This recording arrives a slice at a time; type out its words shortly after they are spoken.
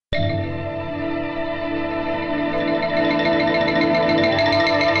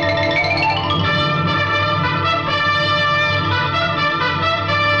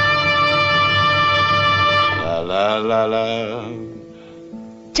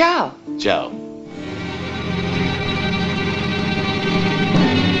Ciao. Ciao.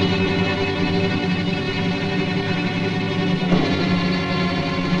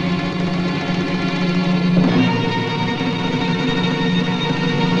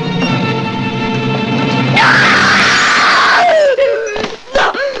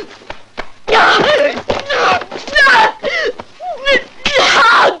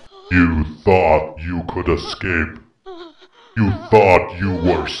 You thought you could escape. You thought you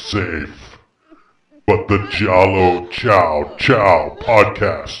were safe. But the Giallo Ciao Ciao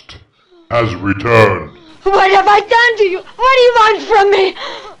podcast has returned. What have I done to you? What do you want from me?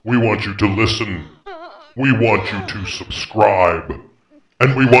 We want you to listen. We want you to subscribe.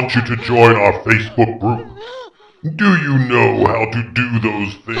 And we want you to join our Facebook group. Do you know how to do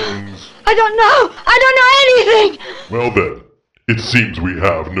those things? I don't know. I don't know anything. Well then, it seems we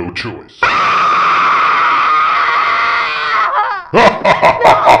have no choice.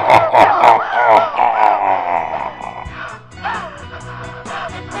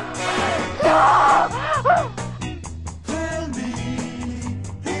 Tell me,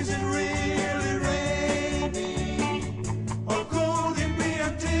 is it really raining? Or could it be a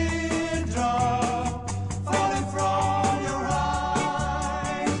teardrop falling from your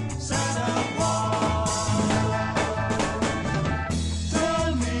eyes? Santa Claus.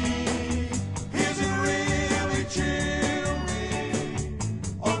 Tell me, is it really chilly?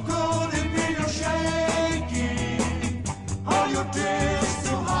 Or could it be you're shaking? Are your tears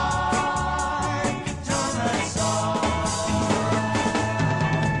too high? Turn that song.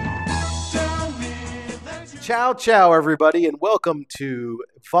 Tell me that you Ciao, ciao, everybody, and welcome to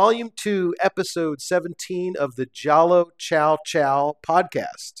Volume 2, Episode 17 of the Giallo Ciao Ciao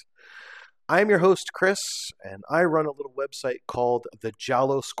podcast. I'm your host, Chris, and I run a little website called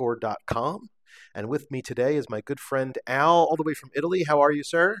thegialloscore.com. And with me today is my good friend Al, all the way from Italy. How are you,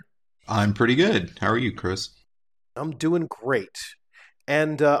 sir? I'm pretty good. How are you, Chris? I'm doing great.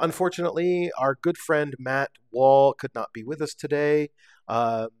 And unfortunately, our good friend Matt Wall could not be with us today.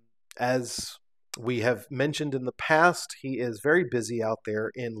 As we have mentioned in the past, he is very busy out there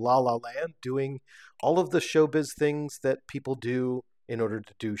in La La Land doing all of the showbiz things that people do in order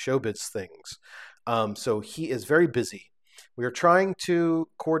to do showbiz things. So he is very busy. We are trying to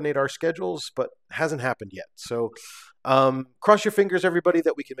coordinate our schedules, but hasn't happened yet. So cross your fingers, everybody,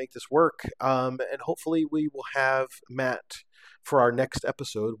 that we can make this work. And hopefully we will have Matt for our next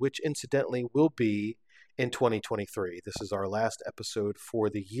episode, which incidentally will be in 2023. This is our last episode for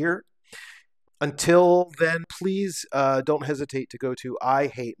the year. Until then, please don't hesitate to go to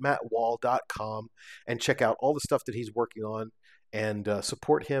IHateMattWall.com and check out all the stuff that he's working on and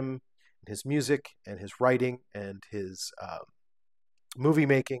support him and his music and his writing and his movie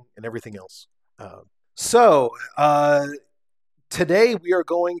making and everything else. Today we are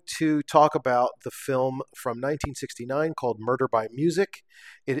going to talk about the film from 1969 called Murder by Music.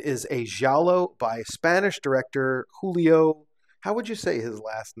 It is a giallo by Spanish director Julio. How would you say his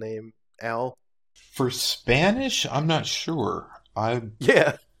last name, Al? For Spanish, I'm not sure.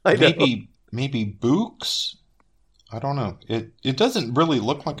 Yeah, I know. Maybe Books? I don't know. It doesn't really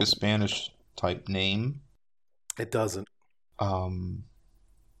look like a Spanish type name. It doesn't.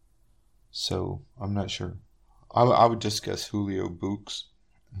 So I'm not sure. I would just guess Julio Books,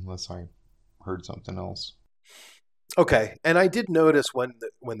 unless I heard something else. Okay, and I did notice when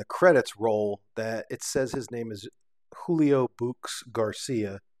the credits roll that it says his name is Julio Books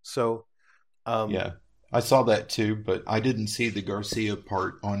Garcia. So, Yeah, I saw that too, but I didn't see the Garcia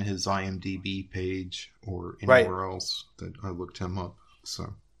part on his IMDb page or anywhere else that I looked him up.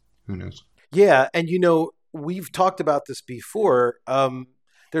 So, who knows? Yeah, and we've talked about this before.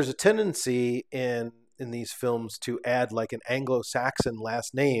 There's a tendency in these films to add like an Anglo-Saxon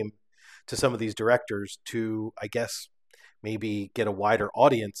last name to some of these directors to, I guess, maybe get a wider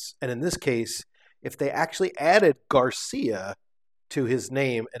audience. And in this case, if they actually added Garcia to his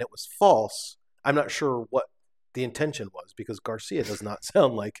name and it was false, I'm not sure what the intention was, because Garcia does not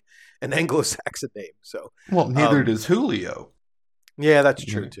sound like an Anglo-Saxon name. So, well, neither does Julio. Yeah, that's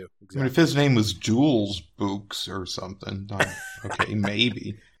true too. Exactly. I mean, if his name was Jules Books or something, okay,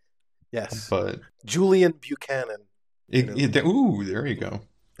 maybe. Yes, but Julian Buchanan. Ooh, there you go.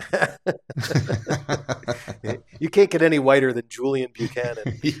 You can't get any whiter than Julian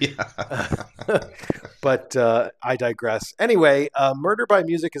Buchanan. Yeah. But I digress. Anyway, Murder by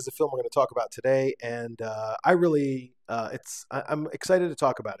Music is the film we're going to talk about today, and I'm excited to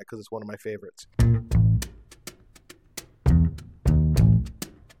talk about it because it's one of my favorites.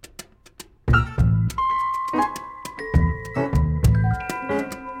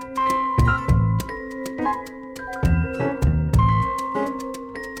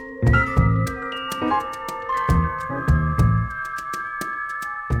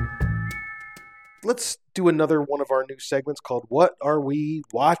 do another one of our new segments called What Are We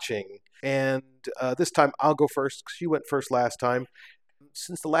Watching? And this time I'll go first because you went first last time.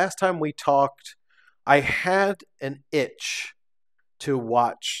 Since the last time we talked, I had an itch to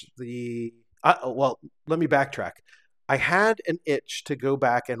watch the... well, let me backtrack. I had an itch to go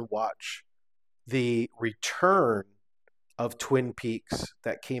back and watch the return of Twin Peaks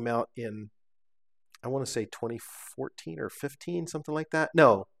that came out in, I want to say 2014 or 15, something like that.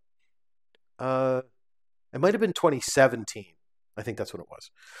 No. It might have been 2017. I think that's what it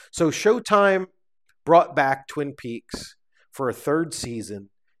was. So Showtime brought back Twin Peaks for a third season.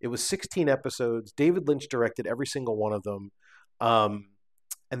 It was 16 episodes. David Lynch directed every single one of them.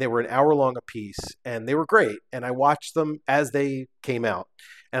 And they were an hour long apiece, and they were great. And I watched them as they came out.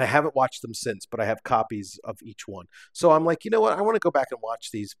 And I haven't watched them since, but I have copies of each one. So I'm like, you know what? I want to go back and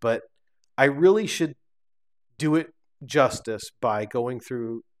watch these, but I really should do it justice by going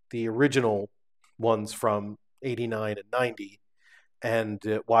through the original ones from 89 and 90 and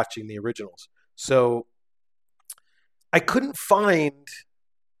watching the originals. So I couldn't find,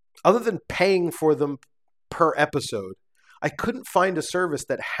 other than paying for them per episode, I couldn't find a service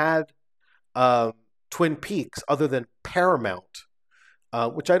that had Twin Peaks other than Paramount,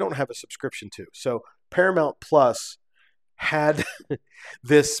 which I don't have a subscription to. So Paramount Plus had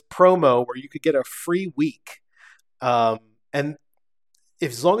this promo where you could get a free week. And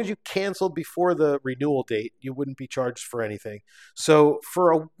as long as you canceled before the renewal date, you wouldn't be charged for anything. So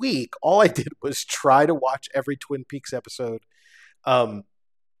for a week, all I did was try to watch every Twin Peaks episode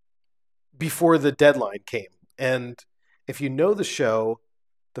before the deadline came. And if you know the show,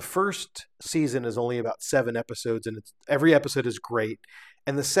 the first season is only about 7 episodes, and every episode is great.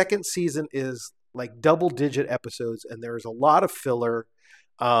 And the second season is like double-digit episodes, and there's a lot of filler.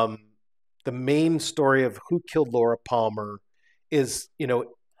 The main story of who killed Laura Palmer is,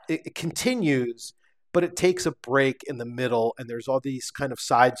 it continues, but it takes a break in the middle, and there's all these kind of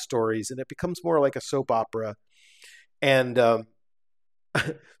side stories, and it becomes more like a soap opera. And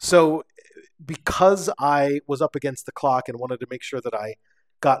so because I was up against the clock and wanted to make sure that I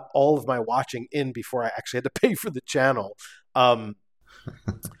got all of my watching in before I actually had to pay for the channel,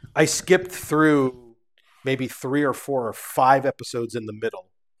 I skipped through maybe 3 or 4 or 5 episodes in the middle.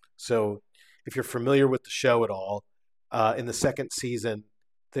 So if you're familiar with the show at all, in the second season,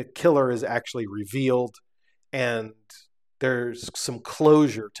 the killer is actually revealed, and there's some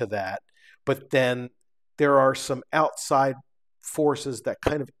closure to that. But then there are some outside forces that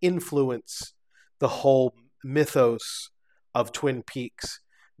kind of influence the whole mythos of Twin Peaks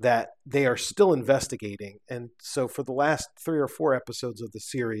that they are still investigating. And so for the last 3 or 4 episodes of the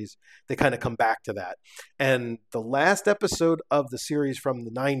series, they kind of come back to that. And the last episode of the series from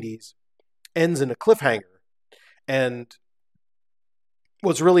the 90s ends in a cliffhanger. And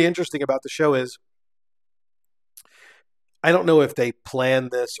what's really interesting about the show is, I don't know if they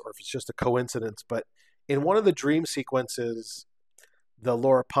planned this or if it's just a coincidence, but in one of the dream sequences, the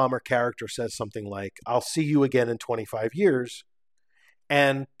Laura Palmer character says something like, "I'll see you again in 25 years.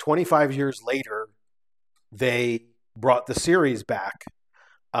 And 25 years later, they brought the series back.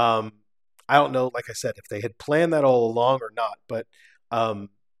 I don't know, like I said, if they had planned that all along or not, but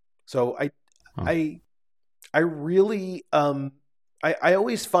so I really, I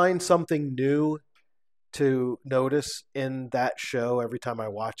always find something new to notice in that show every time I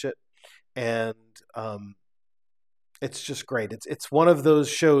watch it. And it's just great. It's one of those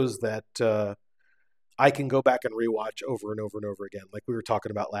shows that I can go back and rewatch over and over and over again. Like we were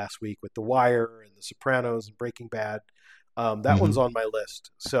talking about last week with The Wire and The Sopranos and Breaking Bad. That one's on my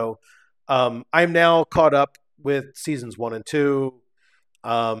list. So I'm now caught up with seasons 1 and 2.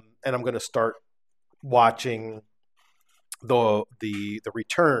 And I'm going to start watching the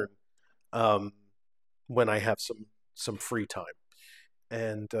return when I have some free time.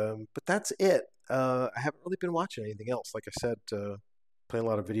 And but that's it. I haven't really been watching anything else. Like I said, playing a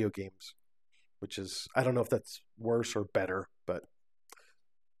lot of video games, which is, I don't know if that's worse or better, but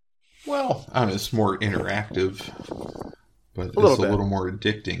well, it's more interactive, but it's a little little more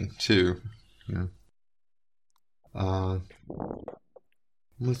addicting too. Yeah.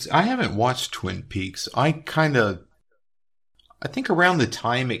 I haven't watched Twin Peaks. I think around the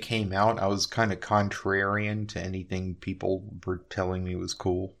time it came out, I was kind of contrarian to anything people were telling me was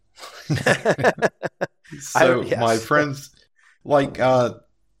cool. So my friends, like,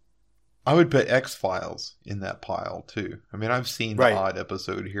 I would put X-Files in that pile too. I mean, I've seen the odd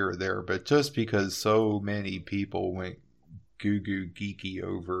episode here or there, but just because so many people went goo geeky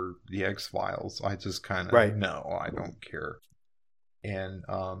over the X-Files, I just kind of, no, I don't care. And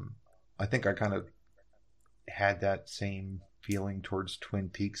I think I kind of had that same feeling towards Twin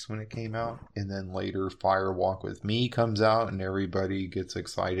Peaks when it came out. And then later Fire Walk with Me comes out and everybody gets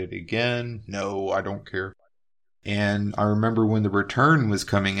excited again. No, I don't care. And I remember when The Return was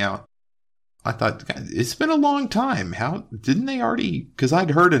coming out, I thought, God, it's been a long time. How didn't they already? Because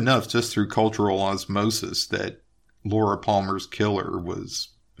I'd heard enough just through cultural osmosis that Laura Palmer's killer was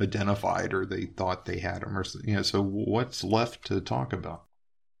identified, or they thought they had him, or so what's left to talk about?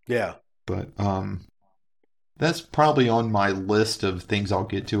 Yeah. But that's probably on my list of things I'll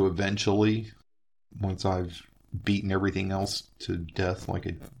get to eventually once I've beaten everything else to death like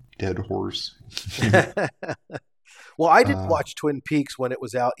a dead horse. Well, I didn't watch Twin Peaks when it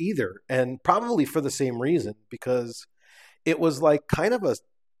was out either, and probably for the same reason, because it was like kind of a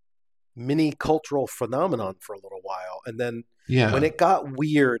mini cultural phenomenon for a little while. And then when it got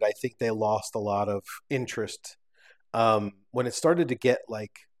weird, I think they lost a lot of interest. When it started to get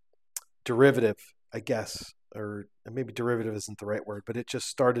like derivative, I guess, or maybe derivative isn't the right word, but it just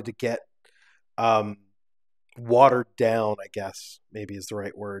started to get watered down, I guess, maybe is the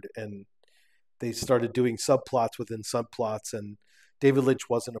right word. And they started doing subplots within subplots, and David Lynch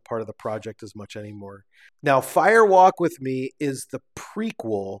wasn't a part of the project as much anymore. Now, Fire Walk with Me is the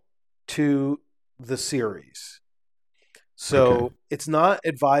prequel to the series. So it's not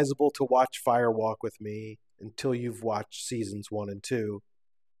advisable to watch Fire Walk with Me until you've watched seasons 1 and 2.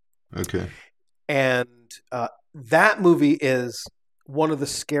 Okay. And that movie is one of the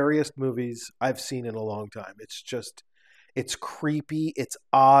scariest movies I've seen in a long time. It's creepy, it's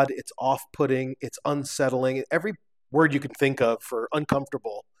odd, it's off-putting, it's unsettling. Every word you can think of for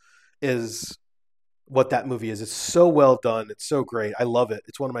uncomfortable is what that movie is. It's so well done. It's so great. I love it.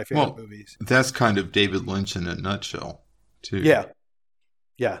 It's one of my favorite movies. That's kind of David Lynch in a nutshell, too. Yeah.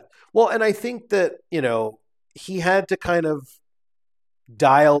 Yeah. Well, and I think that, he had to kind of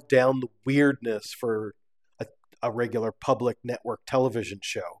dial down the weirdness for a regular public network television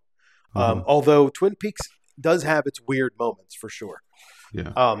show. Although Twin Peaks does have its weird moments for sure.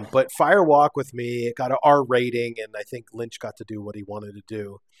 Yeah. But Fire Walk with Me, it got an R rating, and I think Lynch got to do what he wanted to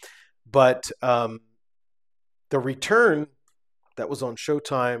do. But The Return that was on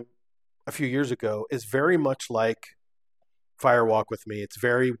Showtime a few years ago is very much like Fire Walk with Me. It's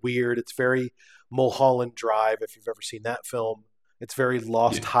very weird. It's very Mulholland Drive, if you've ever seen that film. It's very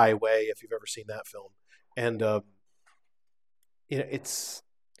Lost Highway, if you've ever seen that film. And it's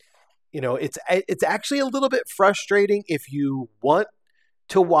actually a little bit frustrating if you want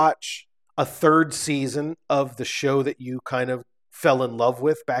to watch a third season of the show that you kind of fell in love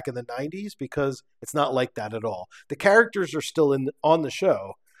with back in the 90s, because it's not like that at all. The characters are still on the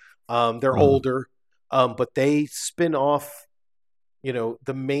show. They're older, but they spin off,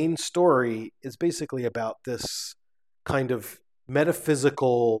 the main story is basically about this kind of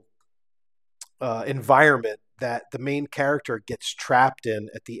metaphysical environment that the main character gets trapped in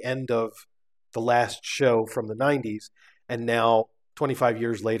at the end of the last show from the 90s. And now 25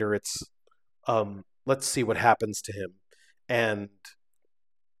 years later, it's let's see what happens to him. And,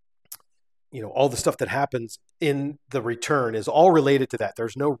 all the stuff that happens in The Return is all related to that.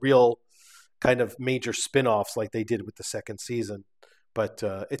 There's no real kind of major spin-offs like they did with the second season, but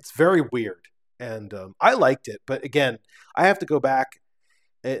it's very weird. And I liked it. But again, I have to go back.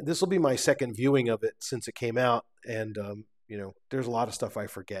 This will be my second viewing of it since it came out. And, there's a lot of stuff I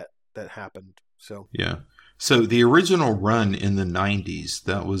forget that happened. So, yeah. So the original run in the 90s,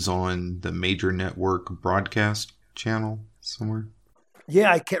 that was on the major network broadcast channel somewhere?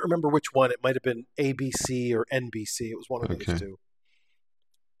 Yeah, I can't remember which one. It might have been ABC or NBC. It was one of those two.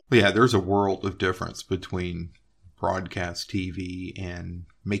 Yeah, there's a world of difference between broadcast TV and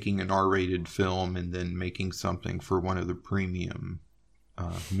making an R-rated film and then making something for one of the premium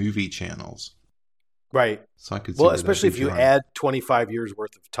movie channels. Right. So I could see especially if you add 25 years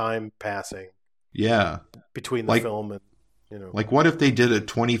worth of time passing. Yeah. Between the film and, Like, what if they did a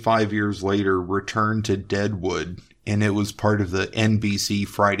 25 years later Return to Deadwood and it was part of the NBC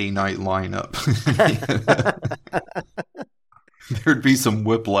Friday night lineup? There'd be some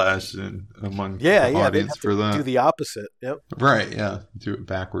whiplash among the audience for that. Do the opposite. Yep. Right. Yeah. Do it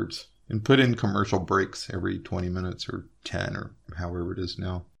backwards and put in commercial breaks every 20 minutes or 10 or however it is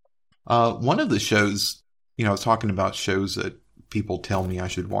now. One of the shows, I was talking about shows that people tell me I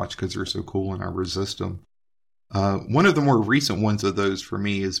should watch because they're so cool and I resist them. One of the more recent ones of those for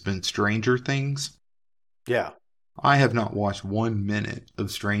me has been Stranger Things. Yeah. I have not watched 1 minute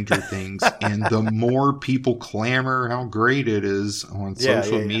of Stranger Things, and the more people clamor how great it is on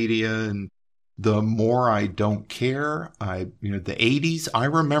social media, and the more I don't care. The 80s, I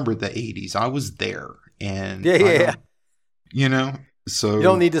remember the 80s. I was there. And so you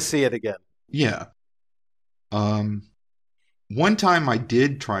don't need to see it again. Yeah. One time I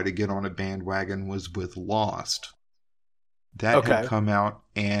did try to get on a bandwagon was with Lost. That had Okay. come out,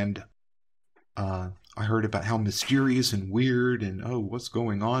 and I heard about how mysterious and weird, and what's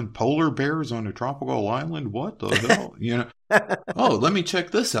going on? Polar bears on a tropical island? What the hell? Oh, let me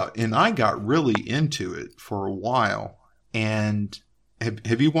check this out. And I got really into it for a while. And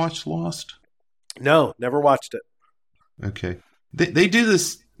have you watched Lost? No, never watched it. Okay. They do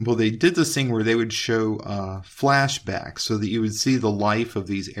this. Well, they did this thing where they would show flashbacks so that you would see the life of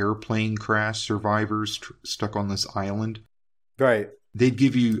these airplane crash survivors stuck on this island. Right. They'd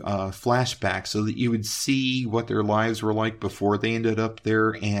give you flashbacks so that you would see what their lives were like before they ended up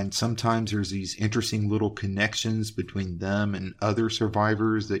there. And sometimes there's these interesting little connections between them and other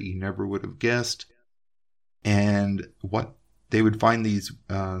survivors that you never would have guessed. And what they would find these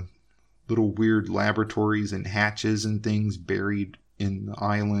little weird laboratories and hatches and things buried in the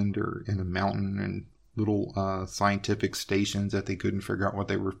island or in a mountain, and little scientific stations that they couldn't figure out what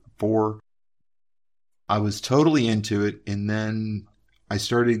they were for. I was totally into it, and then I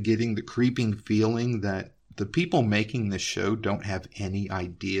started getting the creeping feeling that the people making this show don't have any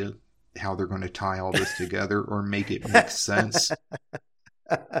idea how they're going to tie all this together or make it make sense.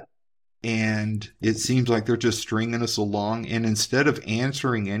 And it seems like they're just stringing us along, and instead of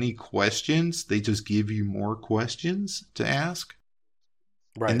answering any questions, they just give you more questions to ask.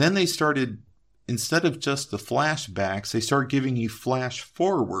 Right. And then they started, instead of just the flashbacks, they started giving you flash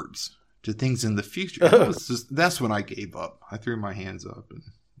forwards to things in the future. That's when I gave up. I threw my hands up and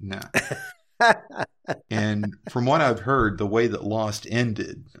nah. And from what I've heard, the way that Lost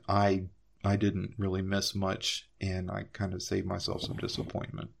ended, I didn't really miss much, and I kind of saved myself some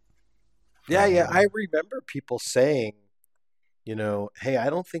disappointment. Yeah. I remember people saying, hey, I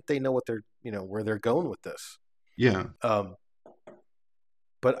don't think they know what they're, where they're going with this. Yeah.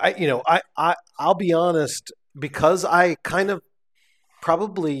 But I'll be honest, because I kind of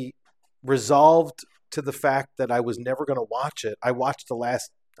probably resolved to the fact that I was never going to watch it. I watched the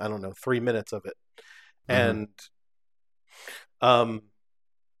last, 3 minutes of it. And, I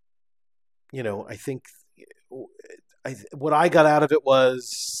think what I got out of it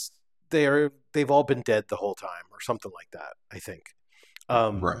was they've all been dead the whole time or something like that, I think.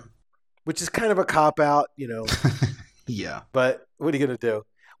 Right. Which is kind of a cop out, Yeah. But what are you going to do?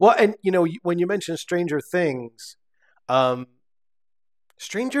 Well, and, when you mention Stranger Things,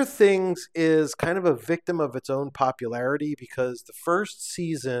 Stranger Things is kind of a victim of its own popularity, because the first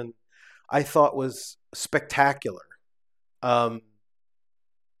season I thought was spectacular. And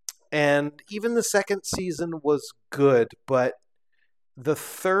even the second season was good, but the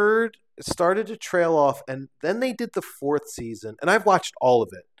third started to trail off, and then they did the fourth season, and I've watched all of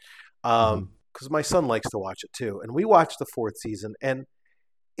it because my son likes to watch it too, and we watched the fourth season, and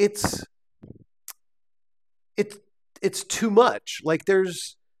it's too much. Like,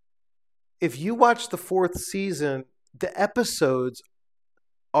 if you watch the fourth season, the episodes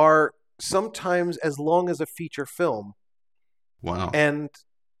are sometimes as long as a feature film. Wow. And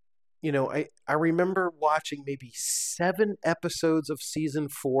I remember watching maybe 7 episodes of season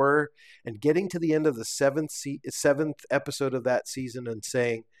 4 and getting to the end of the seventh episode of that season and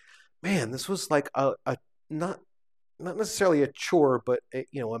saying, man, this was like a not necessarily a chore, but a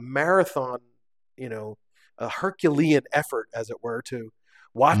marathon, a Herculean effort, as it were, to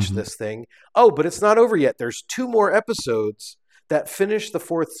watch this thing. Oh, but it's not over yet. There's 2 more episodes that finish the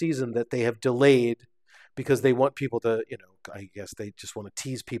fourth season that they have delayed because they want people to, I guess they just want to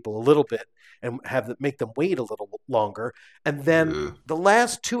tease people a little bit and make them wait a little longer. And then the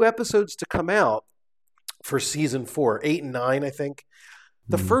last 2 episodes to come out for season 4, 8 and 9, I think.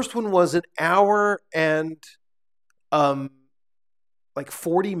 The first one was an hour and like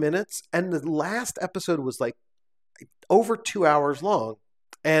 40 minutes, and the last episode was like over 2 hours long.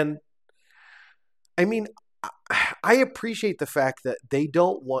 And I mean, I appreciate the fact that they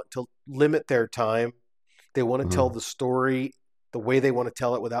don't want to limit their time. They want to tell the story the way they want to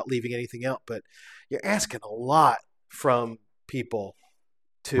tell it without leaving anything out. But you're asking a lot from people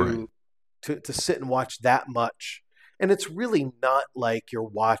to sit and watch that much. And it's really not like you're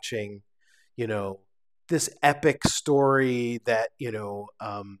watching, this epic story that,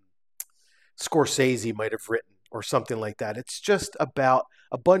 Scorsese might have written or something like that. It's just about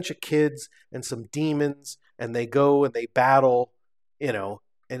a bunch of kids and some demons, and they go and they battle, and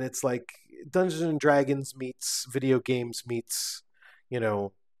it's like Dungeons and Dragons meets video games meets,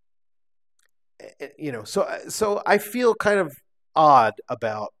 so I feel kind of odd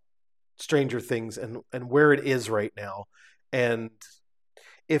about Stranger Things and where it is right now. And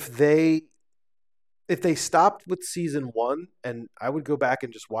if they if they stopped with season 1, and I would go back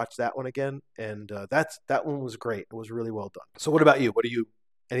and just watch that one again, and that one was great. It was really well done. So what about you?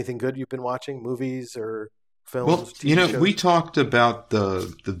 Anything good you've been watching? Movies or films? Well, TV shows? we talked about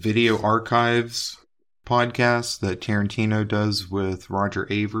the Video Archives podcast that Tarantino does with Roger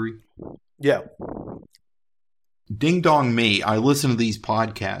Avery. Yeah. Ding dong me, I listen to these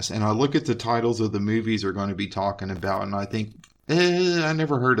podcasts and I look at the titles of the movies they're going to be talking about, and I think, I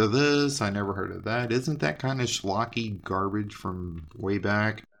never heard of this, I never heard of that. Isn't that kind of schlocky garbage from way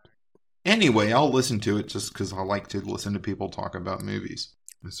back? Anyway, I'll listen to it just because I like to listen to people talk about movies.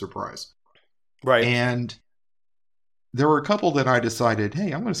 A surprise. Right. And there were a couple that I decided,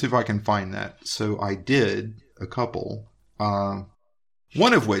 hey, I'm going to see if I can find that. So I did a couple.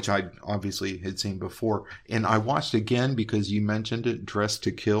 One of which I obviously had seen before. And I watched again because you mentioned it, Dressed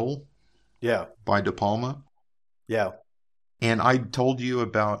to Kill. Yeah. By De Palma. Yeah. And I told you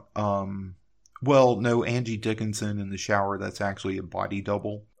about, Angie Dickinson in the shower. That's actually a body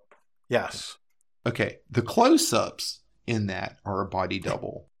double. Yes. Okay. The close-ups in that are a body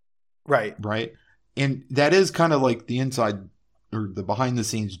double. Right. Right? And that is kind of like the inside or the behind the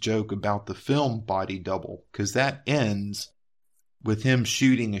scenes joke about the film Body Double, because that ends with him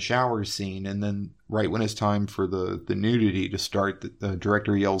shooting a shower scene, and then right when it's time for the nudity to start, the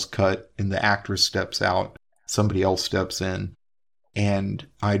director yells cut and the actress steps out, somebody else steps in. And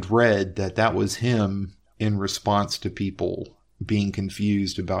I'd read that was him in response to people being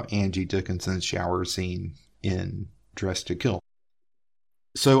confused about Angie Dickinson's shower scene in Dressed to Kill.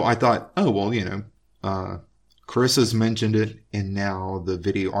 So I thought, oh, well, Carissa's mentioned it, and now the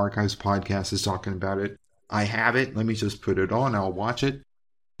Video Archives podcast is talking about it. I have it. Let me just put it on. I'll watch it.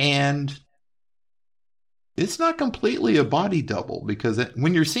 And it's not completely a body double, because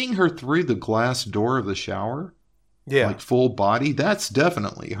when you're seeing her through the glass door of the shower, like full body, that's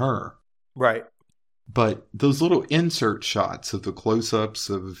definitely her. Right. But those little insert shots of the close-ups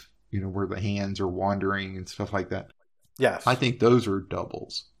of, where the hands are wandering and stuff like that. Yes. I think those are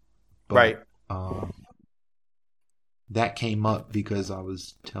doubles. But, right. That came up because I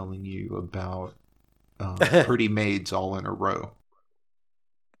was telling you about Pretty Maids All in a Row.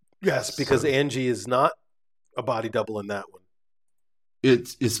 Yes, because Angie is not a body double in that one.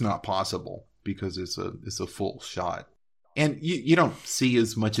 It's not possible because it's a full shot, and you don't see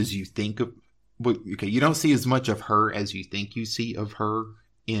as much as you think of. Okay, you don't see as much of her as you think you see of her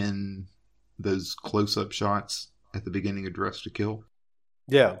in those close-up shots at the beginning of Dressed to Kill.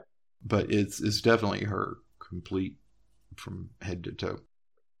 Yeah, but it's definitely her, complete from head to toe.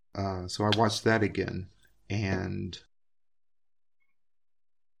 So I watched that again, and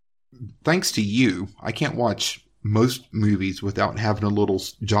thanks to you, I can't watch most movies without having a little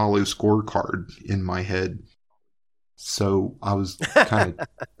Giallo scorecard in my head. So I was kind of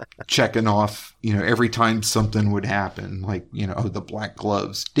checking off, every time something would happen, like, the black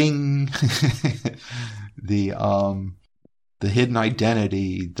gloves, ding, the hidden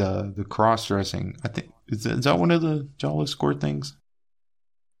identity, the cross-dressing. I think is that one of the Giallo score things?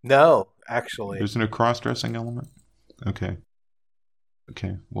 No, actually, there's no cross-dressing element. Okay.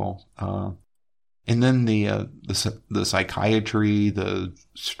 Well, and then the psychiatry, the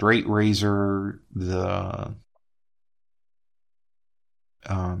straight razor, the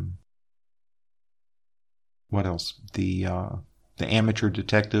what else? The amateur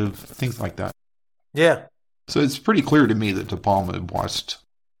detective, things like that. Yeah. So it's pretty clear to me that De Palma watched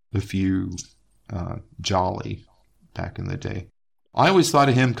a few Jolly back in the day. I always thought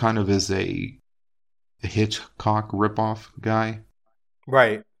of him kind of as a Hitchcock ripoff guy.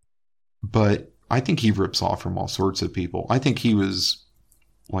 Right. But I think he rips off from all sorts of people. I think he was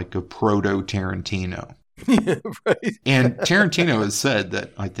like a proto-Tarantino. Right. And Tarantino has said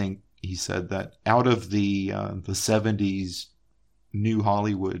that, I think he said that out of the 70s new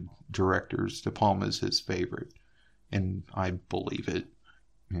Hollywood directors, De Palma is his favorite. And I believe it,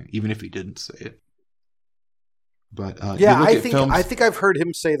 even if he didn't say it. But yeah, I think I've heard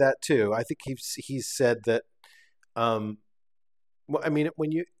him say that too. I think he's said that. Well, I mean,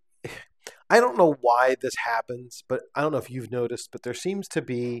 I don't know why this happens, but I don't know if you've noticed, but there seems to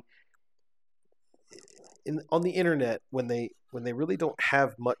be on the internet when they really don't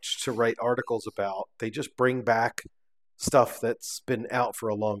have much to write articles about, they just bring back stuff that's been out for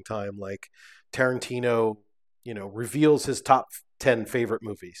a long time, like Tarantino, reveals his top 10 favorite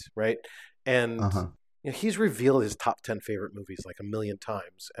movies, right? And he's revealed his top 10 favorite movies like a million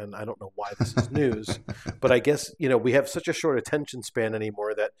times, and I don't know why this is news, but I guess, we have such a short attention span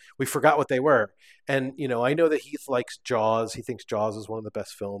anymore that we forgot what they were. And, I know that Heath likes Jaws. He thinks Jaws is one of the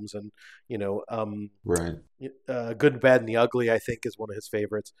best films, and, Right. Good, Bad, and the Ugly, I think, is one of his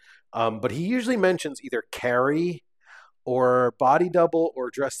favorites. But he usually mentions either Carrie or Body Double or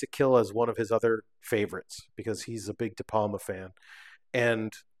Dress to Kill as one of his other favorites because he's a big De Palma fan.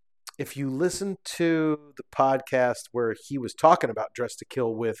 And if you listen to the podcast where he was talking about Dress to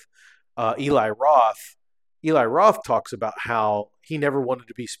Kill with Eli Roth talks about how he never wanted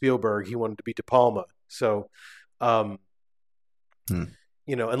to be Spielberg. He wanted to be De Palma. So, and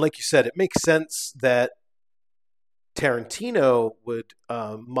like you said, it makes sense that Tarantino would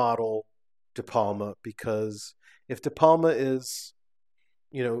model De Palma because if De Palma is,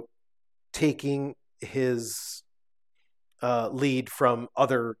 taking his lead from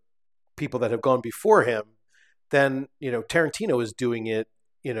other people that have gone before him, then Tarantino is doing it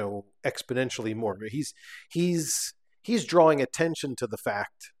exponentially more. He's drawing attention to the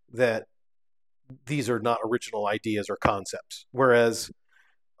fact that these are not original ideas or concepts, whereas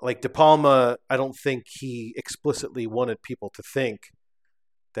like De Palma, I don't think he explicitly wanted people to think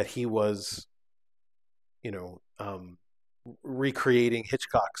that he was recreating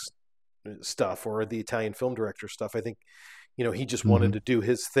Hitchcock's stuff or the Italian film director stuff. I think he just wanted to do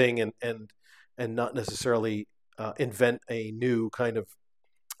his thing and not necessarily invent a new kind of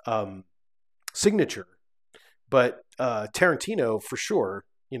signature. But Tarantino, for sure,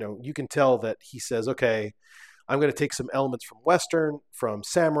 you can tell that he says, okay, I'm going to take some elements from Western, from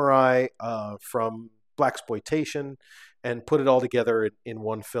samurai, from blaxploitation, and put it all together in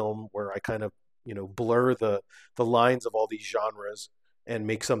one film where I kind of blur the lines of all these genres and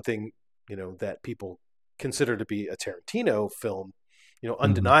make something that people consider to be a Tarantino film.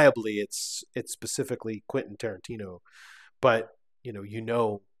 Undeniably it's specifically Quentin Tarantino, but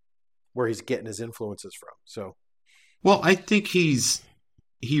where he's getting his influences from. So, well, I think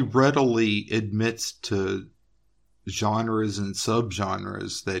he readily admits to genres and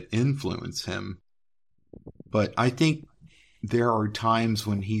subgenres that influence him, but I think there are times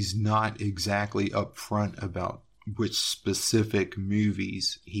when he's not exactly upfront about which specific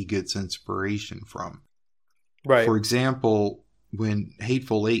movies he gets inspiration from. Right. For example, when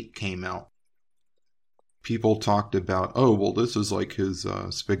Hateful Eight came out, people talked about, oh, well, this is like his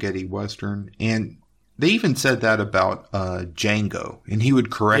spaghetti Western. And they even said that about Django. And he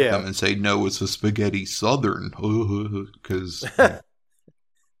would correct them and say, no, it's a spaghetti Southern. Because,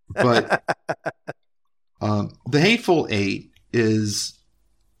 but the Hateful Eight is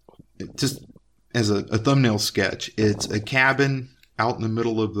just as a thumbnail sketch. It's a cabin out in the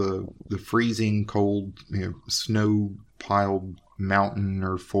middle of the freezing cold, snow piled mountain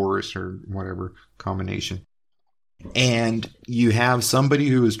or forest or whatever combination. And you have somebody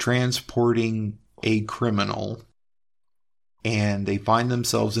who is transporting a criminal, and they find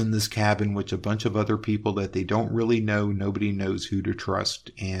themselves in this cabin with a bunch of other people that they don't really know. Nobody knows who to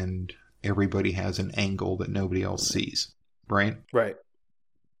trust, and everybody has an angle that nobody else sees. Right? Right.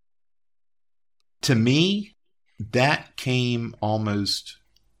 To me, that came almost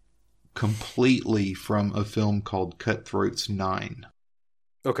completely from a film called Cutthroats 9.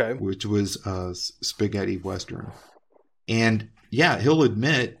 Okay. Which was a spaghetti Western. And yeah, he'll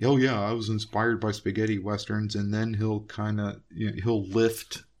admit, oh yeah, I was inspired by spaghetti Westerns, and then he'll kind of, he'll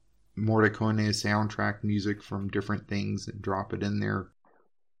lift Morricone's soundtrack music from different things and drop it in there.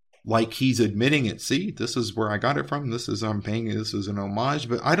 Like he's admitting it. See, this is where I got it from. This is, I'm paying, this is an homage.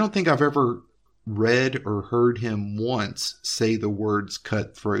 But I don't think I've ever read or heard him once say the words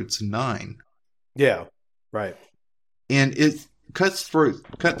Cutthroats 9. Yeah, right. And it's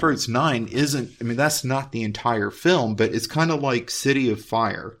Cutthroats 9 isn't, I mean, that's not the entire film, but it's kind of like City of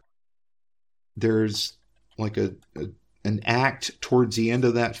Fire. There's like an act towards the end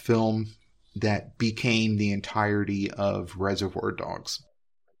of that film that became the entirety of Reservoir Dogs.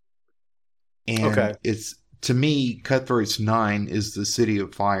 And it's, to me, Cutthroats 9 is the City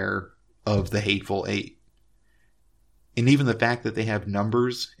of Fire of the Hateful Eight. And even the fact that they have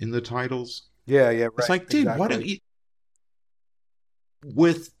numbers in the titles. Yeah, right. It's like, dude, why don't you...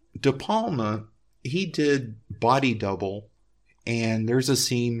 With De Palma, he did Body Double, and there's a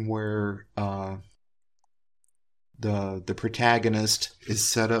scene where the protagonist is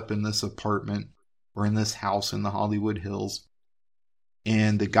set up in this apartment or in this house in the Hollywood Hills,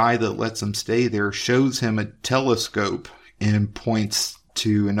 and the guy that lets him stay there shows him a telescope and points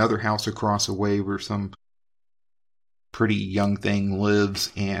to another house across the way where some pretty young thing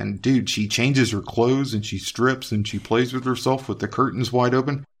lives. And dude, she changes her clothes and she strips and she plays with herself with the curtains wide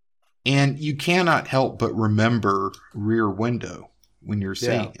open. And you cannot help but remember Rear Window when you're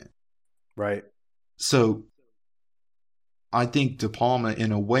seeing it. Right. So I think De Palma,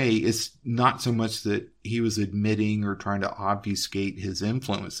 in a way, it's not so much that he was admitting or trying to obfuscate his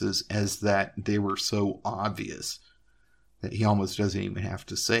influences as that they were so obvious that he almost doesn't even have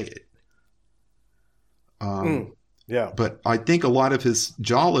to say it. Yeah. But I think a lot of his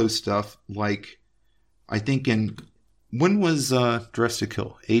Giallo stuff, like, I think when was Dressed to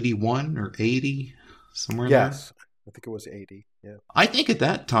Kill? 81 or 80? Somewhere in there? Yes. I think it was 80. Yeah. I think at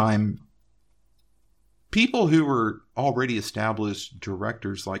that time, people who were already established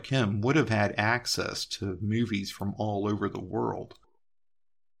directors like him would have had access to movies from all over the world.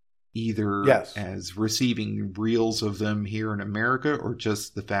 Either as receiving reels of them here in America, or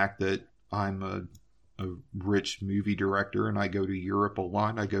just the fact that I'm a rich movie director and I go to Europe a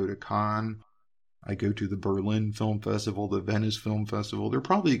lot. I go to Cannes. I go to the Berlin Film Festival, the Venice Film Festival. They're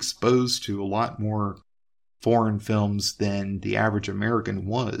probably exposed to a lot more foreign films than the average American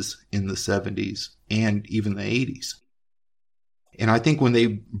was in the 70s and even the 80s. And I think when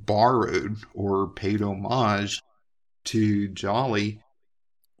they borrowed or paid homage to Jolly,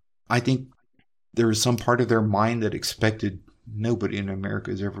 I think there was some part of their mind that expected nobody in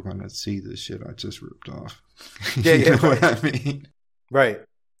America is ever going to see this shit I just ripped off. Yeah, you know right. what I mean? Right.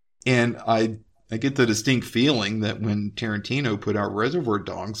 And I get the distinct feeling that when Tarantino put out Reservoir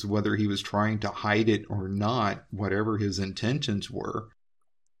Dogs, whether he was trying to hide it or not, whatever his intentions were,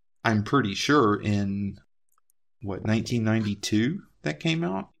 I'm pretty sure in, 1992 that came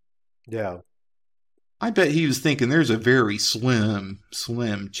out? Yeah. I bet he was thinking there's a very slim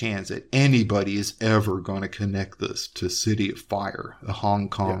chance that anybody is ever going to connect this to City of Fire, a Hong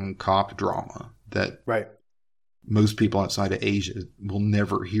Kong cop drama that most people outside of Asia will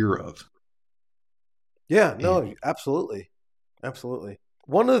never hear of. Yeah, no, absolutely. Absolutely.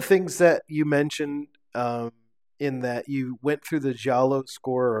 One of the things that you mentioned in that you went through the Giallo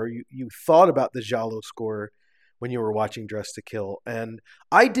score, or you thought about the Giallo score when you were watching Dressed to Kill. And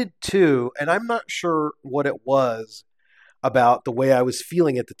I did too, and I'm not sure what it was about the way I was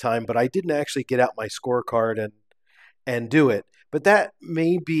feeling at the time, but I didn't actually get out my scorecard and do it. But that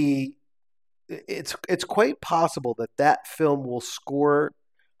may be, it's quite possible that film will score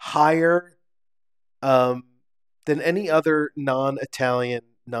higher than any other non-Italian,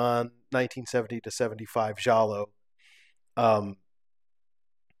 non-1970 to 75 Giallo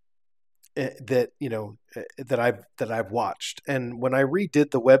that I've watched. And when I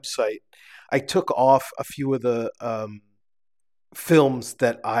redid the website, I took off a few of the films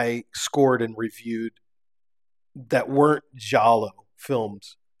that I scored and reviewed that weren't Giallo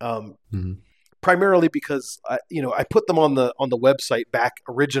films. Primarily because I put them on the website back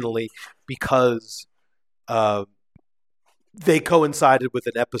originally because they coincided with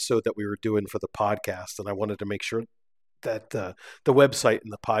an episode that we were doing for the podcast, and I wanted to make sure that the website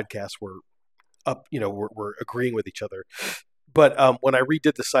and the podcast were up, were agreeing with each other. But when I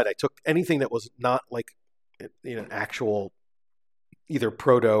redid the site, I took anything that was not like actual either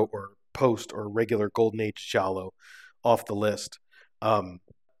proto or post or regular Golden Age Giallo off the list.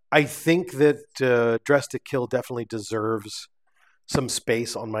 I think that Dressed to Kill definitely deserves some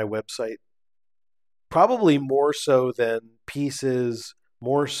space on my website. Probably more so than Pieces,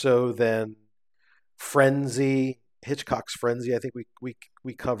 more so than Frenzy, Hitchcock's Frenzy. I think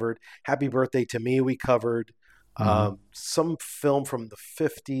we covered Happy Birthday to Me. We covered some film from the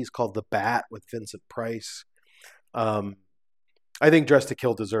 50s called The Bat with Vincent Price. I think Dressed to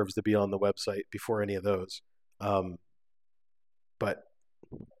Kill deserves to be on the website before any of those. But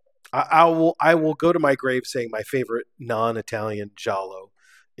I will go to my grave saying my favorite non-Italian Giallo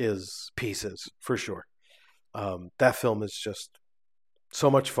is Pieces, for sure. That film is just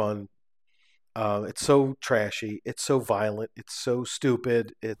so much fun. It's so trashy. It's so violent. It's so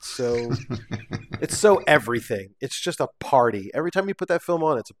stupid. It's so everything. It's just a party. Every time you put that film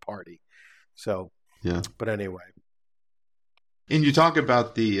on, it's a party. So yeah. But anyway. And you talk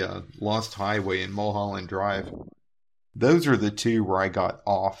about the Lost Highway and Mulholland Drive. Those are the two where I got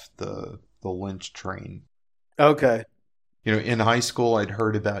off the Lynch train. Okay. In high school, I'd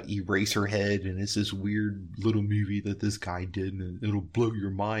heard about Eraserhead, and it's this weird little movie that this guy did, and it'll blow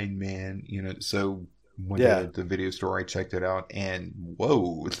your mind, man. So when at the video store, I checked it out, and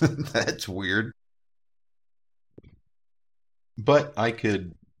whoa, that's weird. But I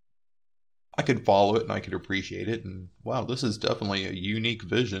could follow it, and I could appreciate it, and wow, this is definitely a unique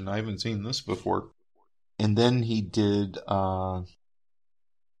vision. I haven't seen this before. And then he did, what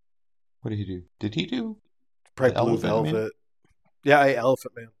did he do? Did he do Probably Blue Velvet? Man? Yeah,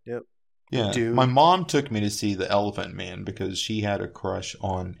 Elephant Man. Yep. Yeah, Dune. my mom took me to see The Elephant Man because she had a crush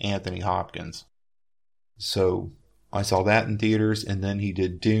on Anthony Hopkins. So I saw that in theaters, and then he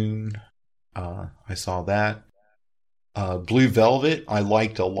did Dune. I saw that. Blue Velvet, I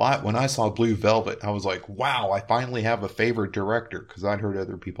liked a lot. When I saw Blue Velvet, I was like, wow, I finally have a favorite director, because I'd heard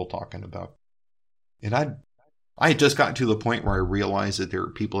other people talking about. And I had just gotten to the point where I realized that there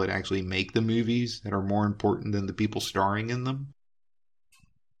are people that actually make the movies that are more important than the people starring in them.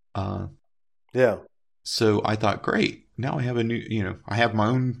 Yeah. So I thought, great, now I have a new, I have my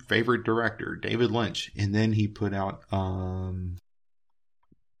own favorite director, David Lynch. And then he put out the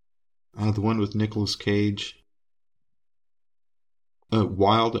one with Nicolas Cage.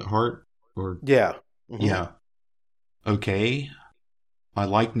 Wild at Heart, or Yeah. Mm-hmm. yeah, okay. I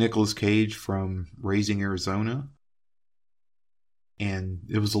like Nicolas Cage from Raising Arizona, and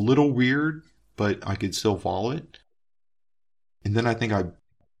it was a little weird, but I could still follow it. And then I think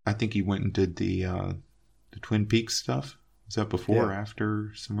he went and did the Twin Peaks stuff. Was that before or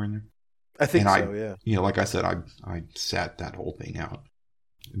after, somewhere in there? I think so. Yeah. Like I said, I sat that whole thing out.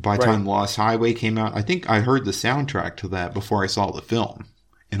 By the time Lost Highway came out, I think I heard the soundtrack to that before I saw the film.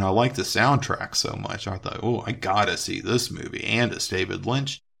 And I liked the soundtrack so much, I thought, oh, I gotta see this movie. And it's David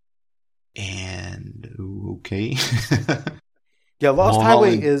Lynch. And, okay. Yeah, Lost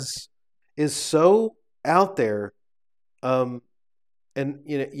Highway is so out there. And,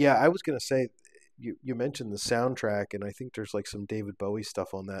 I was going to say, you mentioned the soundtrack, and I think there's like some David Bowie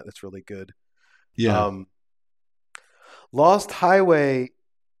stuff on that that's really good. Yeah. Lost Highway...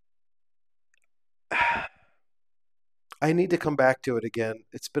 I need to come back to it again.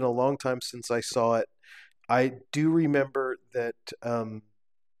 It's been a long time since I saw it. I do remember that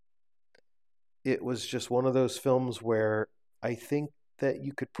it was just one of those films where I think that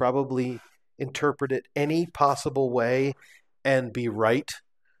you could probably interpret it any possible way and be right.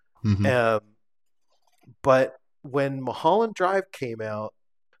 Mm-hmm. But when Mulholland Drive came out,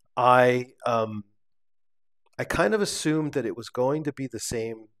 I kind of assumed that it was going to be the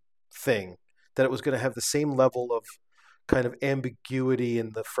same thing, that it was going to have the same level of kind of ambiguity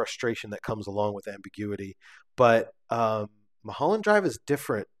and the frustration that comes along with ambiguity. But Mulholland Drive is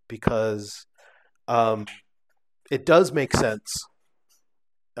different because it does make sense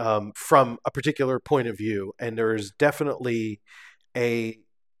from a particular point of view. And there's definitely a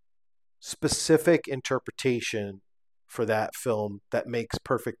specific interpretation for that film that makes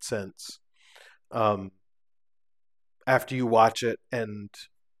perfect sense after you watch it and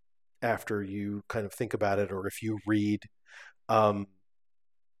after you kind of think about it, or if you read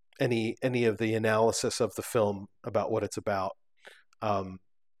any of the analysis of the film about what it's about. And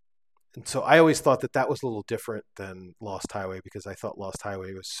so I always thought that was a little different than Lost Highway, because I thought Lost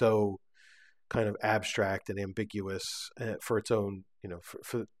Highway was so kind of abstract and ambiguous for its own,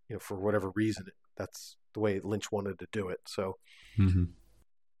 for whatever reason. That's the way Lynch wanted to do it. So,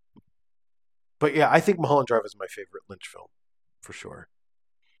 But yeah, I think Mulholland Drive is my favorite Lynch film for sure.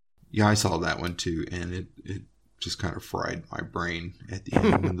 Yeah, I saw that one too, and it just kind of fried my brain at the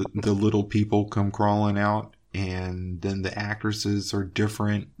end when the little people come crawling out, and then the actresses are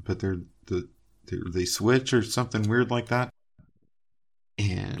different, but they switch or something weird like that.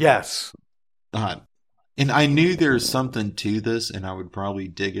 And yes, and I knew there's something to this, and I would probably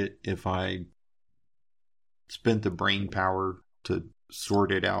dig it if I spent the brain power to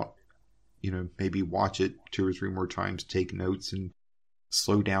sort it out. Maybe watch it 2 or 3 more times, take notes, and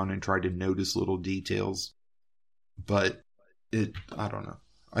slow down and try to notice little details. But I don't know.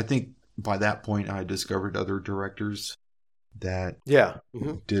 I think by that point I discovered other directors that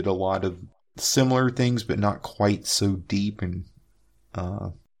did a lot of similar things, but not quite so deep and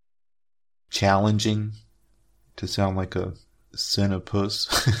challenging, to sound like a Cinepuss.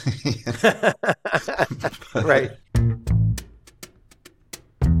 Right.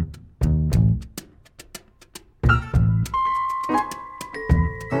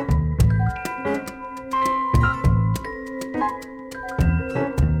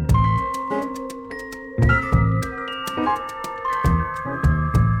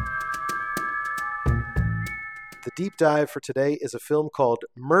 The deep dive for today is a film called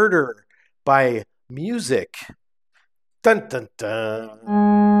Murder by Music. Dun dun dun.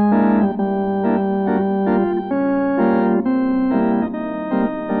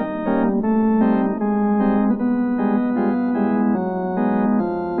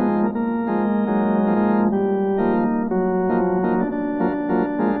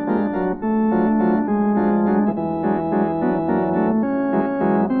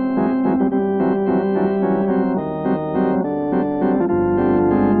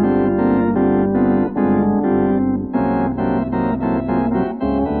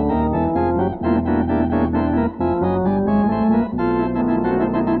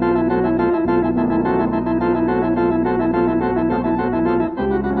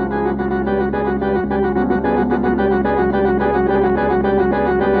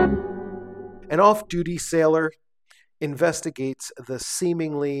 off-duty sailor investigates the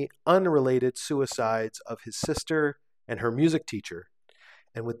seemingly unrelated suicides of his sister and her music teacher,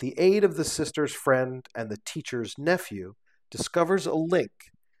 and with the aid of the sister's friend and the teacher's nephew, discovers a link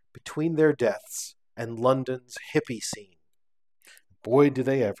between their deaths and London's hippie scene. Boy, do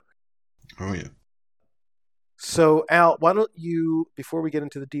they ever. Oh, yeah. So, Al, why don't you, before we get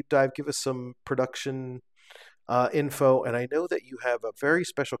into the deep dive, give us some production info. And I know that you have a very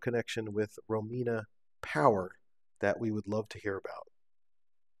special connection with Romina Power that we would love to hear about.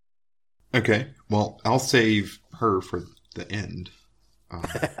 Okay. Well, I'll save her for the end.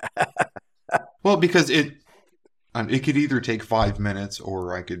 Well, because it could either take 5 minutes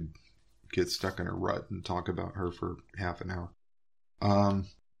or I could get stuck in a rut and talk about her for half an hour. All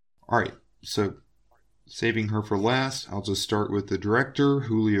right. So, saving her for last, I'll just start with the director,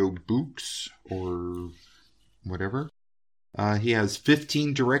 Julio Bux, or whatever. He has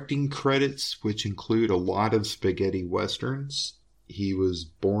 15 directing credits, which include a lot of spaghetti westerns. He was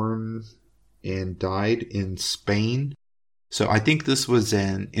born and died in Spain. So I think this was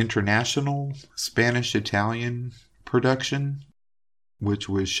an international Spanish-Italian production, which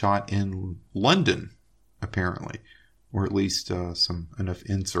was shot in London, apparently. Or at least some enough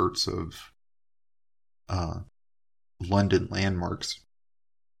inserts of London landmarks.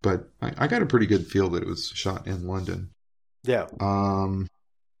 But I got a pretty good feel that it was shot in London. Yeah.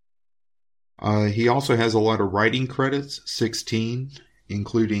 He also has a lot of writing credits, 16,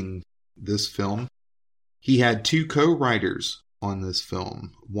 including this film. He had 2 co-writers on this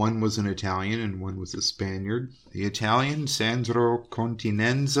film. One was an Italian and one was a Spaniard. The Italian, Sandro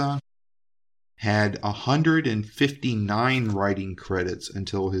Continenza, had 159 writing credits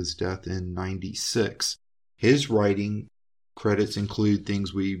until his death in 96. His writing credits include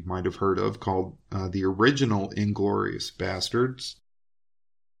things we might have heard of called the original Inglourious Bastards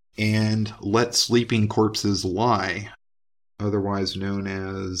and Let Sleeping Corpses Lie, otherwise known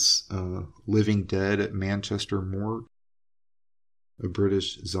as Living Dead at Manchester Morgue, a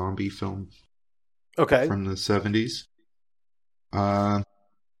British zombie film from the 70s.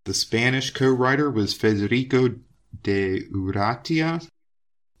 The Spanish co-writer was Federico de Urratia.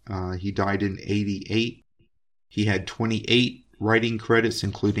 He died in 88. He had 28 writing credits,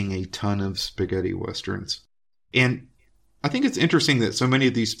 including a ton of spaghetti westerns. And I think it's interesting that so many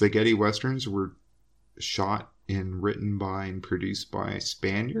of these spaghetti westerns were shot and written by and produced by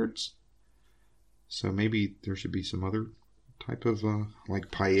Spaniards. So maybe there should be some other type of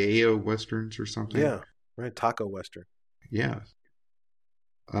like paella westerns or something. Yeah, right. Taco western. Yeah.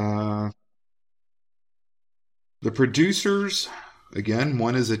 The producers, again,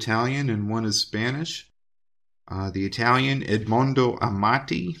 one is Italian and one is Spanish. The Italian, Edmondo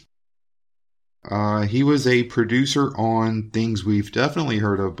Amati. He was a producer on things we've definitely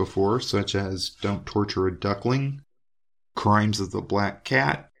heard of before, such as Don't Torture a Duckling, Crimes of the Black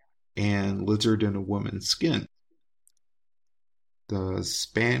Cat, and Lizard in a Woman's Skin. The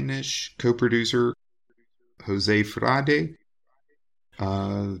Spanish co-producer, Jose Frade,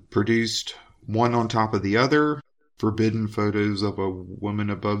 produced One on Top of the Other, Forbidden Photos of a Woman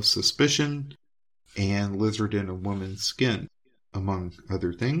Above Suspicion, and Lizard in a Woman's Skin, among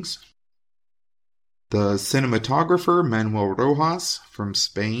other things. The cinematographer, Manuel Rojas, from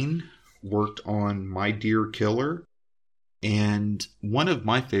Spain, worked on My Dear Killer, and one of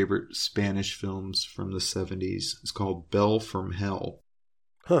my favorite Spanish films from the 70s is called Belle from Hell.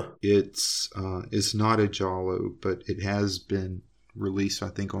 Huh. It's not a giallo, but it has been released, I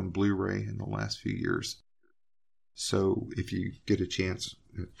think, on Blu-ray in the last few years. So if you get a chance,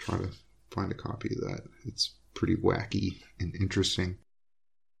 try to find a copy of that. It's pretty wacky and interesting.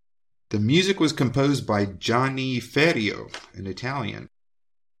 The music was composed by Gianni Ferrio, an Italian.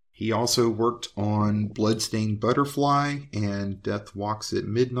 He also worked on Bloodstained Butterfly and Death Walks at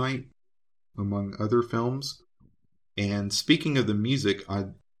Midnight, among other films. And speaking of the music, I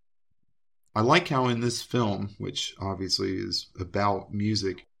like how in this film, which obviously is about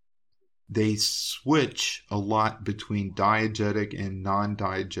music, they switch a lot between diegetic and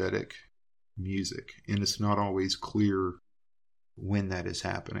non-diegetic music. And it's not always clear when that is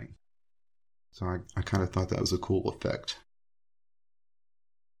happening. So I kind of thought that was a cool effect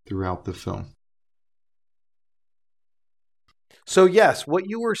throughout the film. So yes, what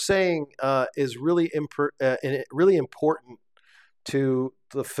you were saying is really really important to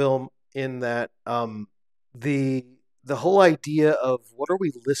the film, in that the whole idea of what are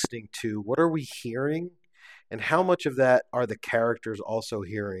we listening to, what are we hearing, and how much of that are the characters also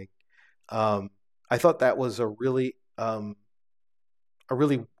hearing. I thought that was a really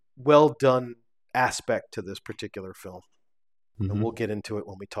well done aspect to this particular film. Mm-hmm. And we'll get into it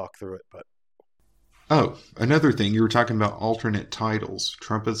when we talk through it. But Oh, another thing. You were talking about alternate titles.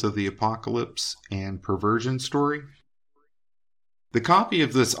 Trumpets of the Apocalypse and Perversion Story. The copy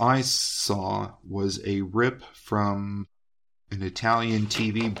of this I saw was a rip from an Italian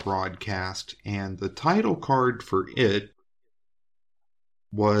TV broadcast, and the title card for it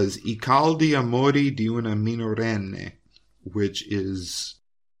was I caldi amori di una minorenne, which is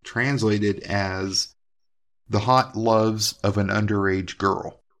translated as the hot loves of an underage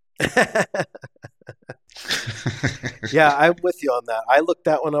girl. Yeah, I'm with you on that. I looked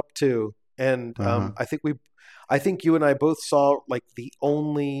that one up too, and Uh-huh. I think you and I both saw like the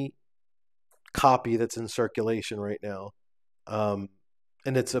only copy that's in circulation right now, and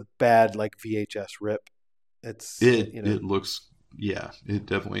it's a bad like VHS rip. It's It looks, yeah, it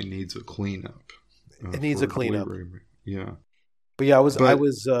definitely needs a cleanup. It needs a for cleanup. Blu-ray. Yeah. But yeah, I But-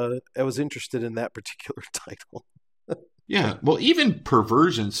 was interested in that particular title. Yeah, well, even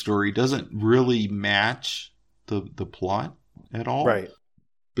Perversion Story doesn't really match the plot at all. Right.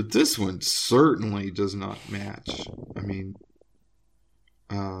 But this one certainly does not match. I mean,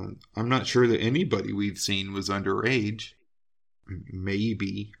 I'm not sure that anybody we've seen was underage.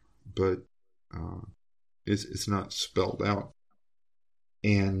 Maybe, but it's not spelled out.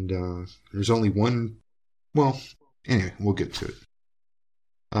 And there's only one. Well, anyway, we'll get to it.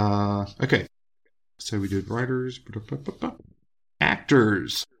 Okay. So we did writers,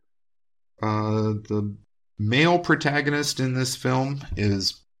 actors. The male protagonist in this film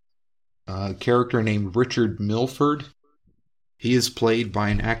is a character named Richard Milford. He is played by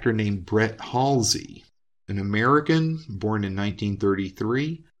an actor named Brett Halsey, an American born in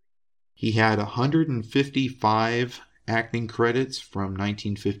 1933. He had 155 acting credits from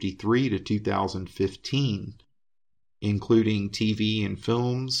 1953 to 2015. Including TV and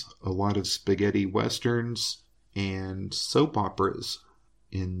films, a lot of spaghetti westerns, and soap operas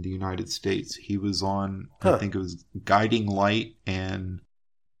in the United States. He was on, I think it was Guiding Light and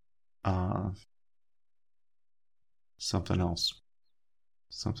something else.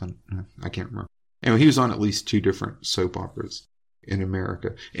 I can't remember. Anyway, he was on at least 2 different soap operas in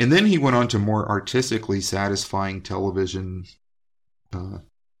America. And then he went on to more artistically satisfying television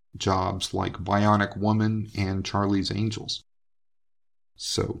jobs like Bionic Woman and Charlie's Angels.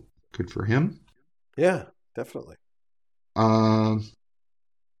 So, good for him. Yeah, definitely. The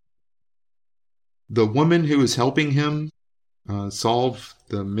woman who is helping him solve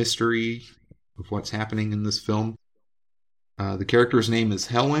the mystery of what's happening in this film, the character's name is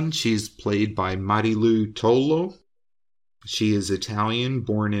Helen. She's played by Marilu Tolo. She is Italian,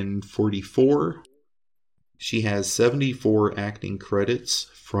 born in 1944. She has 74 acting credits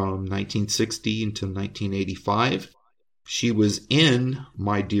from 1960 until 1985. She was in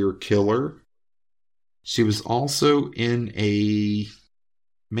My Dear Killer. She was also in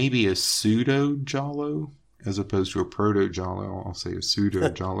maybe a pseudo-giallo, as opposed to a proto-giallo. I'll say a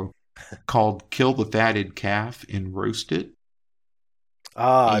pseudo-giallo, called Kill the Fatted Calf and Roast It.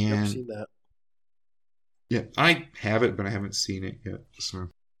 I've never seen that. Yeah, I have it, but I haven't seen it yet, so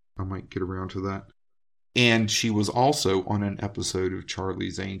I might get around to that. And she was also on an episode of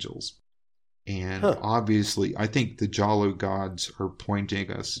Charlie's Angels. And obviously, I think the Giallo gods are pointing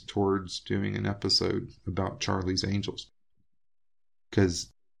us towards doing an episode about Charlie's Angels.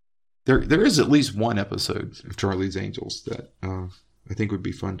 Because there is at least one episode of Charlie's Angels that I think would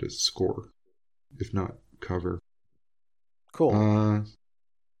be fun to score, if not cover. Cool.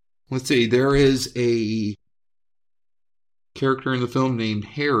 Let's see. There is a character in the film named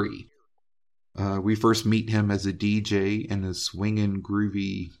Harry. We first meet him as a DJ in a swingin'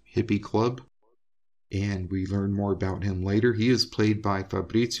 groovy hippie club, and we learn more about him later. He is played by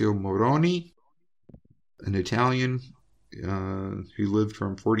Fabrizio Moroni, an Italian who lived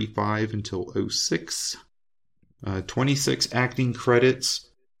from 1945 until 2006. 26 acting credits,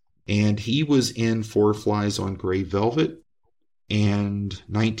 and he was in Four Flies on Grey Velvet and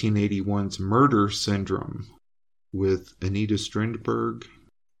 1981's Murder Syndrome with Anita Strindberg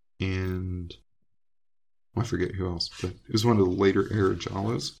and I forget who else, but it was one of the later era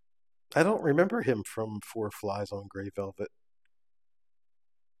Giallos. I don't remember him from Four Flies on Grey Velvet.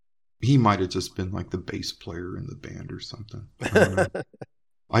 He might have just been like the bass player in the band or something. I don't know.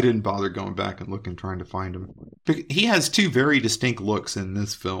 I didn't bother going back and looking, trying to find him. He has 2 very distinct looks in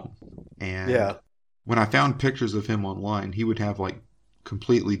this film. And Yeah. when I found pictures of him online, he would have like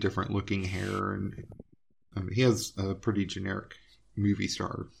completely different looking hair. And he has a pretty generic movie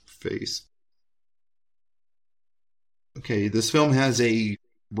star face. Okay, this film has a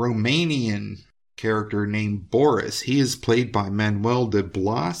Romanian character named Boris. He is played by Manuel de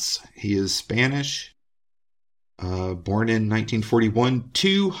Blas. He is Spanish. Born in 1941,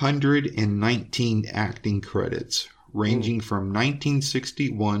 219 acting credits, ranging from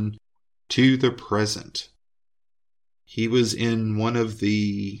 1961 to the present. He was in one of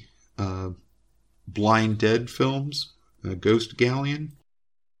the Blind Dead films, Ghost Galleon,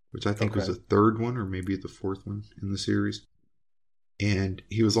 which I think was the third one or maybe the fourth one in the series. And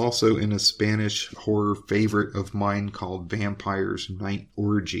he was also in a Spanish horror favorite of mine called Vampire's Night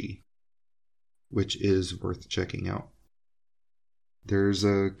Orgy, which is worth checking out. There's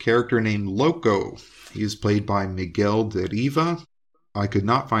a character named Loco. He is played by Miguel de Riva. I could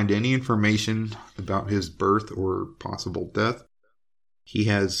not find any information about his birth or possible death. He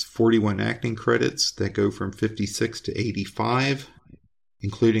has 41 acting credits that go from 56 to 85,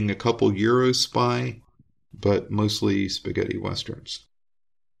 including a couple Eurospy, but mostly spaghetti westerns.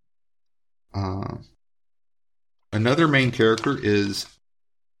 Another main character is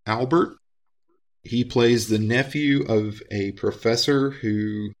Albert. He plays the nephew of a professor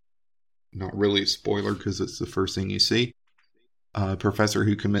who, not really a spoiler because it's the first thing you see, a professor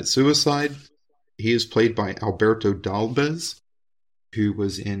who commits suicide. He is played by Alberto Dalbez, who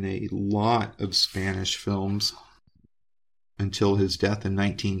was in a lot of Spanish films until his death in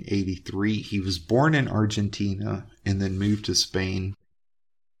 1983. He was born in Argentina and then moved to Spain.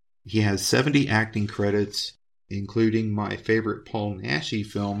 He has 70 acting credits, including my favorite Paul Naschy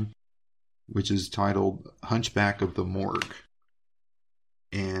film, which is titled Hunchback of the Morgue.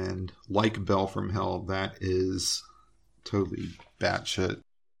 And like Belle from Hell, that is totally batshit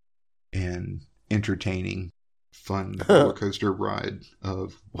and entertaining, fun roller coaster ride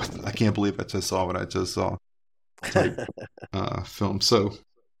of I can't believe I just saw what I just saw type film. So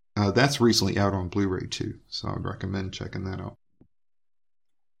that's recently out on Blu-ray too, so I would recommend checking that out.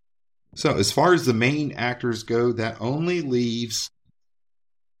 So as far as the main actors go, that only leaves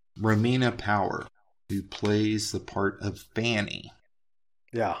Romina Power, who plays the part of Fanny.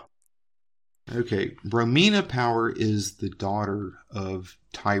 Yeah. Okay, Romina Power is the daughter of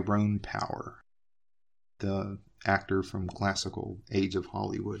Tyrone Power, the actor from classical Age of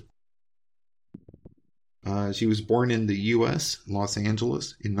Hollywood. She was born in the U.S., Los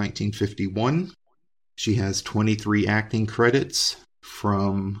Angeles, in 1951. She has 23 acting credits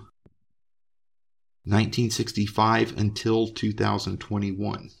from 1965 until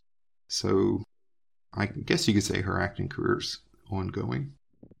 2021. So I guess you could say her acting career's ongoing.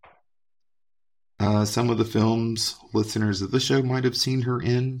 Some of the films listeners of the show might have seen her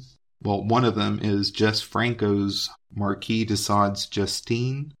in. Well, one of them is Jess Franco's Marquis de Sade's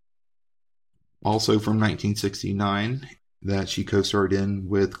Justine, also from 1969, that she co-starred in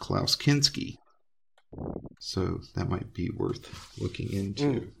with Klaus Kinski. So that might be worth looking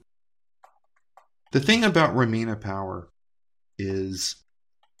into. The thing about Romina Power is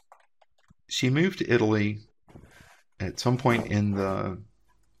she moved to Italy at some point in the,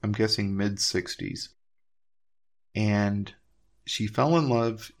 I'm guessing, mid-60s. And she fell in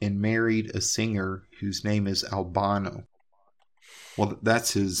love and married a singer whose name is Albano. Well,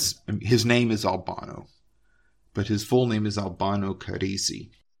 that's his name is Albano, but his full name is Albano Carisi.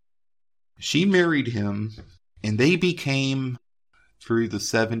 She married him, and they became, through the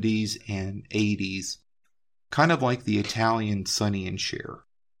 70s and 80s, kind of like the Italian Sonny and Cher.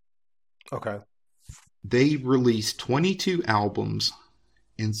 Okay. They released 22 albums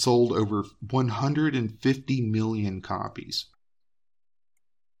and sold over 150 million copies.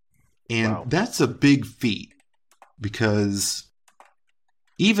 And wow, that's a big feat, because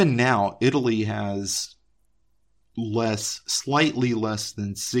even now, Italy has slightly less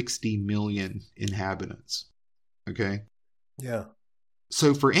than 60 million inhabitants. Okay? Yeah.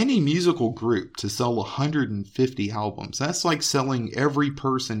 So for any musical group to sell 150 albums, that's like selling every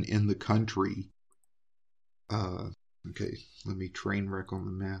person in the country. Okay, let me train wreck on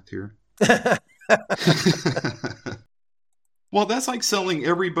the math here. Well, that's like selling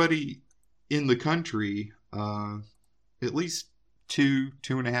everybody in the country at least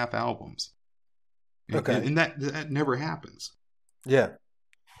 2.5 albums. Okay. And that never happens. Yeah.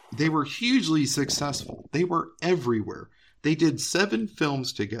 They were hugely successful. They were everywhere. They did 7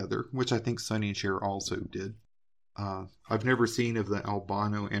 films together, which I think Sonny and Cher also did. I've never seen of the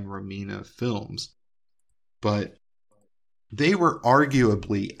Albano and Romina films, but they were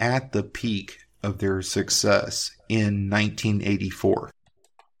arguably at the peak of their success in 1984.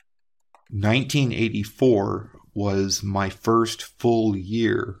 1984 was my first full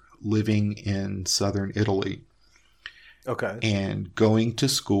year living in southern Italy. Okay. And going to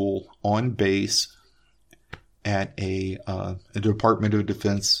school on base at a Department of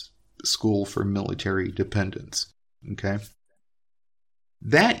Defense school for military dependents. Okay.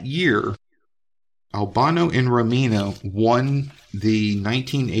 That year, Albano and Romina won the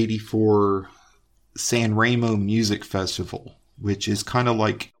 1984 Sanremo Music Festival, which is kind of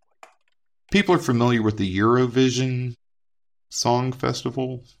like, people are familiar with the Eurovision Song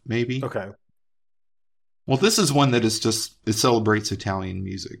Festival, maybe. Okay. Well, this is one that is just, it celebrates Italian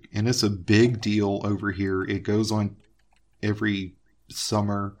music, and it's a big deal over here. It goes on every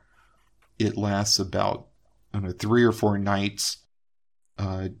summer. It lasts about, I don't know, 3 or 4 nights.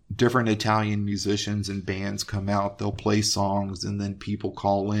 Different Italian musicians and bands come out. They'll play songs, and then people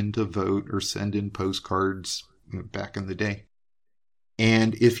call in to vote or send in postcards, back in the day.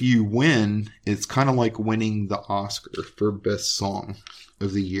 And if you win, it's kind of like winning the Oscar for Best Song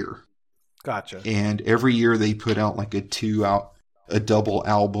of the Year. Gotcha. And every year they put out like a double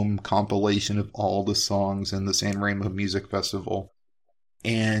album compilation of all the songs in the Sanremo Music Festival.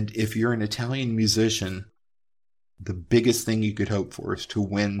 And if you're an Italian musician, the biggest thing you could hope for is to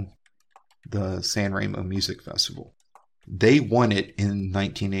win the Sanremo Music Festival. They won it in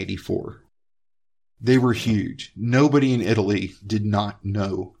 1984. They were huge. Nobody in Italy did not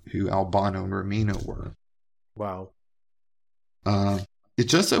know who Albano and Romina were. Wow. It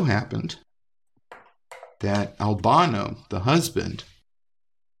just so happened that Albano, the husband,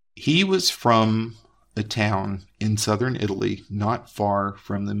 he was from a town in southern Italy, not far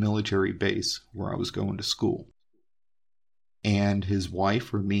from the military base where I was going to school. And his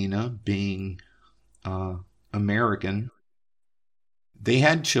wife, Romina, being American, they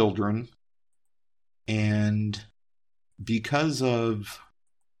had children. And because of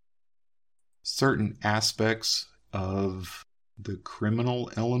certain aspects of the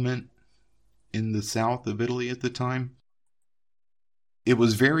criminal element in the south of Italy at the time, it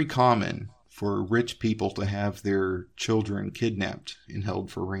was very common for rich people to have their children kidnapped and held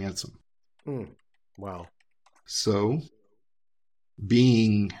for ransom. Wow. So,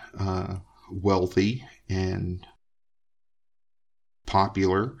 being wealthy and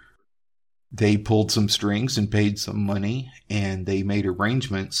popular, they pulled some strings and paid some money, and they made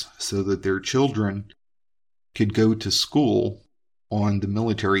arrangements so that their children could go to school on the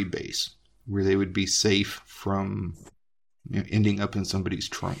military base, where they would be safe from ending up in somebody's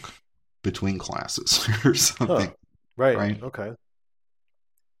trunk between classes or something. Huh. Right. Okay.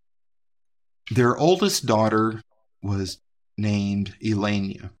 Their oldest daughter was named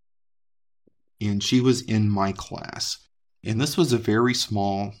Elenia, and she was in my class. And this was a very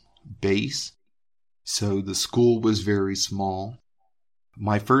small base, so the school was very small.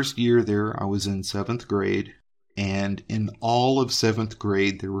 My first year there, I was in 7th grade, and in all of 7th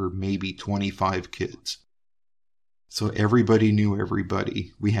grade, there were maybe 25 kids. So everybody knew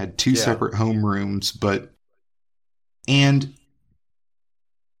everybody. We had 2 separate homerooms, and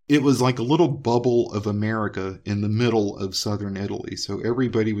it was like a little bubble of America in the middle of southern Italy. So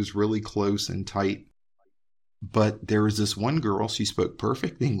everybody was really close and tight. But there was this one girl, she spoke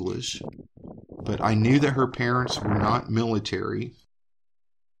perfect English, but I knew that her parents were not military,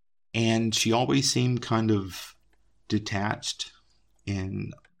 and she always seemed kind of detached,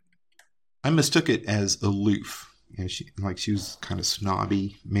 and I mistook it as aloof. She was kind of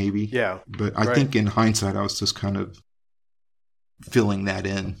snobby, maybe. Yeah. But I think in hindsight, I was just kind of filling that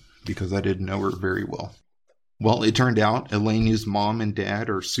in because I didn't know her very well. Well, it turned out Elenia's mom and dad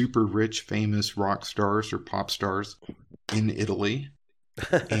are super rich, famous rock stars or pop stars in Italy.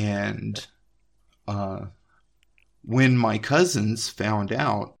 And when my cousins found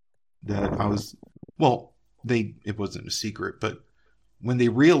out that I was, it wasn't a secret, but when they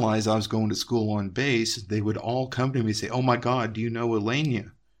realized I was going to school on base, they would all come to me and say, "Oh my God, do you know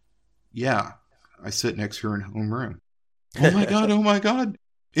Elenia?" "Yeah, I sit next to her in homeroom." Oh my God.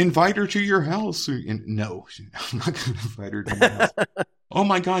 Invite her to your house. No, I'm not going to invite her to my house. "Oh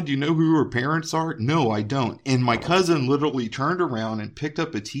my God, do you know who her parents are?" "No, I don't." And my cousin literally turned around and picked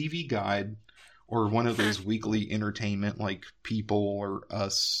up a TV guide or one of those weekly entertainment like People or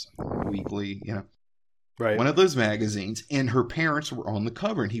Us Weekly, Right. One of those magazines, and her parents were on the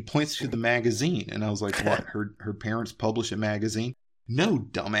cover, and he points to the magazine, and I was like, "What? Her parents publish a magazine?" "No,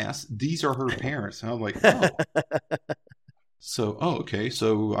 dumbass. These are her parents." And I was like, "Oh." So, okay.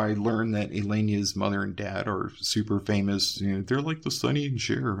 So I learned that Elenia's mother and dad are super famous. They're like the Sonny and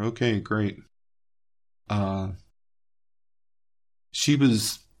Cher. Okay, great. I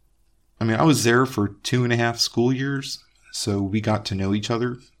was there for 2.5 school years. So we got to know each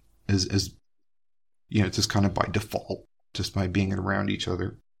other as just kind of by default, just by being around each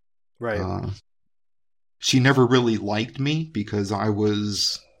other. Right. She never really liked me because I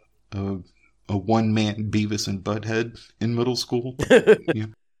was a one-man Beavis and Butthead in middle school.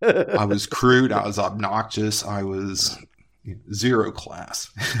 I was crude. I was obnoxious. I was zero class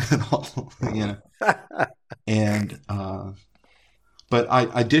at all, And, but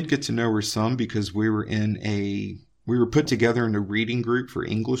I did get to know her some because we were put together in a reading group for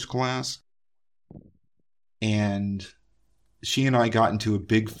English class. And she and I got into a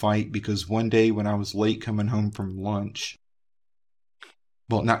big fight because one day when I was late coming home from lunch,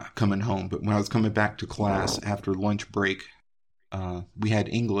 well, not coming home, but when I was coming back to class after lunch break, we had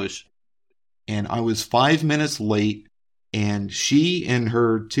English, and I was 5 minutes late, and she and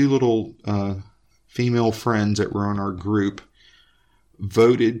her two little female friends that were on our group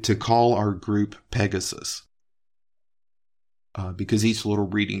voted to call our group Pegasus, because each little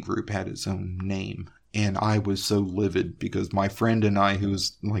reading group had its own name. And I was so livid because my friend and I, who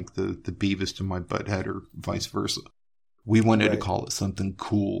was like the Beavis to my Butthead or vice versa, we wanted to call it something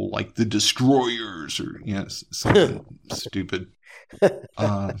cool, like the Destroyers or something stupid.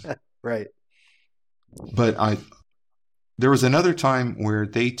 Right. But there was another time where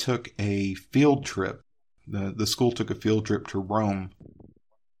they took a field trip. The school took a field trip to Rome,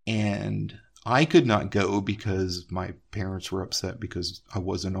 and I could not go because my parents were upset because I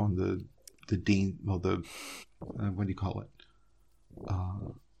wasn't on the dean, well, what do you call it?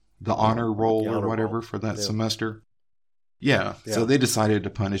 The honor roll or whatever for that semester. Yeah. So they decided to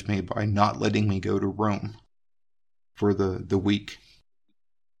punish me by not letting me go to Rome for the week.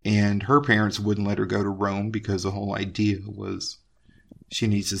 And her parents wouldn't let her go to Rome because the whole idea was she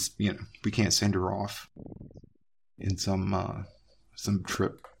needs to, we can't send her off in some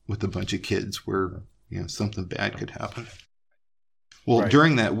trip with a bunch of kids where, something bad could happen. Well,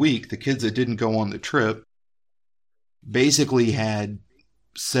 during that week, the kids that didn't go on the trip basically had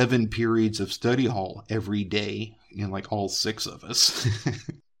 7 periods of study hall every day, like all 6 of us,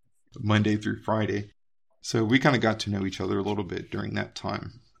 Monday through Friday. So we kind of got to know each other a little bit during that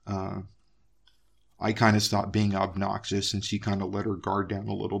time. I kind of stopped being obnoxious, and she kind of let her guard down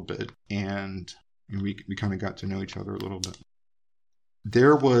a little bit, and we kind of got to know each other a little bit.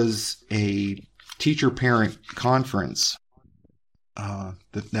 There was a teacher-parent conference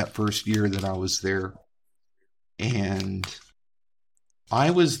that first year that I was there, and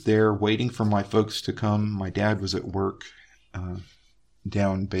I was there waiting for my folks to come. My dad was at work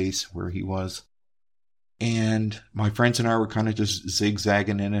down base where he was, and my friends and I were kind of just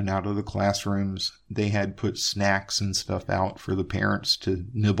zigzagging in and out of the classrooms. They had put snacks and stuff out for the parents to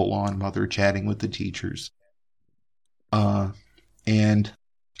nibble on while they're chatting with the teachers. And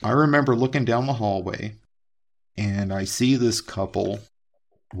I remember looking down the hallway, and I see this couple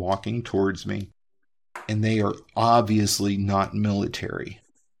walking towards me, and they are obviously not military.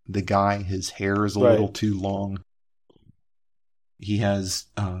 The guy, his hair is a little too long. He has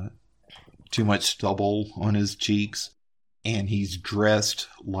too much stubble on his cheeks, and he's dressed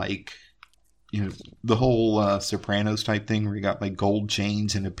like, the whole Sopranos type thing where he got like gold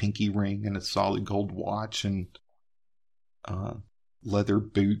chains and a pinky ring and a solid gold watch and leather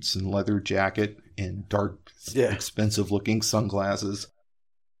boots and leather jacket and dark, expensive looking sunglasses.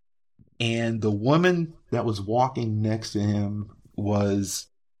 And the woman that was walking next to him was,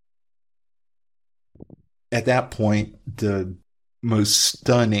 at that point, the most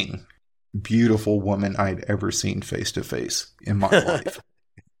stunning, beautiful woman I'd ever seen face to face in my life.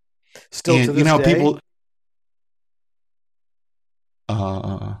 Still and, to this day? People.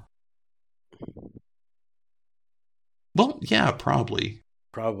 Well, yeah, probably.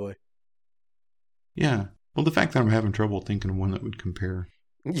 Probably. Yeah. Well, the fact that I'm having trouble thinking of one that would compare.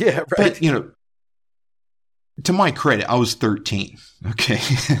 Yeah, right. But, to my credit, I was 13. Okay.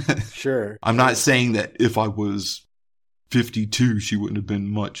 Sure. I'm not saying that if I was 52, she wouldn't have been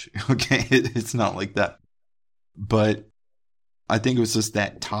much. Okay. It's not like that. But I think it was just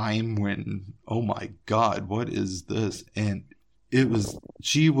that time when, oh my God, what is this? And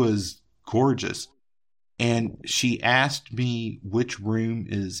she was gorgeous. And she asked me which room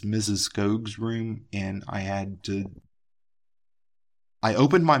is Mrs. Skoge's room, and I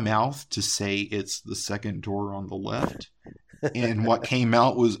opened my mouth to say it's the second door on the left, and what came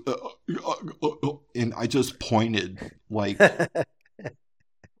out was, and I just pointed like an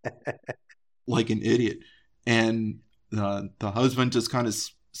idiot. And the husband just kind of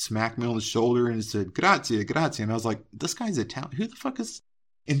smacked me on the shoulder and said, "Grazie, grazie." And I was like, this guy's Italian. Who the fuck is...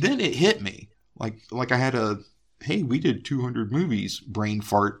 And then it hit me. Like I had hey, we did 200 movies brain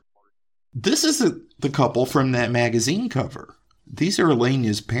fart. This is the couple from that magazine cover. These are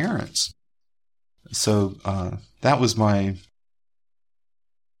Elena's parents. So that was my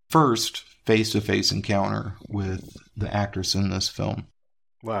first face-to-face encounter with the actress in this film.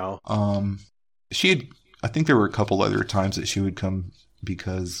 Wow. I think there were a couple other times that she would come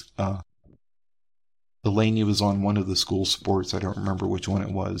because Eleni was on one of the school sports. I don't remember which one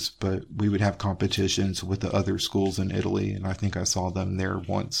it was, but we would have competitions with the other schools in Italy, and I think I saw them there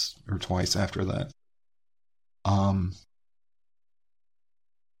once or twice after that.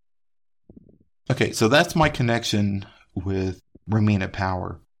 Okay, so that's my connection with Romina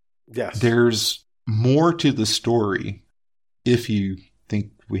Power. Yes. There's more to the story if you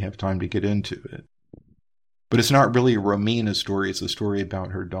think we have time to get into it. But it's not really a Romina story, it's a story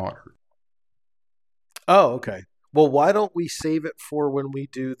about her daughter. Oh, okay. Well, why don't we save it for when we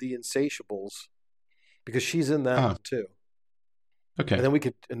do the Insatiables? Because she's in that one too. Okay. And then we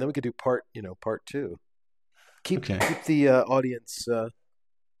could do part 2. Keep the audience on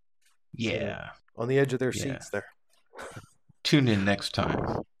the edge of their seats there. Tune in next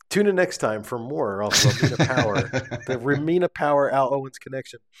time. Tune in next time for more of Romina Power, the Romina Power Al Owens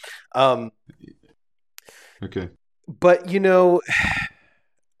connection. Okay. But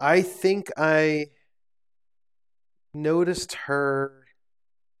I think I noticed her.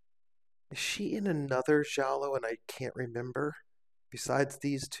 Is she in another giallo and I can't remember besides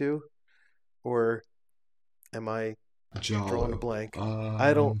these two? Or am I drawing a blank?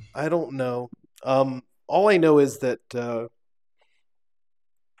 I don't know. All I know is that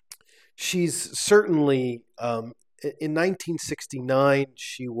she's certainly in 1969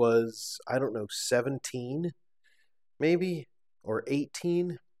 she was, I don't know, 17 maybe, or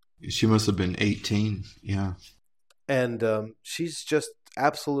 18. She must have been 18, yeah. And she's just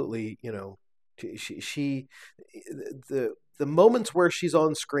absolutely, she the moments where she's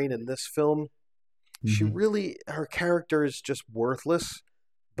on screen in this film, she really, her character is just worthless,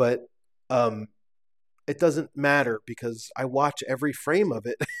 but it doesn't matter because I watch every frame of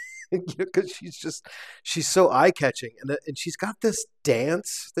it because she's so eye-catching, and she's got this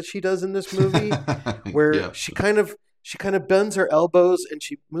dance that she does in this movie where she kind of bends her elbows and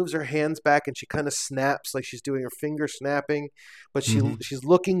she moves her hands back and she kind of snaps like she's doing her finger snapping, but she's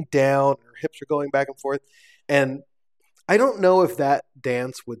looking down, her hips are going back and forth, and I don't know if that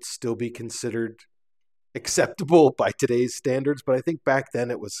dance would still be considered acceptable by today's standards, but I think back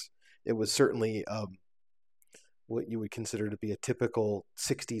then it was certainly what you would consider to be a typical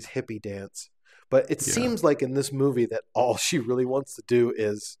 60s hippie dance. But it seems like in this movie that all she really wants to do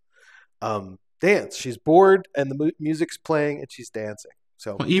is dance. She's bored and the music's playing and she's dancing.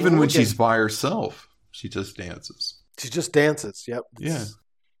 So even when she's by herself, she just dances. She just dances. Yep. Yeah.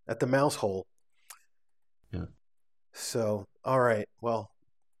 At the mouse hole. Yeah. So, all right. Well,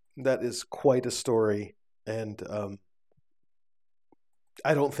 that is quite a story. And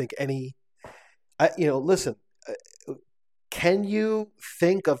I don't think listen, can you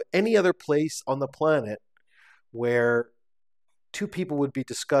think of any other place on the planet where two people would be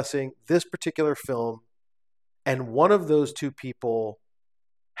discussing this particular film and one of those two people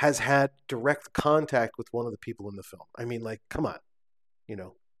has had direct contact with one of the people in the film? I mean, like, come on,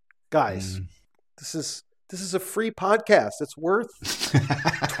 guys, this is a free podcast. It's worth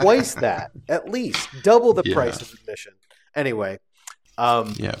twice that, at least double the price of admission. Anyway.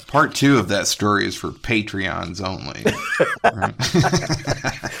 Part 2 of that story is for Patreons only.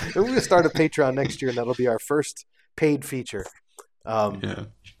 We're going to start a Patreon next year, and that'll be our first paid feature.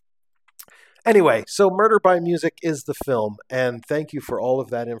 Anyway, so Murder by Music is the film, and thank you for all of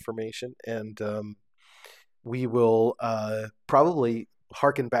that information. And we will probably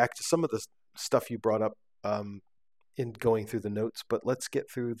harken back to some of the stuff you brought up in going through the notes, but let's get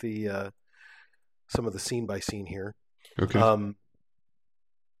through the some of the scene by scene here. Okay.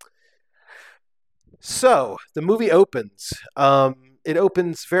 So the movie opens. It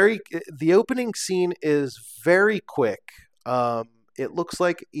opens the opening scene is very quick. It looks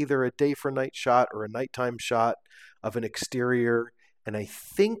like either a day for night shot or a nighttime shot of an exterior. And I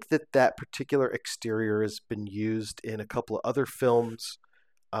think that particular exterior has been used in a couple of other films,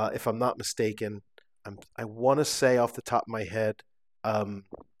 if I'm not mistaken. I want to say off the top of my head. Damn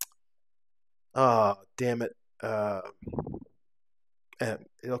it.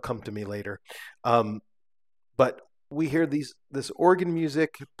 It'll come to me later. But we hear this organ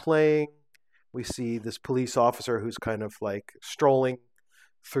music playing. We see this police officer who's kind of like strolling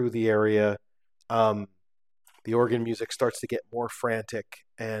through the area. The organ music starts to get more frantic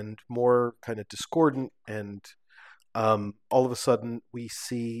and more kind of discordant. And all of a sudden we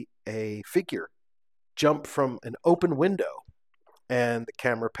see a figure jump from an open window. And the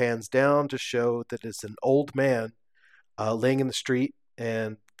camera pans down to show that it's an old man laying in the street.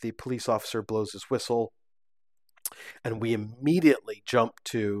 And the police officer blows his whistle, and we immediately jump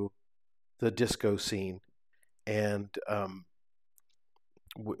to the disco scene, and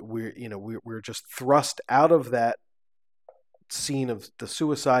we're just thrust out of that scene of the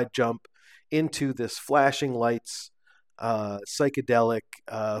suicide jump into this flashing lights, psychedelic,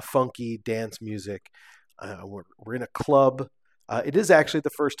 funky dance music. We're in a club. It is actually the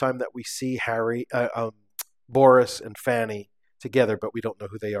first time that we see Boris and Fanny together, but we don't know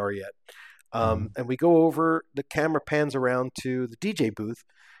who they are yet. And we go over, the camera pans around to the DJ booth,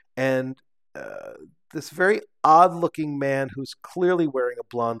 and this very odd-looking man who's clearly wearing a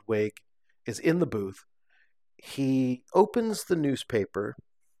blonde wig is in the booth. He opens the newspaper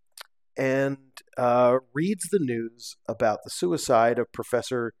and reads the news about the suicide of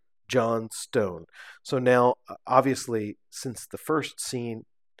Professor John Stone. So now, obviously, since the first scene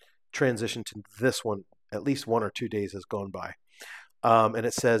transitioned to this one, at least 1 or 2 days has gone by. And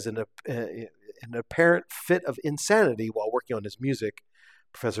it says, in an apparent fit of insanity while working on his music,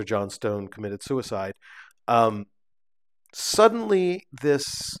 Professor John Stone committed suicide. Suddenly,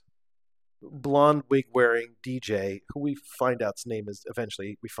 this blonde wig-wearing DJ, who we find out's name is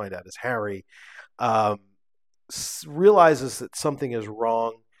eventually we find out is Harry, realizes that something is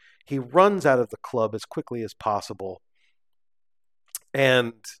wrong. He runs out of the club as quickly as possible,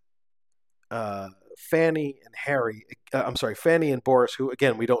 and Fanny and Boris, who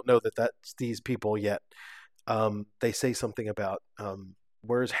again we don't know that that's these people yet. They say something about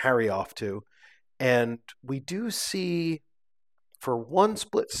where's Harry off to, and we do see, for one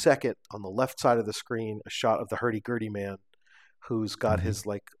split second on the left side of the screen, a shot of the hurdy-gurdy man who's got his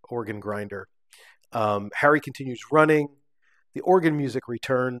like organ grinder. Harry continues running. The organ music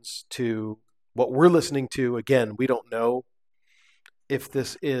returns to what we're listening to. Again, we don't know if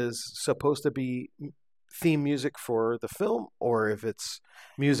this is supposed to be theme music for the film or if it's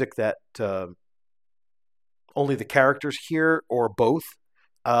music that only the characters hear, or both.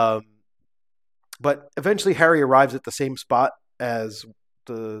 But eventually Harry arrives at the same spot as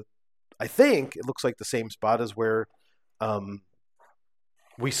I think it looks like the same spot as where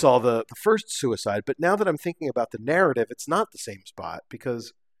we saw the first suicide. But now that I'm thinking about the narrative, it's not the same spot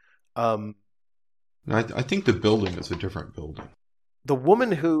because I think the building is a different building. The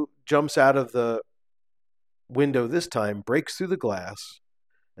woman who jumps out of the window this time breaks through the glass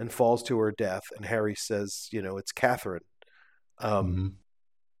and falls to her death. And Harry says, it's Catherine. And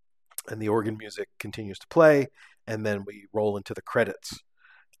the organ music continues to play. And then we roll into the credits.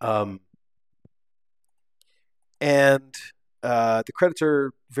 And the credits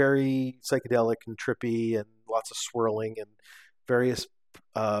are very psychedelic and trippy and lots of swirling and various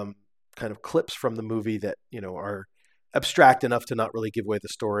kind of clips from the movie that, are abstract enough to not really give away the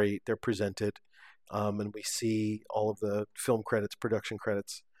story. They're presented. And we see all of the film credits, production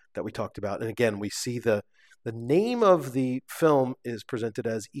credits that we talked about. And again, we see the name of the film is presented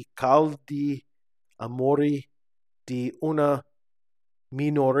as I caldi amori di una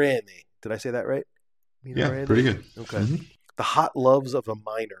minorenne. Did I say that right? Minorenne? Yeah, pretty good. Okay. Mm-hmm. The hot loves of a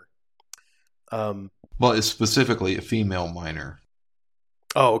minor. Well, it's specifically a female minor.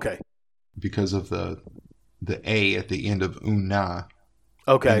 Oh, okay. Because of the A at the end of una.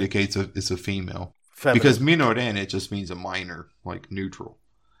 Okay. Indicates it's a female. Feminine. Because minorenne, it just means a minor, like neutral.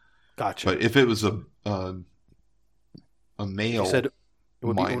 Gotcha. But if it was a male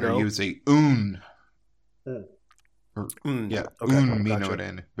minor, you would say un. Or, yeah, okay. un minorenne.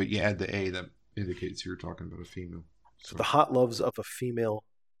 Gotcha. But you add the A, that indicates you're talking about a female. So the hot loves of a female,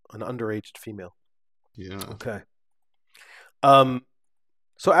 an underage female. Yeah. Okay.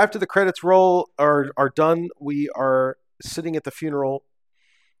 So after the credits roll are done, we are sitting at the funeral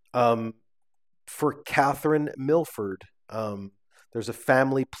for Catherine Milford. There's a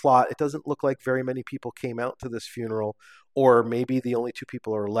family plot. It doesn't look like very many people came out to this funeral, or maybe the only 2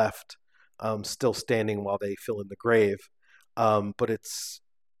 people are left still standing while they fill in the grave. But it's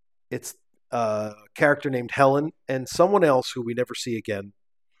a character named Helen and someone else who we never see again,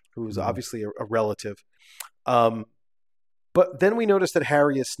 who's obviously a relative. But then we notice that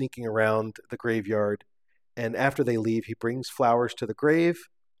Harry is sneaking around the graveyard, and after they leave, he brings flowers to the grave.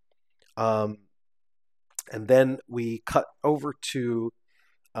 And then we cut over to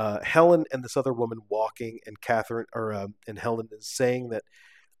Helen and this other woman walking, and and Helen is saying that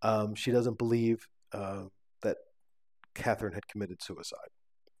she doesn't believe that Catherine had committed suicide.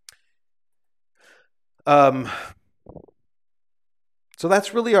 So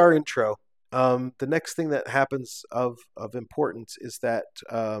that's really our intro. The next thing that happens of importance is that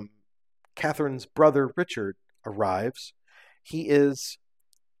Catherine's brother Richard arrives. He is,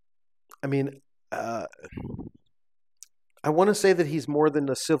 I want to say that he's more than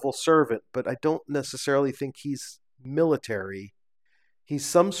a civil servant, but I don't necessarily think he's military. He's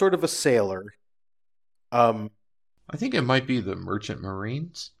some sort of a sailor. I think it might be the Merchant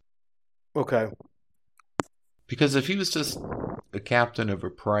Marines. Okay. Because if he was just a captain of a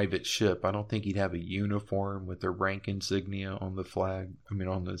private ship. I don't think he'd have a uniform with a rank insignia on the flag. I mean,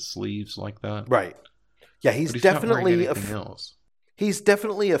 on the sleeves like that. Right. Yeah, he's But he's not definitely wearing anything else. he's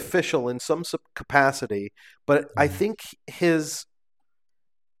definitely official in some capacity, but I think his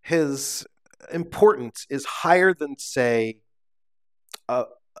importance is higher than, say, a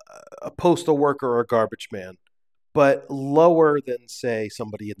postal worker or a garbage man, but lower than, say,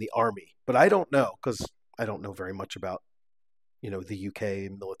 somebody in the army. But I don't know, because I don't know very much about, the UK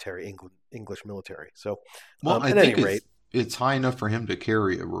military, English military. So, Well, I at think any rate, it's high enough for him to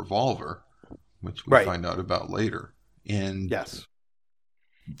carry a revolver, which we Right. find out about later. And yes,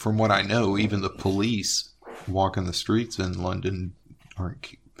 from what I know, even the police walking the streets in London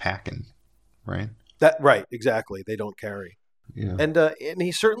aren't packing, right? right, exactly. They don't carry, Yeah. and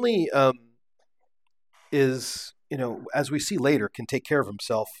he certainly is, as we see later, can take care of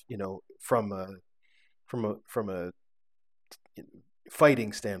himself, from a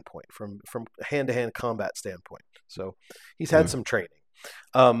fighting standpoint, from hand-to-hand combat standpoint. So he's had some training.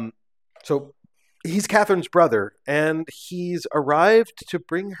 So he's Catherine's brother, and he's arrived to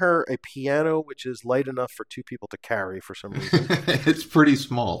bring her a piano which is light enough for two people to carry for some reason. It's pretty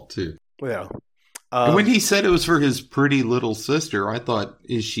small, too. Yeah. And when he said it was for his pretty little sister, I thought,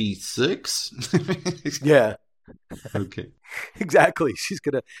 is she 6? Yeah, Okay. exactly. She's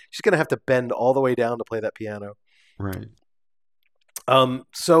gonna have to bend all the way down to play that piano. Right.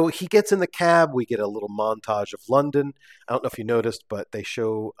 So he gets in the cab. We get a little montage of London. I don't know if you noticed, but they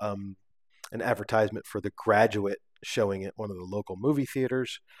show an advertisement for The Graduate showing at one of the local movie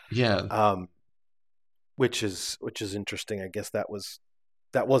theaters. Yeah. Which is interesting. I guess that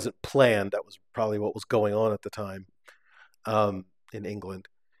wasn't planned. That was probably what was going on at the time in England.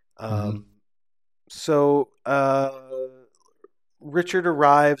 So Richard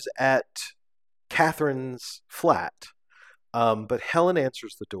arrives at Catherine's flat. But Helen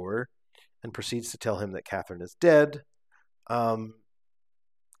answers the door and proceeds to tell him that Catherine is dead.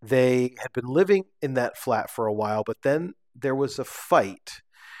 They had been living in that flat for a while, but then there was a fight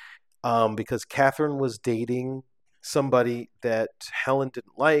because Catherine was dating somebody that Helen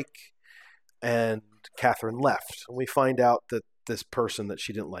didn't like, and Catherine left. And we find out that this person that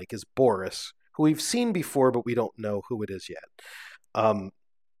she didn't like is Boris, who we've seen before, but we don't know who it is yet. And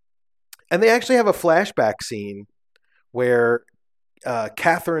they actually have a flashback scene where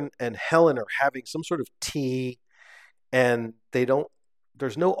Catherine and Helen are having some sort of tea, and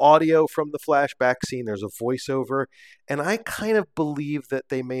there's no audio from the flashback scene. There's a voiceover, and I kind of believe that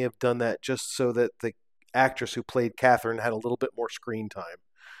they may have done that just so that the actress who played Catherine had a little bit more screen time,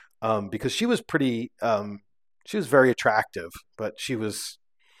 because she was she was very attractive, but she was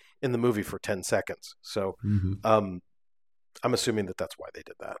in the movie for 10 seconds. So I'm assuming that that's why they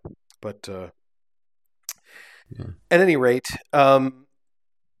did that. But at any rate,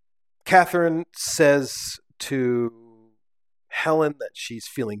 Catherine says to Helen that she's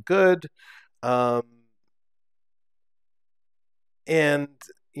feeling good. And,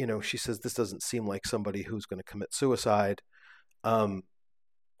 she says this doesn't seem like somebody who's going to commit suicide. And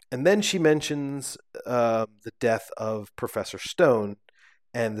then she mentions the death of Professor Stone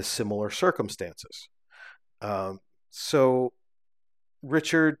and the similar circumstances. So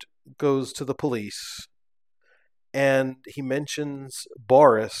Richard goes to the police, and he mentions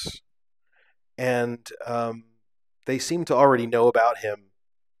Boris, and they seem to already know about him,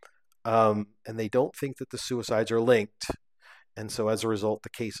 and they don't think that the suicides are linked. And so as a result, the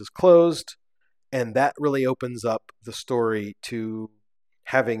case is closed, and that really opens up the story to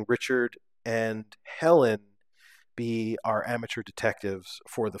having Richard and Helen be our amateur detectives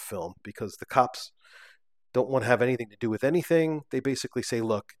for the film, because the cops don't want to have anything to do with anything. They basically say,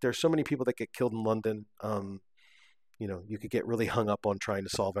 look, there's so many people that get killed in London. You could get really hung up on trying to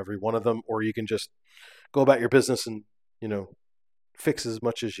solve every one of them, or you can just go about your business and, fix as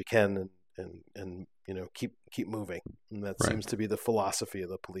much as you can and keep moving. And that seems to be the philosophy of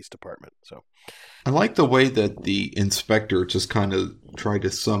the police department. So I like the way that the inspector just kind of tried to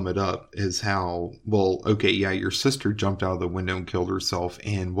sum it up as how, well, okay, yeah, your sister jumped out of the window and killed herself,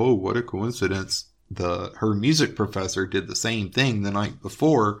 and whoa, what a coincidence. Her music professor did the same thing the night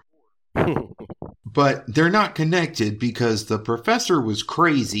before. But they're not connected because the professor was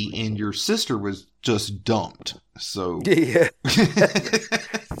crazy and your sister was just dumped. So yeah.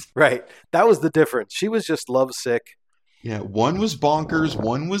 Right. That was the difference. She was just lovesick. Yeah, one was bonkers,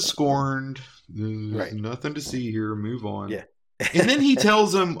 one was scorned. There's Right. nothing to see here. Move on. Yeah. And then he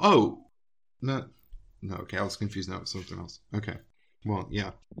tells him, oh, no, okay, I was confused. No, it's something else. Okay. Well,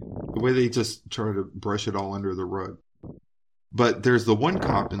 yeah. The way they just try to brush it all under the rug. But there's the one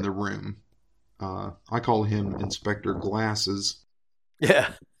cop in the room. I call him Inspector Glasses.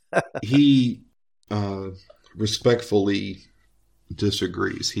 Yeah. He respectfully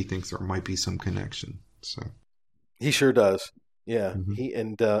disagrees. He thinks there might be some connection. So He sure does. Yeah.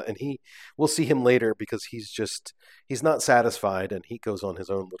 Mhm. He we'll see him later because he's not satisfied, and he goes on his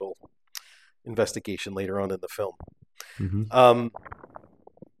own little investigation later on in the film. Mhm.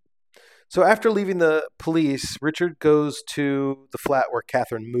 So after leaving the police, Richard goes to the flat where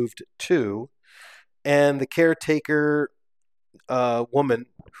Catherine moved to, and the caretaker woman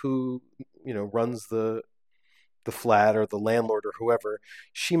who runs the flat, or the landlord or whoever,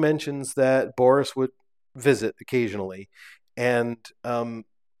 she mentions that Boris would visit occasionally, and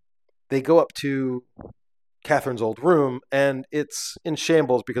they go up to Catherine's old room, and it's in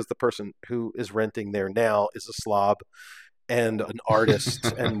shambles because the person who is renting there now is a slob and an artist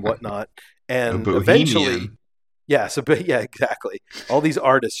and whatnot. And A eventually, bohemian. yeah, so but yeah, exactly. All these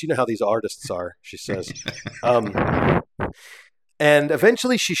artists, you know how these artists are, she says. And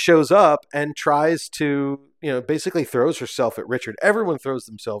eventually she shows up and tries to, basically throws herself at Richard. Everyone throws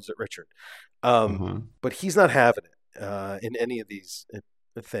themselves at Richard. Mhm. But he's not having it in any of these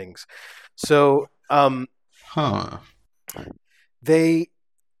things. So Huh. they,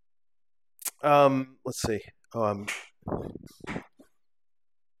 let's see. Oh,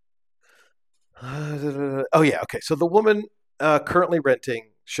 oh yeah, okay. So the woman currently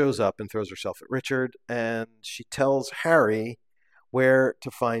renting shows up and throws herself at Richard, and she tells Harry where to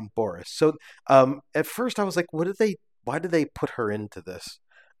find Boris. So at first I was like, why did they put her into this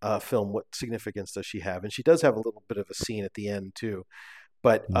film? What significance does she have? And she does have a little bit of a scene at the end too.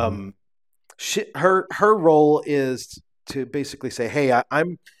 But her role is to basically say, hey,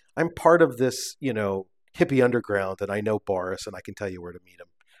 I'm part of this, hippie underground, and I know Boris, and I can tell you where to meet him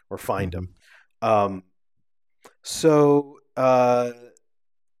or find him. So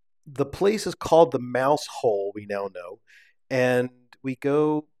the place is called the Mouse Hole, we now know, and we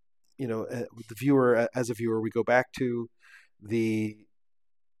go, the viewer, as a viewer, we go back to the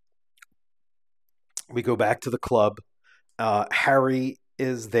club. Harry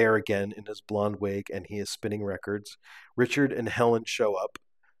is there again in his blonde wig, and he is spinning records. Richard and Helen show up,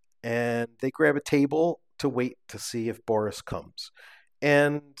 and they grab a table to wait to see if Boris comes.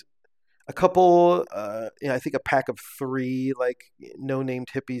 And a couple, I think a pack of 3, no-named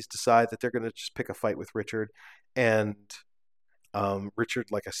hippies decide that they're going to just pick a fight with Richard. And Richard,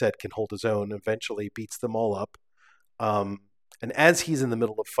 like I said, can hold his own, eventually beats them all up. And as he's in the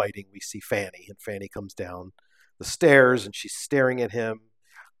middle of fighting, we see Fanny, and Fanny comes down the stairs, and she's staring at him.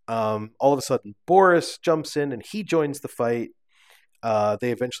 All of a sudden, Boris jumps in, and he joins the fight.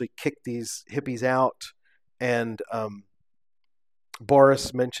 They eventually kick these hippies out, and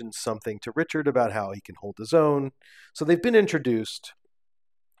Boris mentions something to Richard about how he can hold his own. So they've been introduced,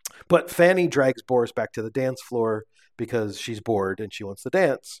 but Fanny drags Boris back to the dance floor because she's bored and she wants to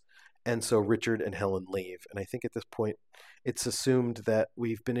dance. And so Richard and Helen leave. And I think at this point, it's assumed that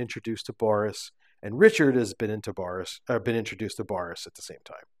we've been introduced to Boris, and Richard has been introduced to Boris at the same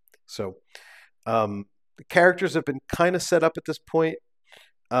time. So the characters have been kind of set up at this point.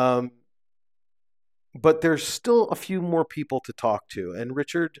 But there's still a few more people to talk to. And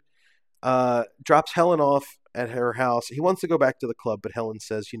Richard drops Helen off at her house. He wants to go back to the club, but Helen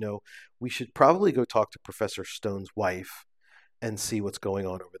says, we should probably go talk to Professor Stone's wife and see what's going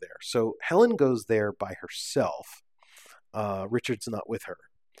on over there. So Helen goes there by herself. Richard's not with her.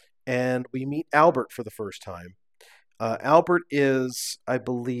 And we meet Albert for the first time. Albert is, I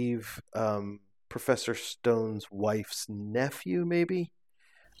believe, Professor Stone's wife's nephew, maybe?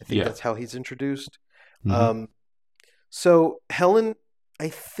 I think that's how he's introduced. Mhm. So Helen, I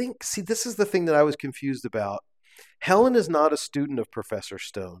think, see, this is the thing that I was confused about. Helen is not a student of Professor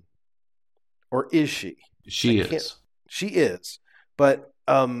Stone. Or is she? She is. She is. But,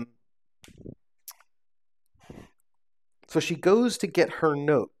 so she goes to get her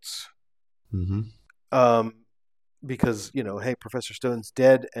notes. Because, hey, Professor Stone's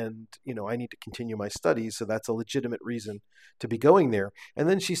dead, and, I need to continue my studies, so that's a legitimate reason to be going there. And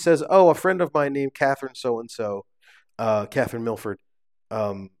then she says, oh, a friend of mine named Catherine so-and-so, Catherine Milford,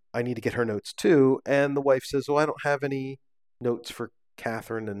 I need to get her notes too. And the wife says, oh, I don't have any notes for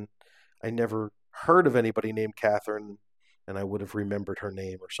Catherine, and I never heard of anybody named Catherine, and I would have remembered her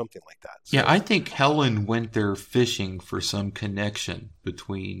name or something like that. So, yeah, I think Helen went there fishing for some connection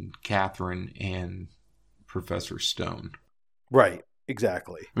between Catherine and Professor Stone. Right,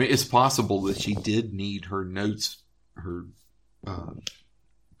 exactly. I mean, it's possible that she did need her notes, her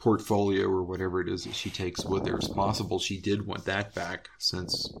portfolio or whatever it is that she takes with her. It's possible she did want that back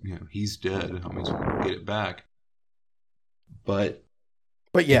since he's dead. I mean, so we'll get it back. But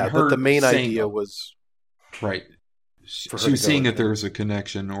yeah, the main idea was right. For her She to was go seeing in if there. there was a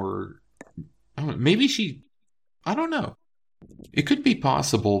connection, or I don't know, maybe she. I don't know. It could be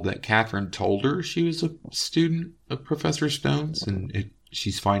possible that Catherine told her she was a student of Professor Stone's, and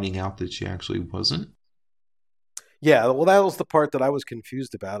she's finding out that she actually wasn't. Yeah, well, that was the part that I was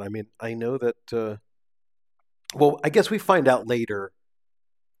confused about. I mean, I know that. Well, I guess we find out later,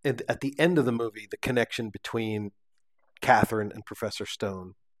 at the end of the movie, the connection between Catherine and Professor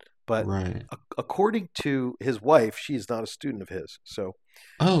Stone. But Right. according to his wife, she is not a student of his. So,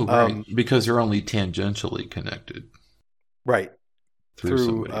 Oh, right. Because they're only tangentially connected right, through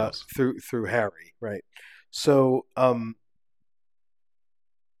somebody else. through Harry, right? So,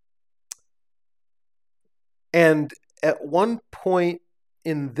 and at one point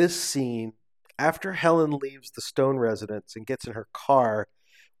in this scene, after Helen leaves the Stone residence and gets in her car,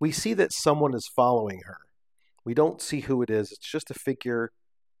 we see that someone is following her. We don't see who it is. It's just a figure.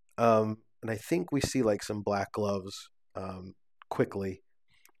 And I think we see like some black gloves quickly.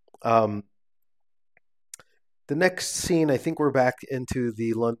 The next scene, I think we're back into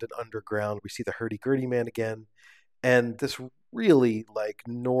the London Underground. We see the hurdy-gurdy man again. And this really like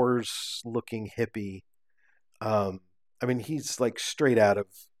Norse-looking hippie. I mean, he's like straight out of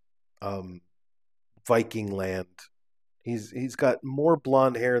Viking land. He's got more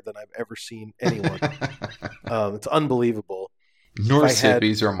blonde hair than I've ever seen anyone. It's unbelievable. Norse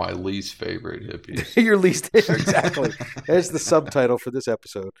hippies are my least favorite hippies. Your least exactly. There's the subtitle for this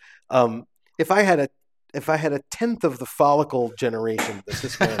episode. If I had a tenth of the follicle generation that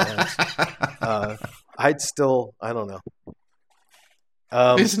this man has, I'd still, I don't know.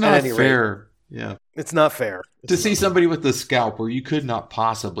 It's not fair. Yeah, it's not fair to see somebody with a scalp where you could not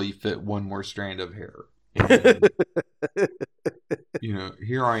possibly fit one more strand of hair. And,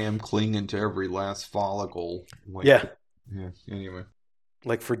 here I am clinging to every last follicle. Like, yeah. Anyway,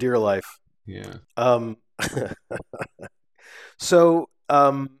 like for dear life. Yeah. So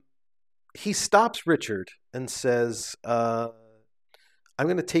he stops Richard and says, "I'm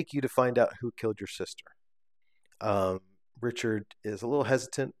going to take you to find out who killed your sister." Richard is a little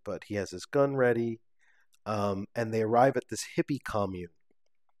hesitant, but he has his gun ready, and they arrive at this hippie commune.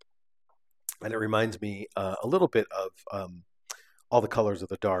 And it reminds me a little bit of All the Colors of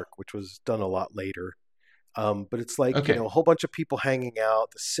the Dark, which was done a lot later. But it's like, a whole bunch of people hanging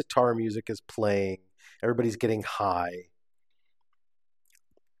out. The sitar music is playing. Everybody's getting high.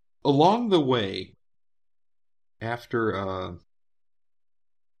 Along the way, after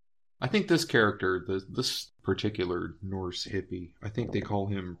I think this character, this particular Norse hippie, I think they call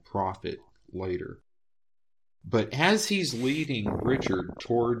him Prophet later. But as he's leading Richard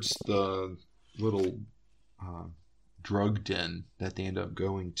towards the little drug den that they end up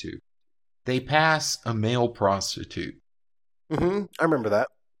going to, they pass a male prostitute. Mm-hmm. I remember that.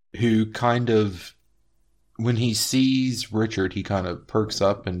 Who kind of, when he sees Richard, he kind of perks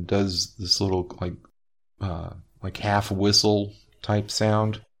up and does this little like half whistle type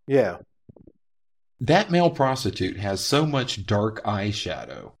sound. Yeah. That male prostitute has so much dark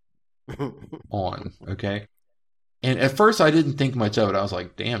eyeshadow on, okay? And at first I didn't think much of it. I was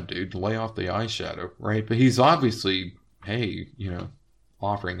like, damn, dude, lay off the eyeshadow, right? But he's obviously, hey,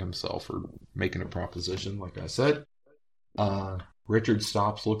 offering himself or making a proposition, like I said. Richard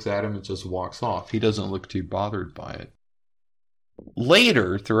stops, looks at him, and just walks off. He doesn't look too bothered by it.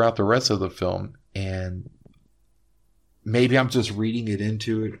 Later, throughout the rest of the film, and maybe I'm just reading it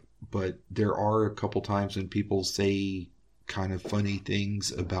into it, but there are a couple times when people say kind of funny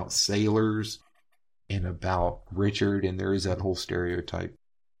things about sailors and about Richard, and there is that whole stereotype.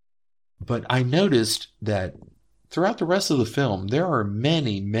 But I noticed that throughout the rest of the film, there are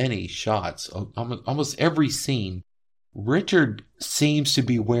many, many shots, almost every scene, Richard seems to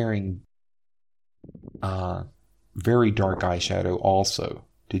be wearing very dark eyeshadow also.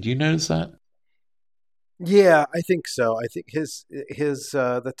 Did you notice that? Yeah, I think so. I think his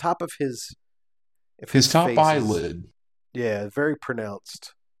the top of his top eyelid. Yeah, very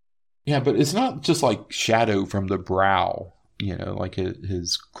pronounced. Yeah, but it's not just like shadow from the brow. Like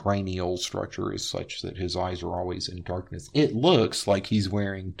his cranial structure is such that his eyes are always in darkness. It looks like he's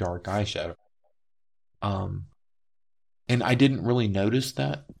wearing dark eyeshadow. And I didn't really notice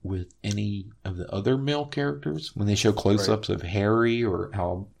that with any of the other male characters when they show close-ups of Harry or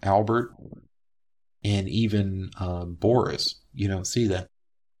Albert and even Boris. You don't see that.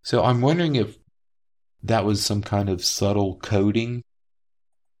 So I'm wondering if that was some kind of subtle coding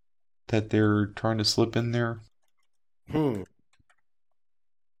that they're trying to slip in there.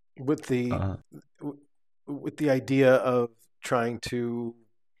 With the idea of trying to,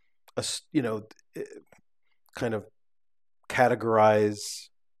 kind of categorize.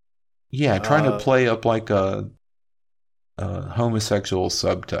 Yeah, trying to play up like a homosexual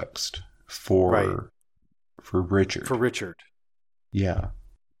subtext for Richard. For Richard. Yeah.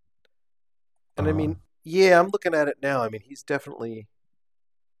 And I mean, yeah, I'm looking at it now. I mean, he's definitely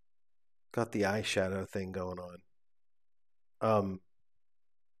got the eyeshadow thing going on.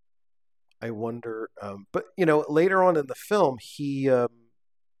 I wonder, but later on in the film, he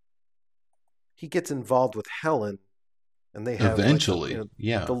gets involved with Helen, and they have eventually,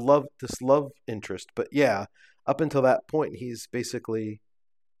 this love interest. But yeah, up until that point, he's basically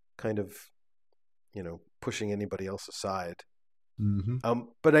kind of, pushing anybody else aside. Mm-hmm.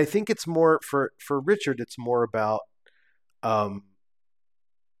 But I think it's more for Richard. It's more about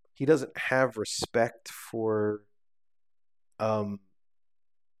he doesn't have respect for the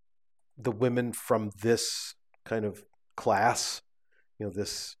women from this kind of class,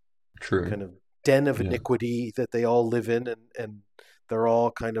 this True. kind of den of iniquity that they all live in, and they're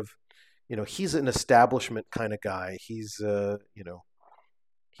all kind of, he's an establishment kind of guy. He's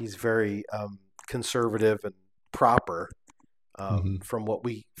he's very conservative and proper. From what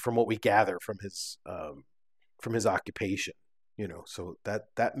we gather from his occupation, so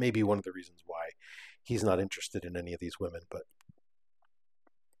that may be one of the reasons why he's not interested in any of these women.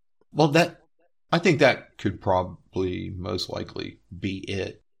 But I think that could probably most likely be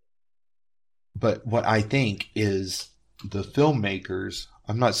it. But what I think is the filmmakers,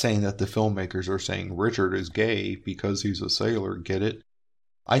 I'm not saying that the filmmakers are saying Richard is gay because he's a sailor, get it?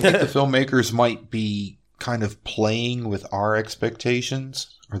 I think the filmmakers might be kind of playing with our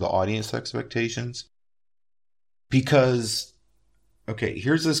expectations or the audience expectations, because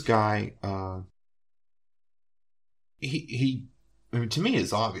here's this guy, I mean, to me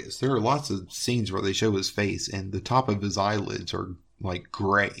it's obvious there are lots of scenes where they show his face and the top of his eyelids are like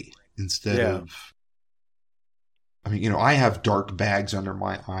gray instead of, I mean, I have dark bags under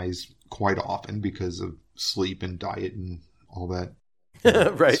my eyes quite often because of sleep and diet and all that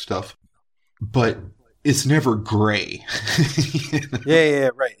right stuff, but it's never gray. Yeah,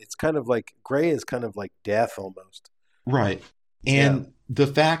 right. It's kind of like gray is kind of like death almost. Right. And the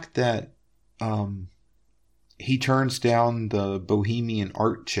fact that he turns down the bohemian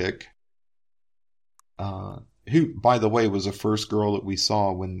art chick, who, by the way, was the first girl that we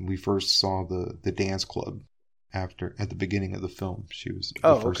saw when we first saw the dance club at the beginning of the film. She was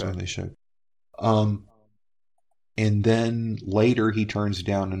the first one they showed. And then later he turns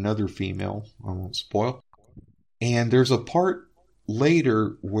down another female. I won't spoil. And there's a part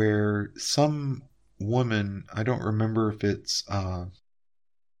later where some woman, I don't remember if it's the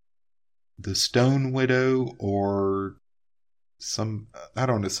Stone Widow or I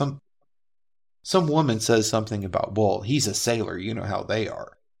don't know, some woman says something about, well, he's a sailor, you know how they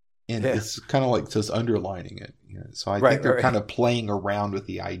are. And it's kind of like just underlining it. So I think they're kind of playing around with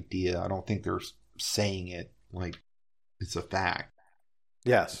the idea. I don't think they're saying it like it's a fact.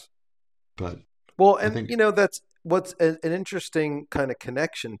 Yes. But well, and that's what's an interesting kind of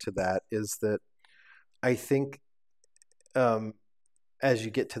connection to that is that I think as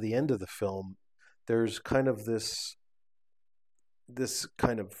you get to the end of the film, there's kind of this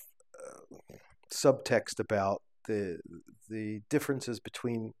kind of subtext about the differences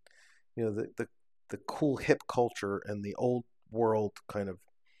between the cool hip culture and the old world kind of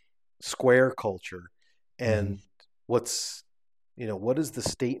square culture, and what is the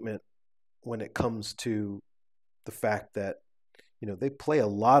statement when it comes to the fact that they play a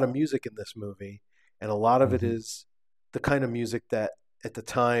lot of music in this movie, and a lot of it is the kind of music that at the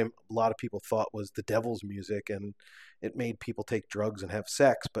time a lot of people thought was the devil's music, and it made people take drugs and have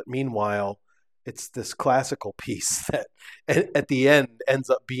sex. But meanwhile, it's this classical piece that at the end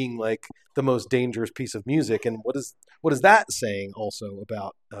ends up being like the most dangerous piece of music. And what is that saying also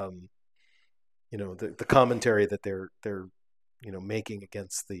about the commentary that they're making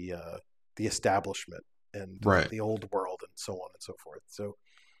against the establishment and the old world and so on and so forth. So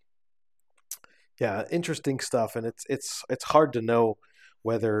yeah, interesting stuff, and it's hard to know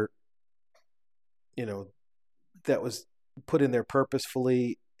whether that was put in there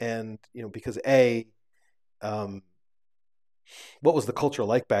purposefully, and because what was the culture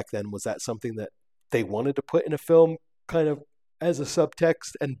like back then? Was that something that they wanted to put in a film kind of as a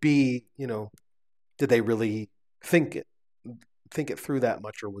subtext? And B, did they really think it through that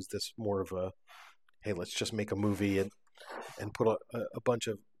much, or was this more of a, hey, let's just make a movie and put a bunch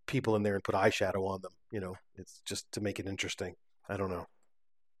of people in there and put eyeshadow on them? It's just to make it interesting. I don't know.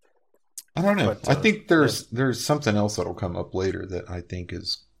 But, I think there's something else that'll come up later that I think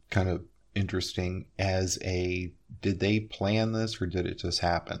is kind of interesting as did they plan this or did it just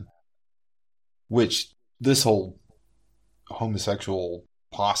happen? Which this whole homosexual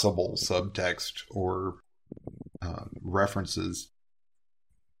possible subtext or references.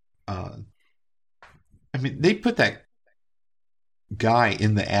 I mean, they put that guy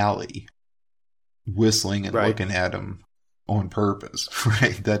in the alley whistling and Right. looking at him on purpose,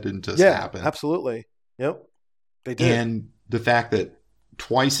 right? That didn't just Yeah, happen. absolutely. Yep, they did. And the fact that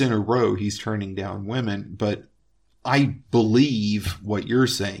twice in a row he's turning down women, but I believe what you're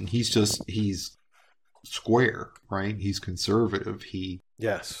saying. He's square, right? He's conservative.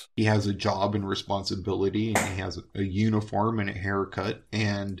 Yes. He has a job and responsibility, and he has a uniform and a haircut,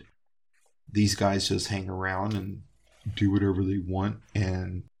 and these guys just hang around and do whatever they want.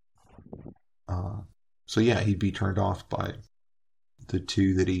 And so yeah, he'd be turned off by the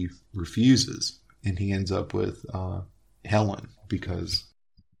two that he refuses, and he ends up with Helen because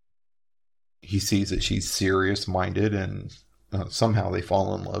he sees that she's serious minded, and somehow they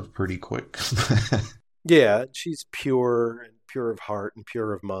fall in love pretty quick. Yeah, she's pure of heart and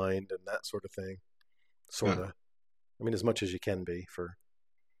pure of mind and that sort of thing. Sort of. I mean, as much as you can be for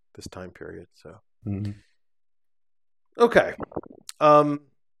this time period. So Mhm. okay.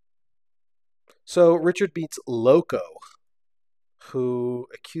 So Richard meets Loco, who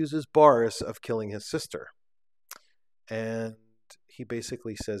accuses Boris of killing his sister. And he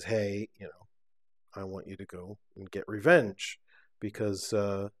basically says, hey, I want you to go and get revenge because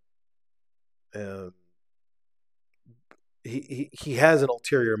he has an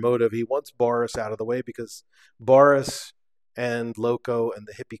ulterior motive. He wants Boris out of the way because Boris and Loco and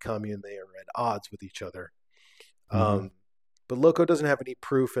the hippie commune, they are at odds with each other. Mhm. But Loco doesn't have any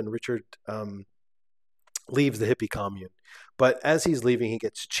proof, and Richard leaves the hippie commune. But as he's leaving, he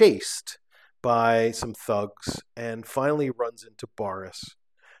gets chased by some thugs and finally runs into Boris.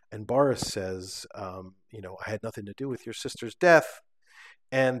 And Boris says, I had nothing to do with your sister's death.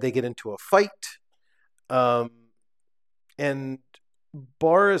 And they get into a fight. And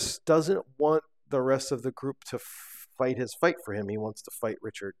Boris doesn't want the rest of the group to fight his fight for him. He wants to fight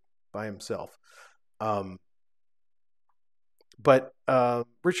Richard by himself. But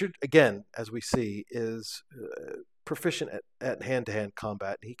Richard, again, as we see, is proficient at hand-to-hand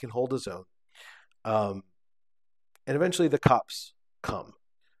combat. He can hold his own. And eventually the cops come,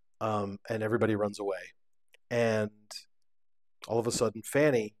 and everybody runs away. And all of a sudden,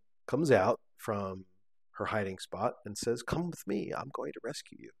 Fanny comes out from her hiding spot and says, come with me. I'm going to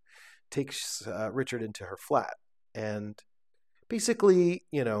rescue you. Takes Richard into her flat. And basically,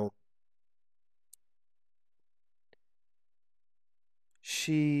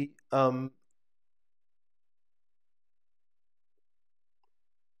 she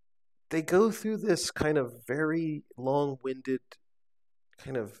they go through this kind of very long-winded,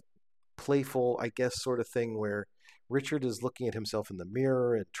 kind of playful, I guess, sort of thing where Richard is looking at himself in the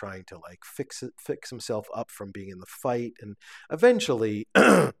mirror and trying to fix himself up from being in the fight. And eventually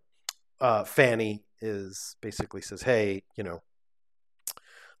Fanny is basically says, hey,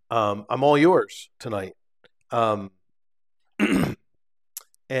 I'm all yours tonight. And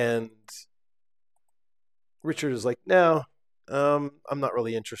Richard is like, no, I'm not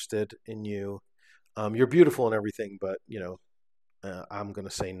really interested in you. You're beautiful and everything, but I'm going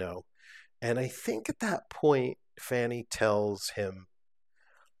to say no. And I think at that point, Fanny tells him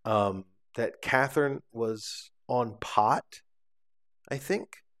that Catherine was on pot. I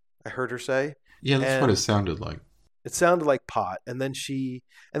think I heard her say. Yeah, that's And what it sounded like. it sounded like pot, and then she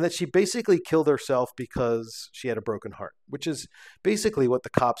basically killed herself because she had a broken heart, which is basically what the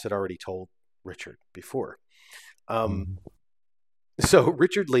cops had already told Richard before. So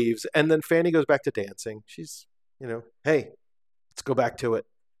Richard leaves, and then Fanny goes back to dancing. She's, hey, let's go back to it.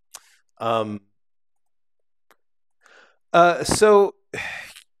 So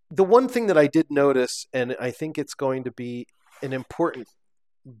the one thing that I did notice, and I think it's going to be an important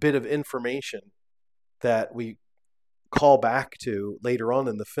bit of information that we call back to later on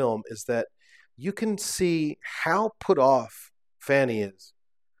in the film, is that you can see how put off Fanny is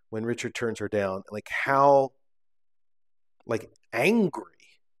when Richard turns her down, like how angry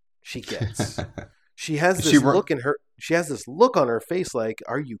she gets. She has this she has this look on her face like,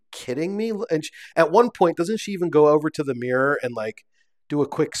 are you kidding me? And at one point, doesn't she even go over to the mirror and do a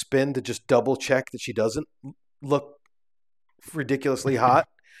quick spin to just double check that she doesn't look ridiculously hot?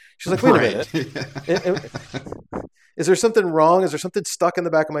 She's like, wait a minute. Is there something wrong? Is there something stuck in the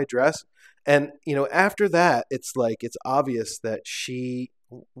back of my dress? And, after that, it's obvious that she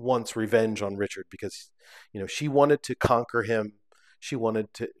wants revenge on Richard because, she wanted to conquer him. She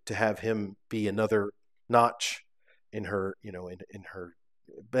wanted to have him be another notch in her, in her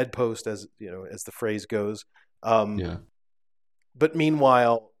bedpost, as the phrase goes. Yeah. But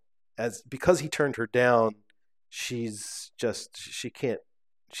meanwhile, because he turned her down, she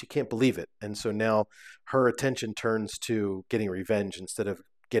she can't believe it. And so now her attention turns to getting revenge instead of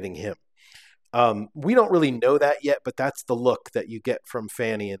getting him. We don't really know that yet, but that's the look that you get from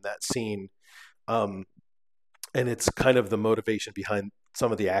Fanny in that scene. And it's kind of the motivation behind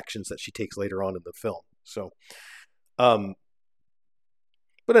some of the actions that she takes later on in the film. So, but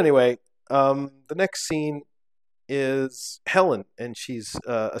anyway, the next scene is Helen, and she's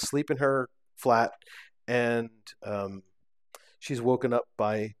asleep in her flat, and she's woken up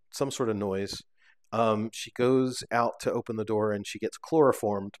by some sort of noise. She goes out to open the door, and she gets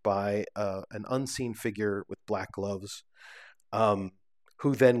chloroformed by an unseen figure with black gloves,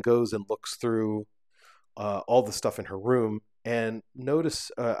 who then goes and looks through all the stuff in her room. And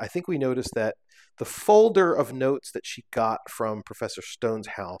I think we noticed that the folder of notes that she got from Professor Stone's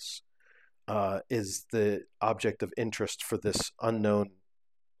house is the object of interest for this unknown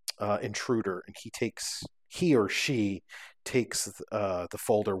intruder, and he or she takes the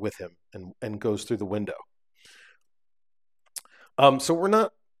folder with him and goes through the window. So we're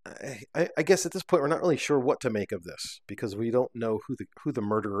not, I guess at this point, we're not really sure what to make of this, because we don't know who the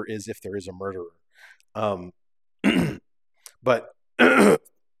murderer is, if there is a murderer. But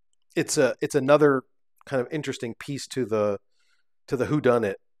it's another kind of interesting piece to the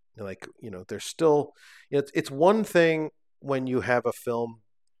whodunit. Like, there's still, it's one thing when you have a film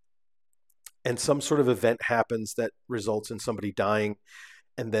and some sort of event happens that results in somebody dying,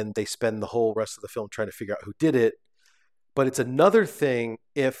 and then they spend the whole rest of the film trying to figure out who did it. But it's another thing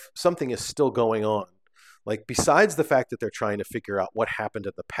if something is still going on. Like, besides the fact that they're trying to figure out what happened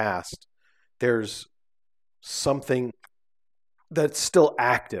in the past, there's something that's still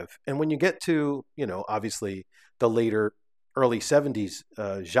active. And when you get to, obviously the later early 70s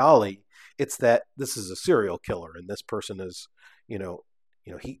Jolly, it's that this is a serial killer, and this person is,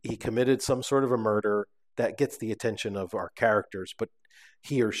 he committed some sort of a murder that gets the attention of our characters, but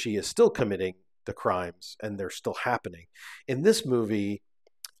he or she is still committing the crimes, and they're still happening. In this movie,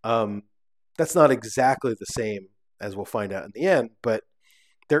 that's not exactly the same, as we'll find out in the end, but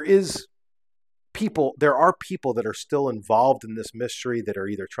there are people that are still involved in this mystery that are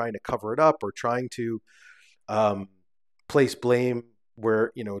either trying to cover it up or trying to place blame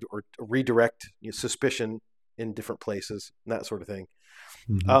where, or redirect suspicion in different places, and that sort of thing.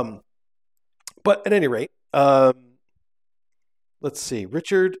 Mm-hmm. But at any rate, let's see.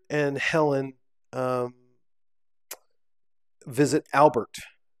 Richard and Helen visit Albert,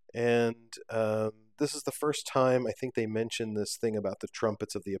 and this is the first time I think they mention this thing about the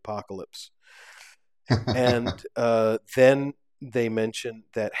trumpets of the apocalypse. And then they mention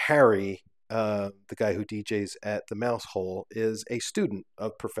that Harry, the guy who DJs at the Mouse Hole, is a student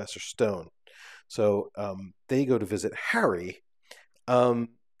of Professor Stone. So they go to visit Harry. And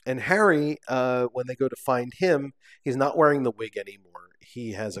Harry, when they go to find him, he's not wearing the wig anymore.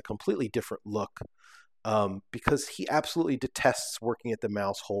 He has a completely different look because he absolutely detests working at the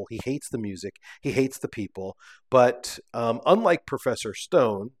Mouse Hole. He hates the music. He hates the people. But unlike Professor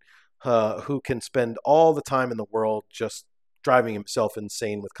Stone, who can spend all the time in the world just driving himself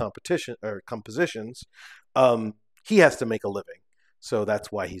insane with competition or compositions, he has to make a living. So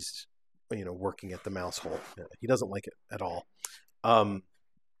that's why he's, working at the Mouse Hole. He doesn't like it at all.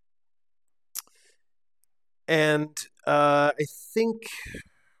 And I think,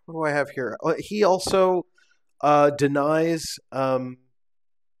 what do I have here? He also denies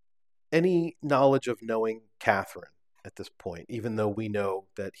any knowledge of knowing Catherine at this point, even though we know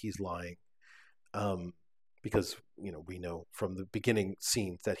that he's lying, because we know from the beginning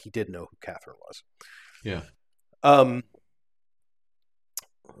scenes that he did know who Catherine was. Yeah.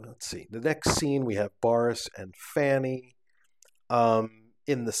 Let's see. The next scene, we have Boris and Fanny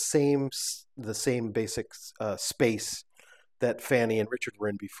in the same basic space that Fanny and Richard were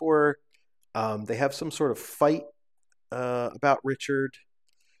in before. They have some sort of fight about Richard.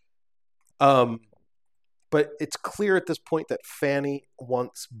 But it's clear at this point that Fanny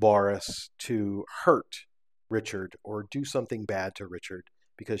wants Boris to hurt Richard or do something bad to Richard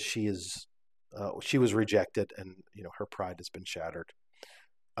because she was rejected, and her pride has been shattered.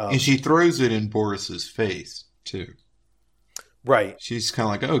 And she throws it in Boris's face too. Right. She's kind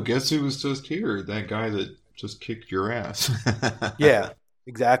of like, "Oh, guess who was just here? That guy that just kicked your ass." Yeah,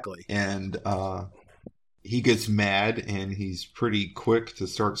 exactly. And he gets mad, and he's pretty quick to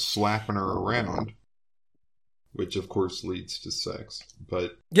start slapping her around, which of course leads to sex.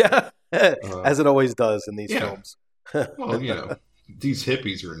 But yeah, as it always does in these films. Well, these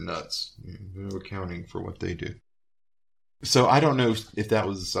hippies are nuts. No accounting for what they do. So I don't know if that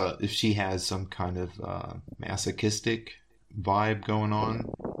was if she has some kind of masochistic vibe going on,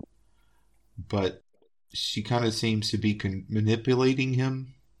 but she kind of seems to be manipulating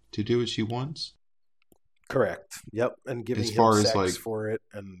him to do what she wants. Correct. Yep. And giving As him far as, sex like- for it,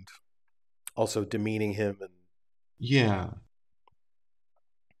 and also demeaning him. And Yeah.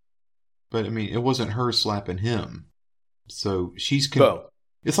 But I mean, it wasn't her slapping him. So she's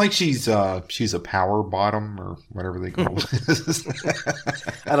it's like she's a power bottom or whatever they call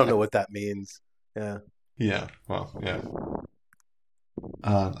it. I don't know what that means. Yeah. Yeah. Well, yeah.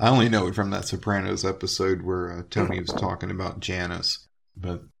 I only know it from that Sopranos episode where Tony was talking about Janice,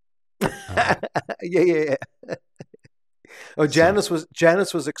 but yeah. Oh, Janice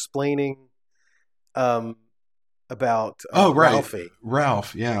was explaining about right. Ralphie.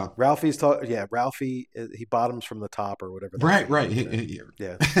 Ralph, yeah. Ralphie's talking. Yeah, Ralphie. He bottoms from the top or whatever. Right.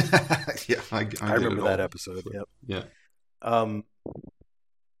 Yeah. Yeah, I remember that episode. Yep. Yeah.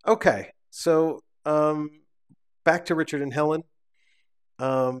 Okay, so back to Richard and Helen.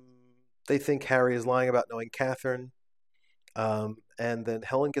 They think Harry is lying about knowing Catherine. And then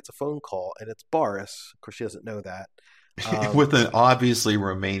Helen gets a phone call, and it's Boris. Of course, she doesn't know that. With an obviously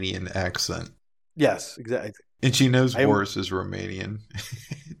Romanian accent. Yes, exactly. And she knows Boris is Romanian.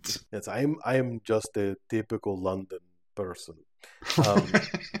 Yes, I am just a typical London person. And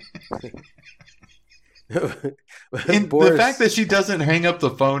the fact that she doesn't hang up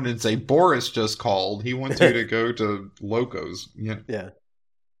the phone and say, Boris just called. He wants you to go to Locos. Yeah.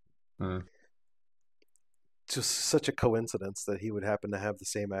 Just such a coincidence that he would happen to have the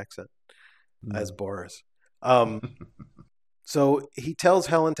same accent as Boris. So he tells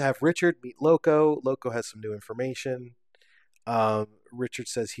Helen to have Richard meet Loco. Loco has some new information. Richard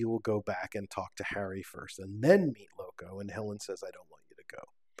says he will go back and talk to Harry first and then meet Loco. And Helen says, I don't want you to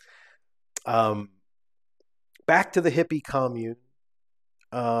go. Back to the hippie commune.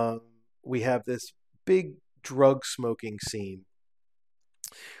 We have this big drug smoking scene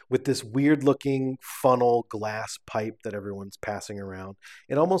with this weird looking funnel glass pipe that everyone's passing around.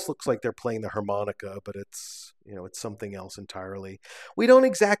 It almost looks like they're playing the harmonica, but it's something else entirely. We don't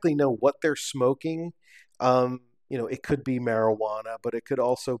exactly know what they're smoking. It could be marijuana, but it could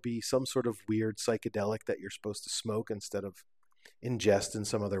also be some sort of weird psychedelic that you're supposed to smoke instead of ingest in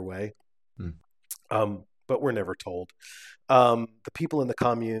some other way. But we're never told. The people in the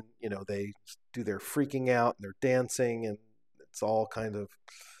commune, they do their freaking out and they're dancing, and it's all kind of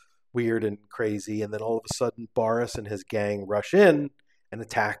weird and crazy. And then all of a sudden, Boris and his gang rush in and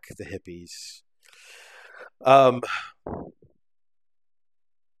attack the hippies.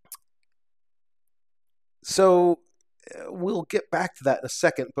 So we'll get back to that in a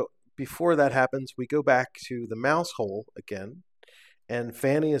second. But before that happens, we go back to the mouse hole again. And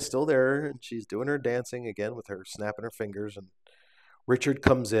Fanny is still there, and she's doing her dancing again with her snapping her fingers. And Richard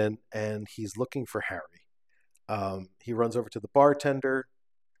comes in, and he's looking for Harry. He runs over to the bartender,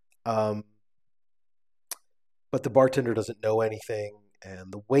 but the bartender doesn't know anything,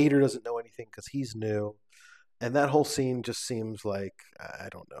 and the waiter doesn't know anything because he's new. And that whole scene just seems like, I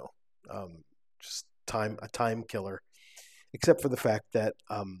don't know, just a time killer, except for the fact that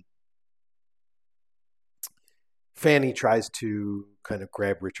Fanny tries to kind of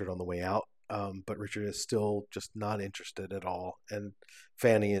grab Richard on the way out, but Richard is still just not interested at all. And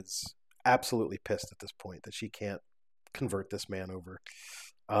Fanny is absolutely pissed at this point that she can't convert this man over.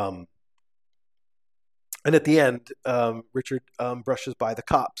 And at the end, Richard brushes by the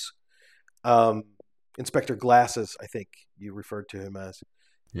cops. Inspector Glasses, I think you referred to him as.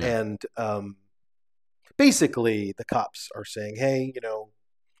 Yeah. And basically the cops are saying, hey,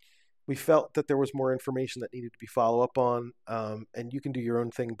 we felt that there was more information that needed to be followed up on, and you can do your own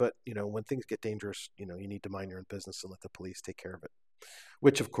thing, but, when things get dangerous, you need to mind your own business and let the police take care of it,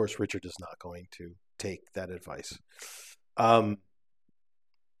 which, of course, Richard is not going to take that advice. So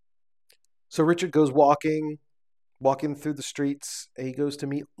Richard goes walking through the streets. He goes to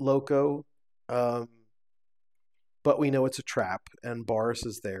meet Loco, but we know it's a trap, and Boris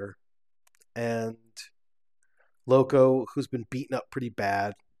is there. And Loco, who's been beaten up pretty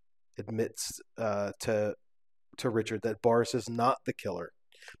bad, admits to Richard that Boris is not the killer.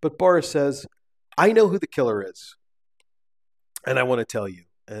 But Boris says, I know who the killer is, and I want to tell you.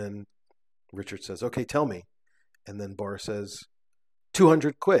 And Richard says, okay, tell me. And then Boris says,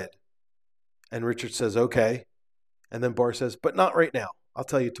 200 quid. And Richard says, okay. And then Boris says, but not right now. I'll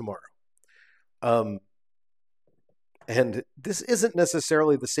tell you tomorrow. And this isn't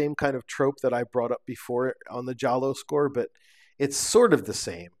necessarily the same kind of trope that I brought up before on the Giallo score, but it's sort of the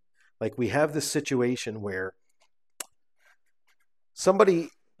same. Like, we have this situation where somebody,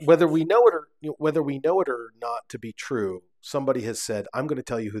 whether we know it or not to be true, somebody has said, I'm going to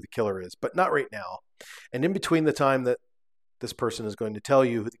tell you who the killer is, but not right now. And in between the time that this person is going to tell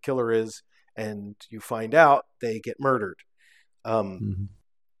you who the killer is and you find out, they get murdered.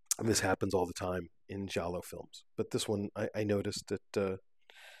 this happens all the time in giallo films, but this one I noticed that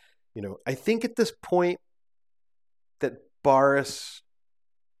I think at this point that Boris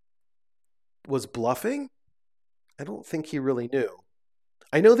was bluffing. I don't think he really knew.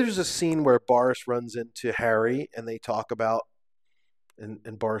 I know there's a scene where Boris runs into Harry and they talk about,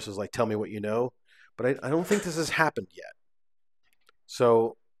 and Boris is like, "Tell me what you know," but I don't think this has happened yet.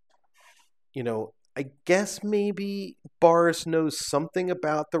 So, I guess maybe Boris knows something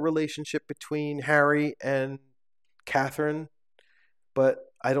about the relationship between Harry and Catherine, but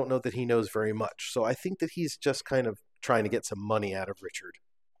I don't know that he knows very much. So I think that he's just kind of trying to get some money out of Richard,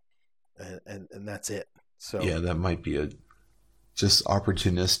 and that's it. So yeah, that might be just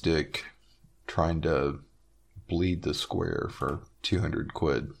opportunistic, trying to bleed the square for 200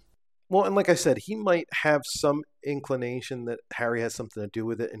 quid. Well, and like I said, he might have some inclination that Harry has something to do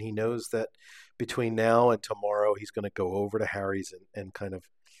with it, and he knows that between now and tomorrow, he's going to go over to Harry's and kind of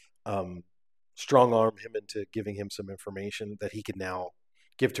strong arm him into giving him some information that he can now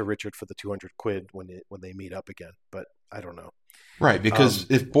give to Richard for the 200 quid when they meet up again. But I don't know. Right, because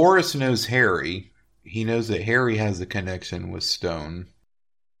if Boris knows Harry, he knows that Harry has a connection with Stone,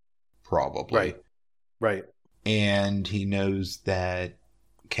 probably. Right. And he knows that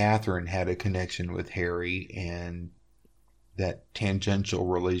Catherine had a connection with Harry and that tangential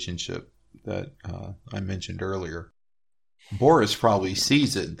relationship that I mentioned earlier. Boris probably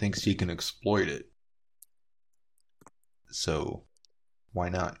sees it and thinks he can exploit it. So, why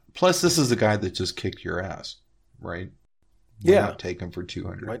not? Plus, this is a guy that just kicked your ass, right? Why not take him for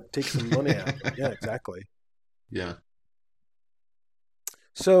 200? Might take some money out. Yeah, exactly. Yeah.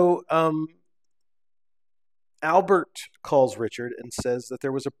 So, Albert calls Richard and says that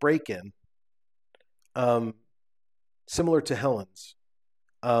there was a break-in, similar to Helen's.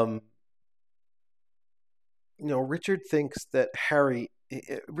 Richard thinks that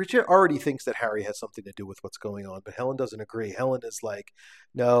Richard already thinks that Harry has something to do with what's going on, but Helen doesn't agree. Helen is like,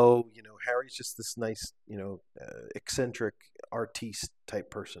 no, Harry's just this nice, eccentric artiste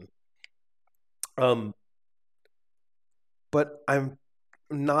type person. But I'm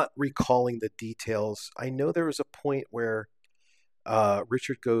not recalling the details. I know there was a point where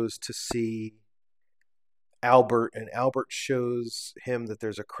Richard goes to see Albert, and Albert shows him that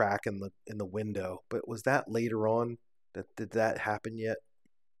there's a crack in the window. But was that later on? Did that happen yet?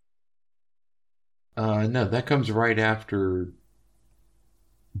 No, that comes right after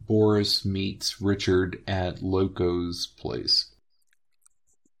Boris meets Richard at Loco's place.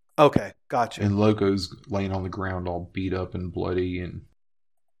 Okay, gotcha. And Loco's laying on the ground all beat up and bloody, and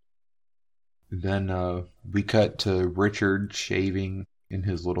then we cut to Richard shaving in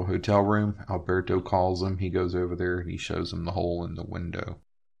his little hotel room. Alberto calls him. He goes over there and he shows him the hole in the window.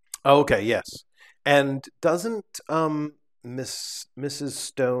 Oh, okay, yes. And doesn't Mrs.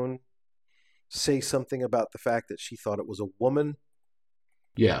 Stone say something about the fact that she thought it was a woman?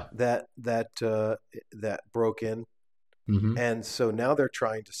 Yeah. That broke in. Mm-hmm. And so now they're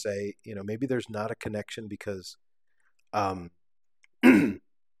trying to say, maybe there's not a connection because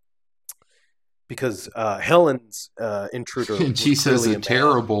Helen's intruder, and she says a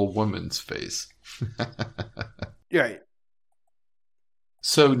terrible woman's face. Right.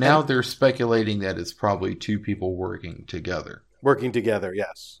 So now they're speculating that it's probably two people working together. Working together,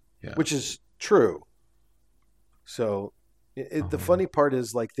 yes. Yeah. Which is true. So the funny part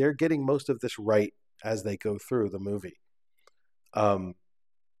is, like, they're getting most of this right as they go through the movie. And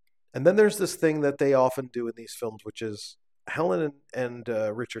then there's this thing that they often do in these films, which is Helen and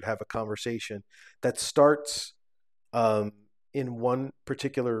Richard have a conversation that starts in one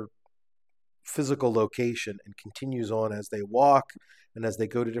particular physical location and continues on as they walk and as they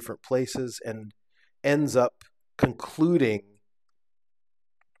go to different places and ends up concluding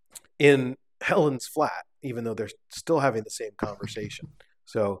in Helen's flat, even though they're still having the same conversation.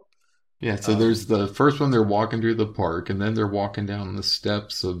 So yeah, so there's the first one, they're walking through the park, and then they're walking down the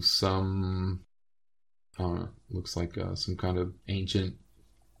steps of some, looks like some kind of ancient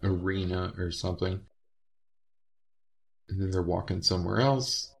arena or something. And then they're walking somewhere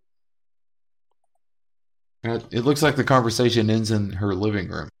else. It looks like the conversation ends in her living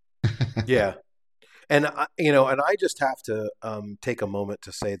room. Yeah. And I just have to take a moment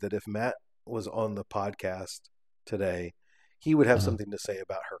to say that if Matt was on the podcast today, he would have something to say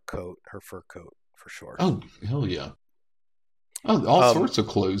about her coat, her fur coat, for sure. Oh, hell yeah. Oh, all sorts of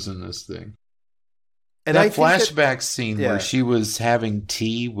clothes in this thing. And that flashback scene where she was having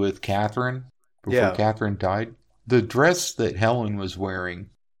tea with Catherine before Catherine died, the dress that Helen was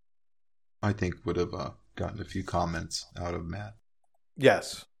wearing, I think would have gotten a few comments out of Matt.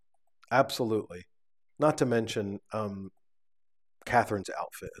 Yes, absolutely. Not to mention Catherine's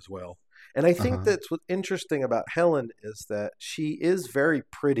outfit as well. And I think that's what's interesting about Helen is that she is very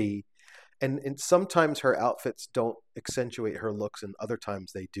pretty, and sometimes her outfits don't accentuate her looks, and other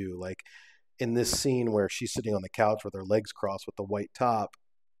times they do. Like in this scene where she's sitting on the couch with her legs crossed with the white top,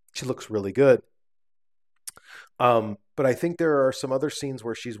 she looks really good. But I think there are some other scenes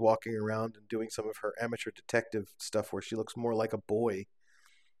where she's walking around and doing some of her amateur detective stuff where she looks more like a boy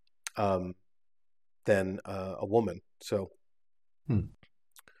than a woman. So, but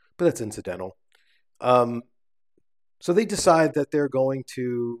that's incidental. So they decide that they're going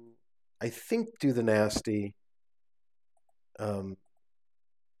to, I think, do the nasty.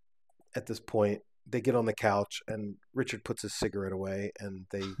 At this point, they get on the couch and Richard puts his cigarette away, and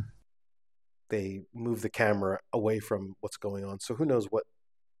they move the camera away from what's going on. So who knows what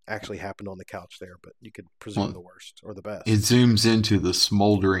actually happened on the couch there, but you could presume the worst or the best. It zooms into the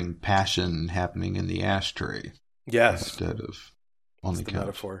smoldering passion happening in the ashtray. Yes. Instead of on the couch.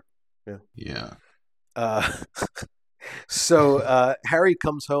 Metaphor. Yeah. So Harry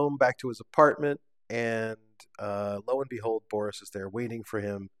comes home back to his apartment, and lo and behold, Boris is there waiting for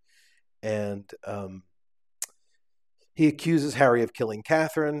him. And he accuses Harry of killing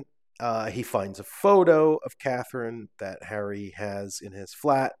Catherine. He finds a photo of Catherine that Harry has in his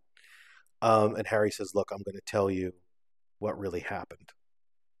flat. And Harry says, look, I'm going to tell you what really happened.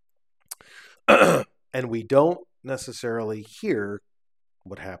 And we don't necessarily hear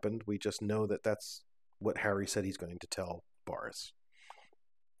what happened. We just know that that's what Harry said he's going to tell Boris.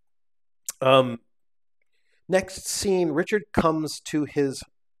 Next scene, Richard comes to his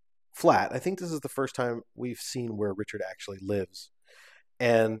flat. I think this is the first time we've seen where Richard actually lives.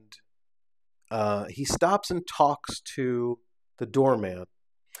 And he stops and talks to the doorman.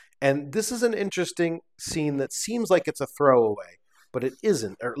 And this is an interesting scene that seems like it's a throwaway, but it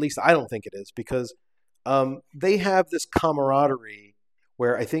isn't, or at least I don't think it is, because they have this camaraderie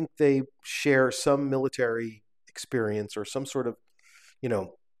where I think they share some military experience or some sort of,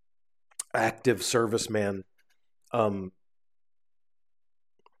 active serviceman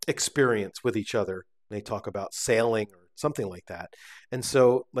experience with each other. They talk about sailing or something like that. And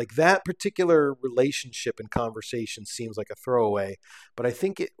so like that particular relationship and conversation seems like a throwaway, but I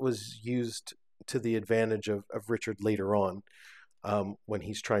think it was used to the advantage of Richard later on when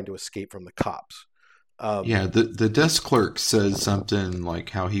he's trying to escape from the cops. The desk clerk says something like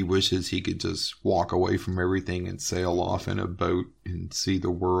how he wishes he could just walk away from everything and sail off in a boat and see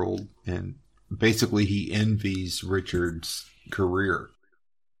the world. And basically he envies Richard's career.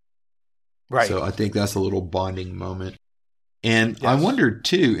 Right. So I think that's a little bonding moment. And Yes. I wondered,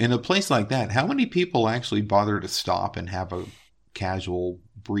 too, in a place like that, how many people actually bother to stop and have a casual,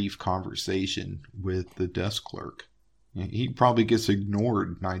 brief conversation with the desk clerk? He probably gets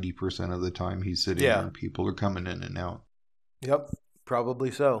ignored 90% of the time he's sitting there and people are coming in and out. Yep, probably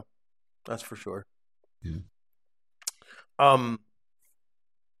so. That's for sure. Yeah.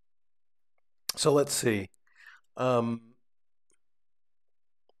 So let's see.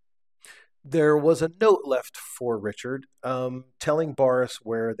 There was a note left for Richard telling Boris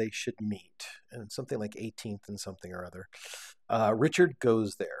where they should meet, and something like 18th and something or other. Richard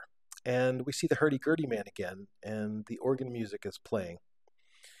goes there, and we see the hurdy-gurdy man again, and the organ music is playing.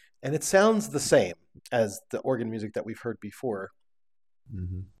 And it sounds the same as the organ music that we've heard before.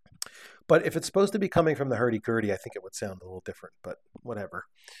 Mm-hmm. But if it's supposed to be coming from the hurdy-gurdy, I think it would sound a little different, but whatever.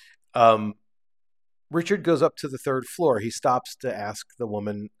 Richard goes up to the third floor. He stops to ask the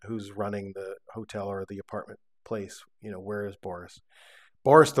woman who's running the hotel or the apartment place, where is Boris?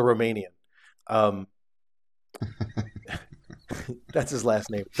 Boris the Romanian. That's his last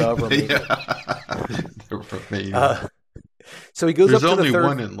name, the Romanian. The Romanian. So he goes up to the third. There's only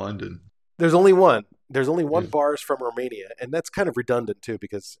one in London. There's only one. There's only one Boris from Romania, and that's kind of redundant too,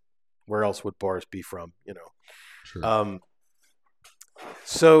 because where else would Boris be from? Sure.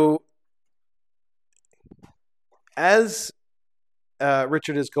 So as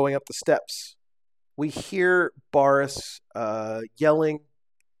Richard is going up the steps, we hear Boris yelling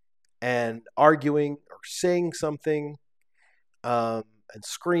and arguing or saying something and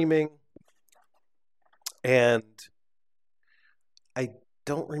screaming. And I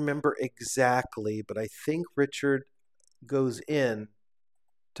don't remember exactly, but I think Richard goes in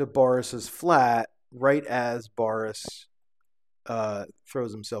to Boris's flat right as Boris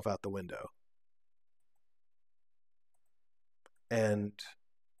throws himself out the window. And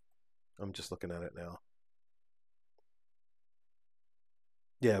I'm just looking at it now.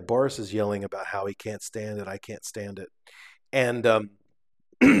 Yeah, Boris is yelling about how he can't stand it. I can't stand it. And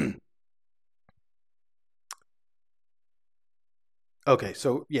Okay,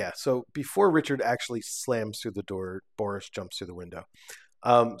 so yeah, so before Richard actually slams through the door, Boris jumps through the window.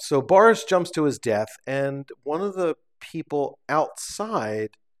 So Boris jumps to his death, and one of the people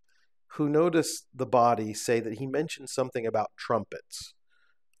outside who noticed the body say that he mentioned something about trumpets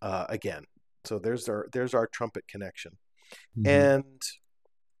again. So there's our trumpet connection, and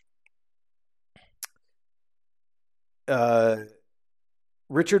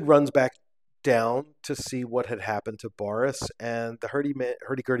Richard runs back down to see what had happened to Boris, and the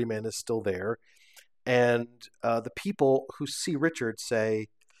hurdy-gurdy man is still there. And the people who see Richard say,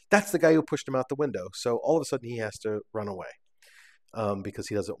 that's the guy who pushed him out the window. So all of a sudden he has to run away because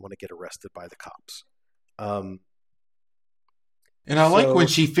he doesn't want to get arrested by the cops. And I like when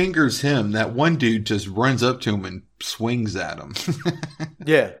she fingers him, that one dude just runs up to him and swings at him.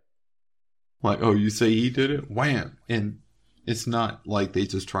 Yeah. Like, oh, you say he did it? Wham! And it's not like they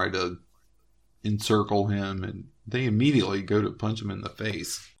just try to encircle him, and they immediately go to punch him in the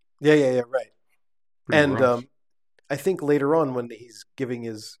face. Yeah, right. Pretty And rough. I think later on when he's giving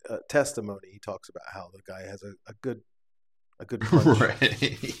his testimony, he talks about how the guy has a good punch.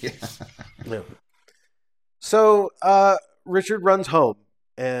 Right. Yeah. Yeah. So Richard runs home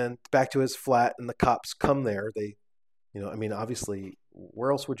and back to his flat, and the cops come there. They, obviously,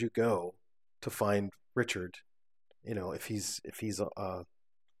 where else would you go to find Richard? If he's on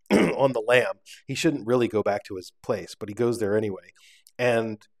the lam, he shouldn't really go back to his place, but he goes there anyway.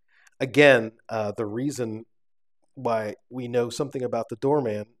 And again, the reason why we know something about the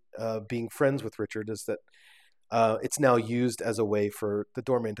doorman being friends with Richard is that it's now used as a way for the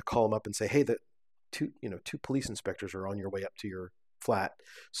doorman to call him up and say, "Hey, the two police inspectors are on your way up to your flat."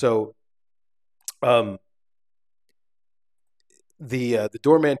 So, the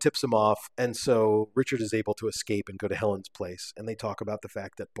doorman tips him off, and so Richard is able to escape and go to Helen's place. And they talk about the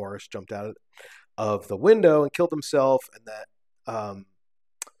fact that Boris jumped out of the window and killed himself, and that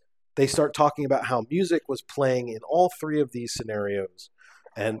they start talking about how music was playing in all three of these scenarios,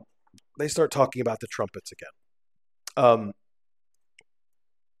 and they start talking about the trumpets again.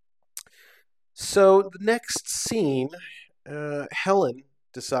 So the next scene, Helen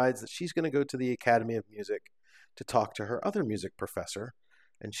decides that she's going to go to the Academy of Music to talk to her other music professor,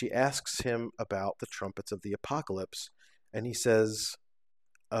 and she asks him about the trumpets of the apocalypse, and he says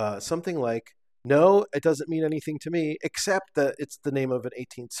something like, "No, it doesn't mean anything to me, except that it's the name of an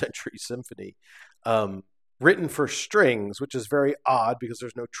 18th century symphony written for strings," which is very odd because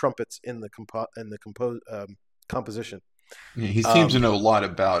there's no trumpets in the composition. Yeah, he seems to know a lot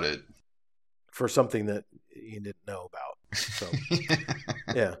about it. For something that he didn't know about. So,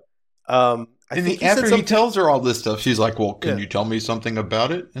 yeah. After he tells her all this stuff, she's like, "Well, can you tell me something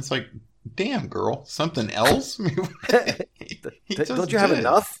about it?" It's like, damn, girl, something else? Don't you have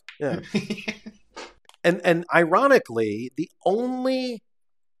enough? Yeah. And ironically, the only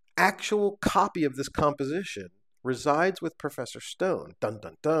actual copy of this composition resides with Professor Stone. Dun,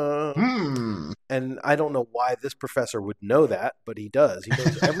 dun, dun. And I don't know why this professor would know that, but he does. He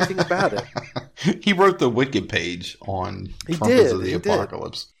knows everything about it. He wrote the Wicked page on Trumpets of the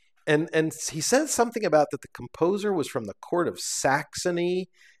Apocalypse. And he says something about that the composer was from the court of Saxony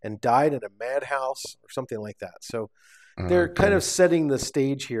and died in a madhouse or something like that. So they're kind of setting the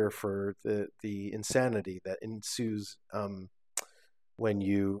stage here for the insanity that ensues when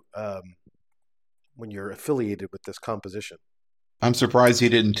you're affiliated with this composition. I'm surprised he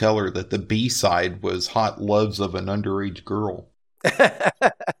didn't tell her that the B-side was Hot Loves of an Underage Girl.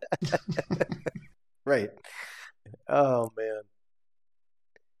 Right. Oh, man.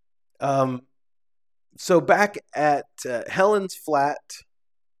 So back at Helen's flat,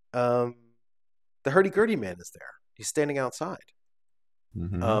 the hurdy-gurdy man is there. He's standing outside.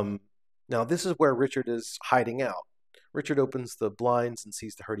 Mm-hmm. Now, this is where Richard is hiding out. Richard opens the blinds and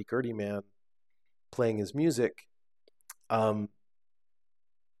sees the hurdy-gurdy man playing his music. But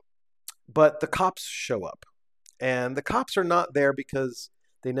the cops show up. And the cops are not there because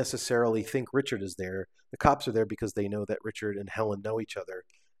they necessarily think Richard is there. The cops are there because they know that Richard and Helen know each other,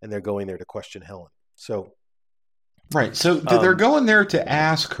 and they're going there to question Helen. So, right. So they're going there to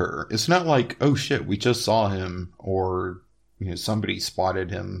ask her. It's not like, oh shit, we just saw him, or somebody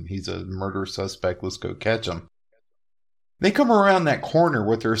spotted him. He's a murder suspect. Let's go catch him. They come around that corner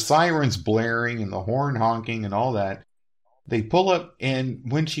with their sirens blaring and the horn honking and all that. They pull up, and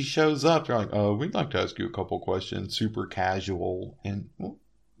when she shows up, they're like, "Oh, we'd like to ask you a couple questions." Super casual. And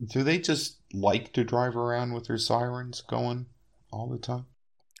do they just like to drive around with their sirens going all the time?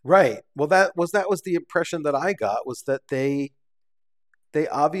 Right. Well, that was the impression that I got, was that they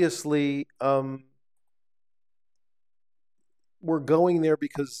obviously were going there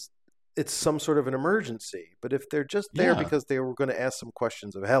because it's some sort of an emergency. But if they're just there Yeah. because they were going to ask some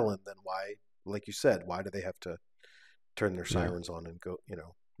questions of Helen, then why, like you said, why do they have to turn their Yeah. sirens on and go,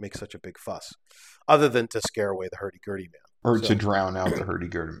 make such a big fuss, other than to scare away the hurdy-gurdy man? Or So- to drown out the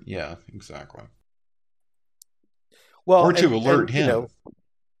hurdy-gurdy. Yeah, exactly. Well, Or to and- alert and, him.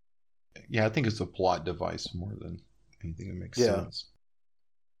 Yeah, I think it's a plot device more than anything that makes Yeah. sense.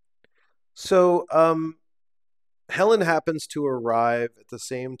 So Helen happens to arrive at the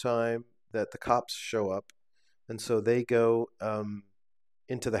same time that the cops show up, and so they go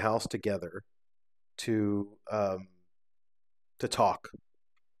into the house together to talk.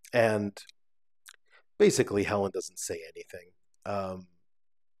 And basically, Helen doesn't say anything.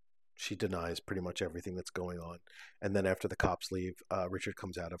 She denies pretty much everything that's going on. And then after the cops leave, Richard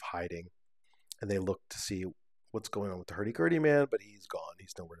comes out of hiding, and they look to see what's going on with the hurdy-gurdy man, but he's gone.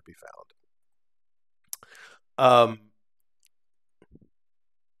 He's nowhere to be found.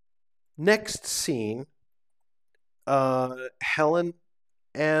 Next scene, Helen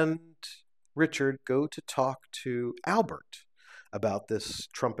and Richard go to talk to Albert about this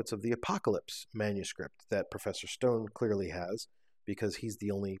Trumpets of the Apocalypse manuscript that Professor Stone clearly has, because he's the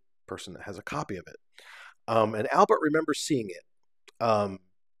only person that has a copy of it. And Albert remembers seeing it.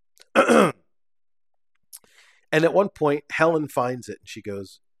 And at one point, Helen finds it, and she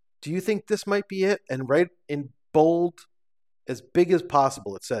goes, "Do you think this might be it?" And right in bold, as big as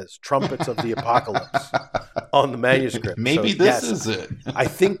possible, it says "Trumpets of the Apocalypse" on the manuscript. Maybe So, this yes, is it. I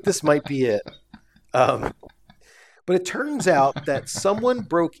think this might be it. But it turns out that someone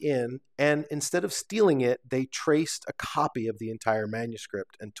broke in, and instead of stealing it, they traced a copy of the entire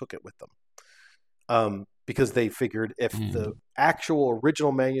manuscript and took it with them. Because they figured if the actual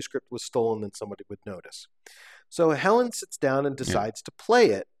original manuscript was stolen, then somebody would notice. So Helen sits down and decides to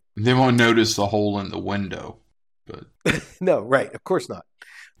play it. They won't notice the hole in the window. But No, right. Of course not.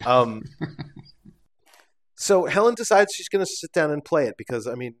 So Helen decides she's going to sit down and play it because,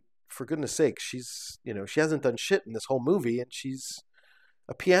 I mean, for goodness sake, she's, she hasn't done shit in this whole movie, and she's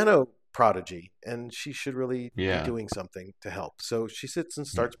a piano prodigy, and she should really be doing something to help. So she sits and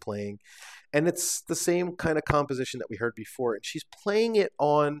starts playing, and it's the same kind of composition that we heard before, and she's playing it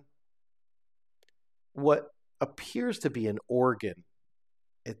on what appears to be an organ.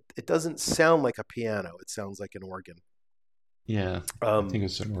 It doesn't sound like a piano. It sounds like an organ. yeah, I think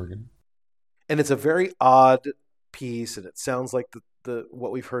it's an organ. And it's a very odd piece, and it sounds like the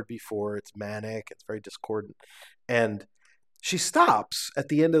what we've heard before. It's manic. It's very discordant. And she stops at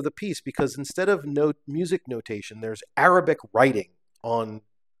the end of the piece because instead of music notation, there's Arabic writing on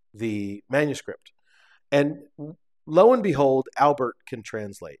the manuscript. And lo and behold, Albert can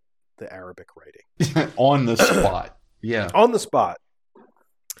translate the Arabic writing. On the spot. Yeah. On the spot.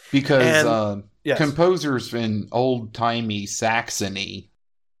 Because yes. composers in old-timey Saxony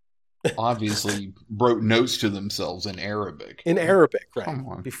obviously wrote notes to themselves in Arabic. In Arabic, right. Come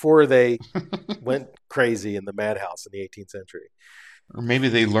on. Before they went crazy in the madhouse in the 18th century. Or maybe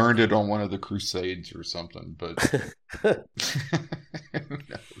they learned it on one of the Crusades or something, but who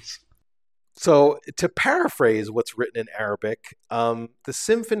knows? So, to paraphrase what's written in Arabic, the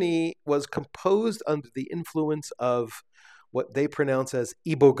symphony was composed under the influence of what they pronounce as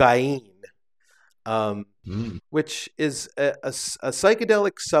ibogaine, which is a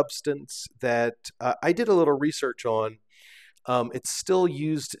psychedelic substance that I did a little research on. It's still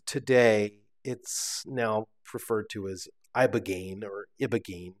used today. It's now referred to as ibogaine or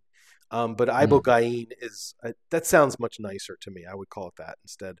ibogaine. But ibogaine is that sounds much nicer to me. I would call it that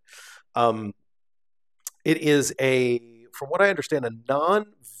instead. It is from what I understand, a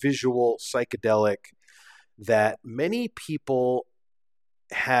non-visual psychedelic that many people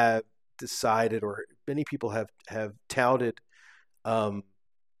have decided, or many people have touted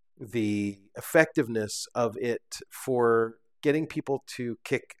the effectiveness of it for getting people to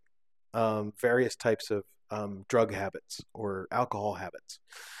kick various types of drug habits or alcohol habits.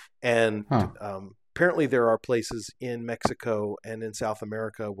 And apparently there are places in Mexico and in South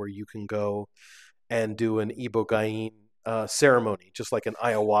America where you can go and do an ibogaine ceremony, just like an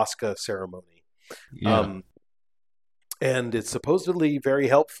ayahuasca ceremony. Yeah. And it's supposedly very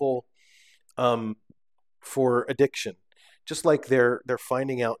helpful for addiction. Just like they're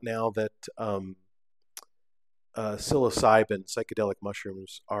finding out now that psilocybin, psychedelic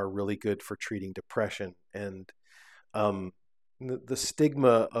mushrooms, are really good for treating depression. And the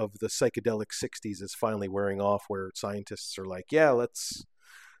stigma of the psychedelic 60s is finally wearing off, where scientists are like, yeah, let's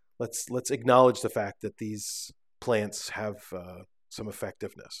acknowledge the fact that these plants have some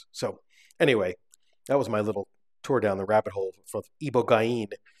effectiveness. So anyway, that was my little tour down the rabbit hole for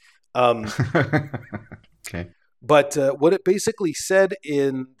ibogaine. Okay. But what it basically said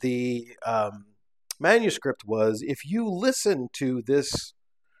in the manuscript was, if you listen to this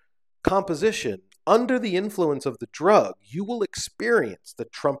composition under the influence of the drug, you will experience the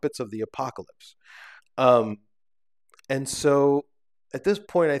trumpets of the apocalypse. And so at this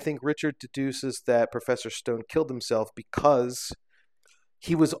point, I think Richard deduces that Professor Stone killed himself because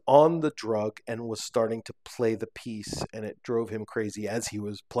he was on the drug and was starting to play the piece, and it drove him crazy as he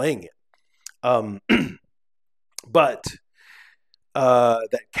was playing it. But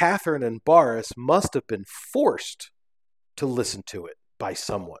that Catherine and Boris must have been forced to listen to it by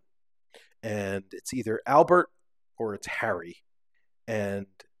someone. And it's either Albert or it's Harry. And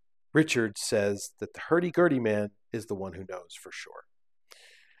Richard says that the hurdy-gurdy man is the one who knows for sure.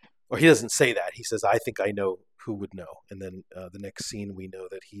 Or he doesn't say that. He says, I think I know who would know. And then the next scene, we know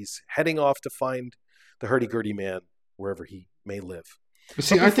that he's heading off to find the hurdy-gurdy man wherever he may live. But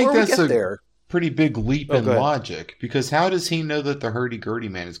see, I think that's a pretty big leap in logic, because how does he know that the hurdy-gurdy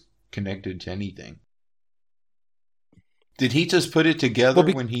man is connected to anything? Did he just put it together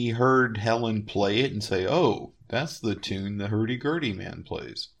when he heard Helen play it and say, oh, that's the tune the hurdy-gurdy man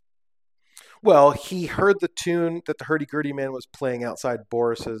plays? Well, he heard the tune that the hurdy-gurdy man was playing outside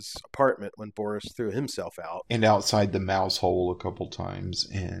Boris's apartment when Boris threw himself out. And outside the mouse hole a couple times.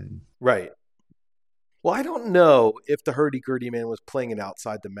 Right. Well, I don't know if the hurdy-gurdy man was playing it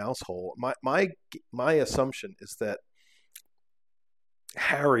outside the mouse hole. My assumption is that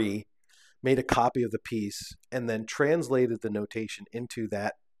Harry made a copy of the piece and then translated the notation into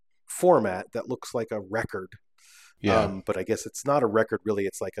that format that looks like a record. Yeah. But I guess it's not a record, really.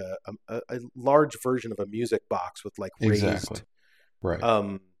 It's like a large version of a music box with like raised... Exactly.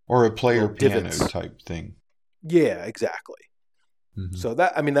 Right. Or a player piano type thing. Yeah, exactly. Mm-hmm. So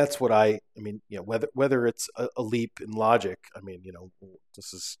that's what whether it's a leap in logic,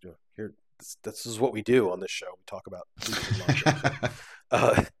 this is here. This is what we do on this show. We talk about leaps in logic.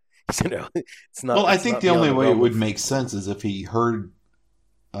 It's not. Well, I think the only way it would make sense is if he heard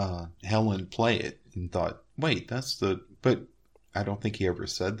Helen play it and thought, "Wait, But I don't think he ever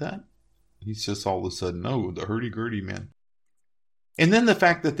said that. He's just all of a sudden, "Oh, the hurdy-gurdy man." And then the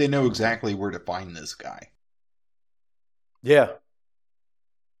fact that they know exactly where to find this guy. Yeah.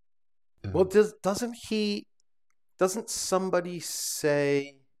 Well, doesn't somebody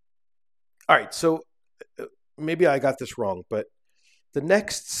say... All right, so maybe I got this wrong, but the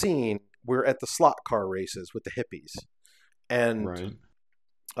next scene, we're at the slot car races with the hippies. And right.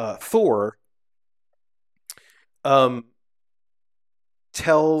 Thor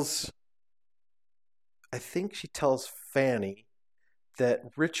tells Fanny that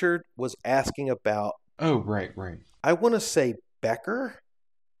Richard was asking about... Oh, right. I want to say Becker?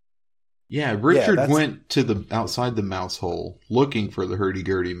 Yeah, Richard went to outside the mouse hole looking for the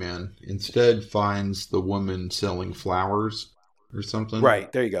hurdy-gurdy man. Instead finds the woman selling flowers or something. Right,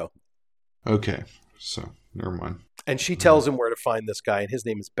 there you go. Okay, so never mind. And she tells him where to find this guy, and his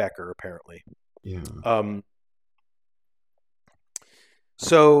name is Becker, apparently. Yeah.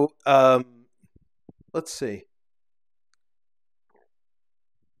 So, let's see.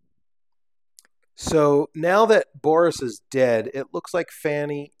 So now that Boris is dead, it looks like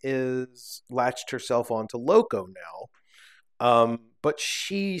Fanny is latched herself onto Loco now. But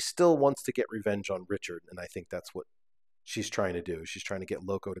she still wants to get revenge on Richard, and I think that's what she's trying to do. She's trying to get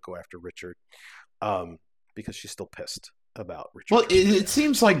Loco to go after Richard, because she's still pissed about Richard. Well, it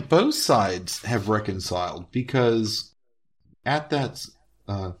seems like both sides have reconciled, because at that,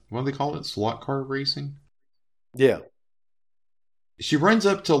 what do they call it? Slot car racing? Yeah. She runs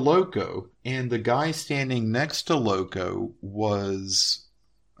up to Loco, and the guy standing next to Loco was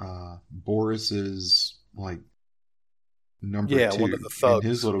Boris's number 2 one of the thugs in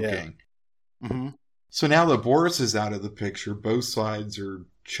his little gang. Mm-hmm. So now that Boris is out of the picture, both sides are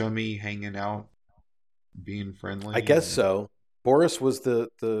chummy, hanging out, being friendly. I guess so. Boris was the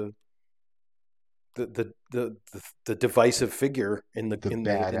divisive figure in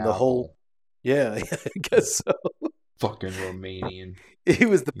the whole. Yeah, I guess so. Fucking Romanian. He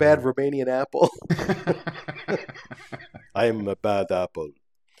was the bad Romanian apple. I'm a bad apple.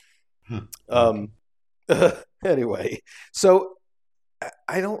 Anyway, so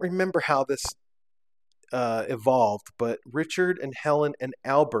I don't remember how this evolved, but Richard and Helen and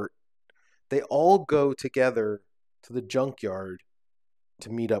Albert, they all go together to the junkyard to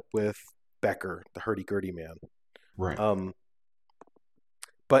meet up with Becker, the hurdy-gurdy man. Right.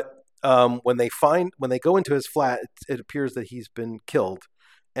 But when they go into his flat, it appears that he's been killed.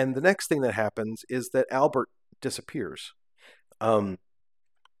 And the next thing that happens is that Albert disappears. And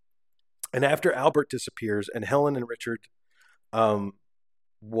after Albert disappears and Helen and Richard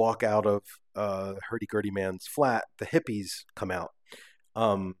walk out of Hurdy-Gurdy Man's flat, the hippies come out,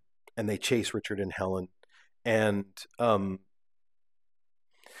 and they chase Richard and Helen. And I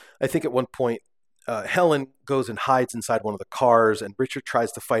think at one point, Helen goes and hides inside one of the cars, and Richard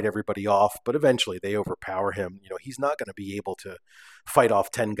tries to fight everybody off, but eventually they overpower him. He's not going to be able to fight off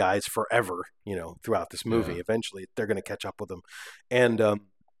 10 guys forever, throughout this movie. Yeah. Eventually they're going to catch up with him. And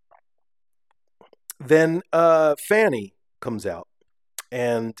then Fanny comes out,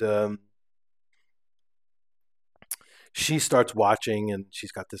 and she starts watching, and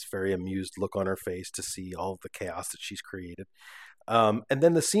she's got this very amused look on her face to see all of the chaos that she's created. And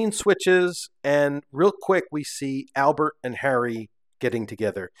then the scene switches, and real quick we see Albert and Harry getting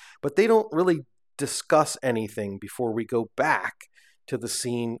together. But they don't really discuss anything before we go back to the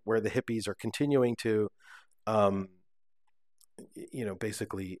scene where the hippies are continuing to,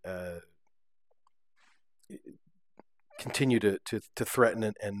 basically continue to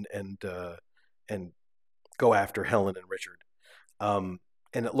threaten and go after Helen and Richard. And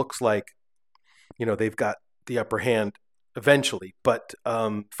it looks like, they've got the upper hand eventually, but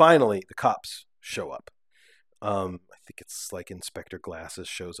finally the cops show up. I think it's like Inspector Glasses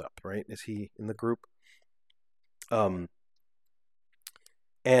shows up, right? Is he in the group? The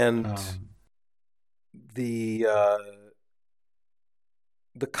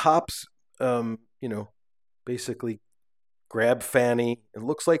cops, basically grab Fanny. It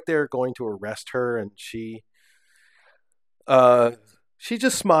looks like they're going to arrest her, and she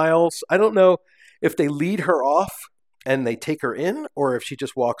just smiles. I don't know if they lead her off and they take her in, or if she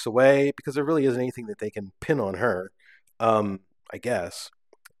just walks away, because there really isn't anything that they can pin on her, I guess.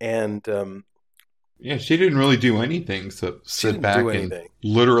 And yeah, she didn't really do anything except sit back and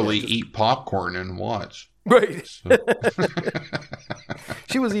literally eat popcorn and watch. Right. So.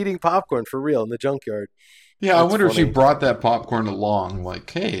 She was eating popcorn for real in the junkyard. Yeah, I wonder if she brought that popcorn along, like,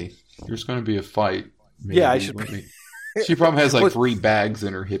 hey, there's going to be a fight. Maybe. Yeah, I should She probably has like 3 bags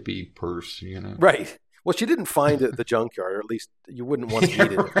in her hippie purse, Right. Well, she didn't find it at the junkyard, or at least you wouldn't want to eat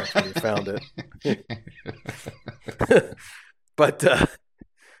it if that's where you found it.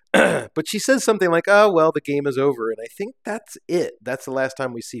 But she says something like, "Oh, well, the game is over," and I think that's it. That's the last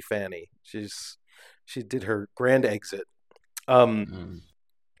time we see Fanny. She did her grand exit.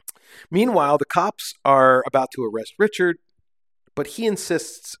 Meanwhile, the cops are about to arrest Richard, but he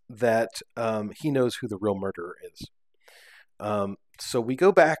insists that he knows who the real murderer is. So we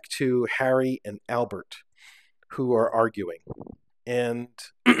go back to Harry and Albert, who are arguing. And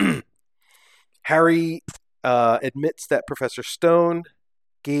Harry admits that Professor Stone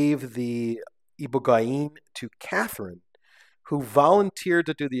gave the ibogaine to Catherine, who volunteered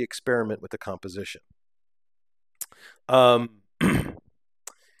to do the experiment with the composition. And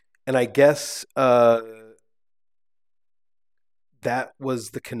I guess that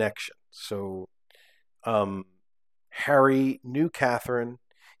was the connection. So Harry knew Catherine.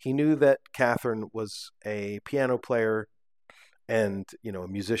 He knew that Catherine was a piano player and, a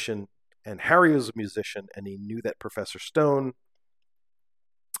musician. And Harry was a musician, and he knew that Professor Stone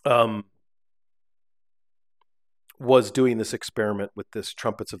was doing this experiment with this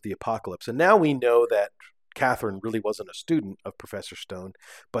Trumpets of the Apocalypse. And now we know that Catherine really wasn't a student of Professor Stone,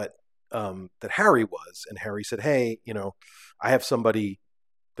 but that Harry was. And Harry said, "Hey, I have somebody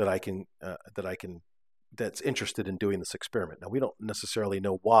that's interested in doing this experiment." Now, we don't necessarily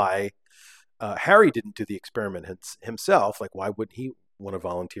know why Harry didn't do the experiment himself. Like, why wouldn't he want to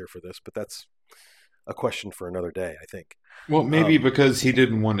volunteer for this? But that's a question for another day, I think. Well, maybe because he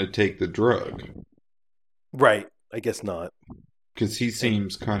didn't want to take the drug. Right. I guess not. Because he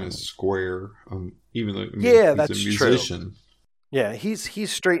seems kind of square, even though he's that's a musician. True. Yeah,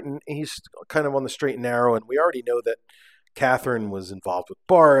 he's straight and he's kind of on the straight and narrow, and we already know that Catherine was involved with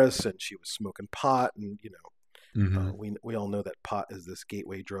Boris, and she was smoking pot, and we all know that pot is this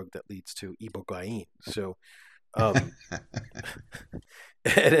gateway drug that leads to ibogaine. So, at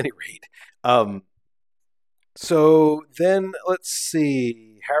any rate, so then let's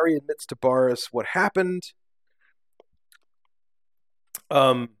see. Harry admits to Boris what happened.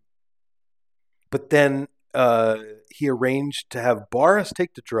 But then he arranged to have Boris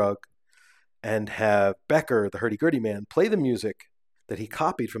take the drug and have Becker, the hurdy-gurdy man, play the music that he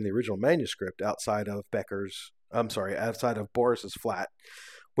copied from the original manuscript outside of Boris's flat,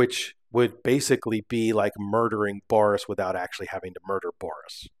 which would basically be like murdering Boris without actually having to murder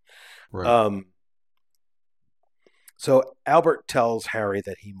Boris. Right. So Albert tells Harry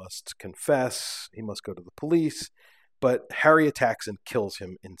that he must confess, he must go to the police, but Harry attacks and kills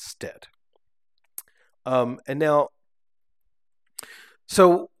him instead. And now,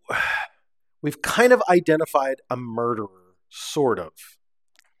 so we've kind of identified a murderer, sort of.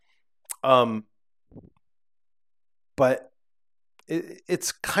 But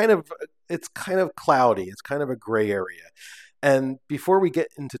it's kind of cloudy. It's kind of a gray area. And before we get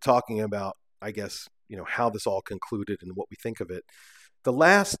into talking about, I guess, how this all concluded and what we think of it, the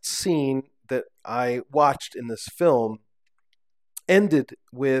last scene that I watched in this film ended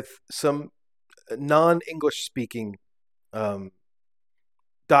with some non-English speaking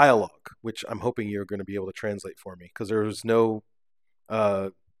dialogue, which I'm hoping you're going to be able to translate for me, because there's no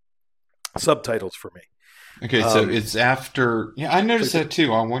subtitles for me. Okay, so it's after. Yeah, I noticed that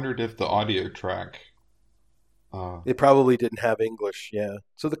too. I wondered if the audio track. It probably didn't have English. Yeah.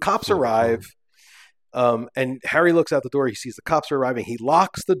 So the cops arrive, and Harry looks out the door. He sees the cops are arriving. He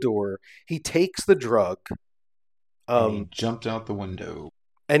locks the door. He takes the drug. And he jumped out the window.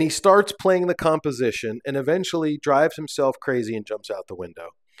 And he starts playing the composition, and eventually drives himself crazy and jumps out the window.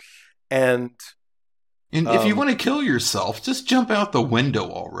 And if you want to kill yourself, just jump out the window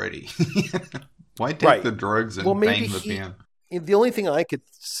already. Why take the drugs and bang the piano? The only thing I could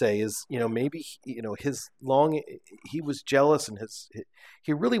say is, maybe he was jealous, and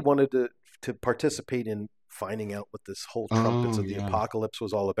he really wanted to participate in finding out what this whole trumpets of the apocalypse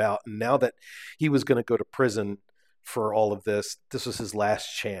was all about. And now that he was going to go to prison for all of this was his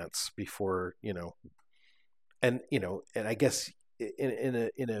last chance before, and I guess in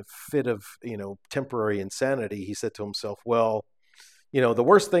a fit of, temporary insanity, he said to himself, well, the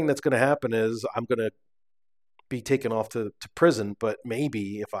worst thing that's going to happen is I'm going to be taken off to prison, but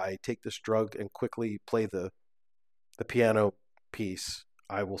maybe if I take this drug and quickly play the piano piece,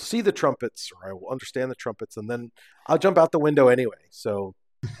 I will see the trumpets, or I will understand the trumpets, and then I'll jump out the window anyway. So,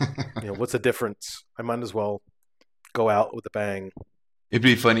 what's the difference? I might as well go out with a bang. It'd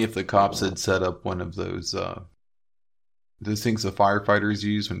be funny if the cops had set up one of those things the firefighters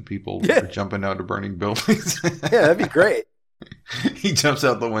use when people are jumping out of burning buildings. Yeah, that'd be great. He jumps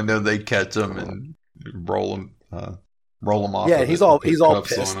out the window, they catch him and roll him off. Yeah, he's all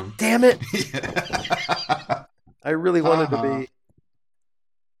pissed. Damn it! I really wanted to be.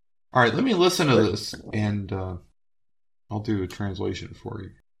 All right, let me listen to this, and I'll do a translation for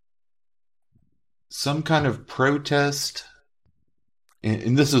you. Some kind of protest,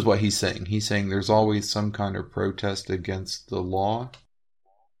 and this is what he's saying. He's saying there's always some kind of protest against the law.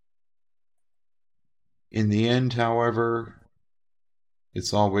 In the end, however,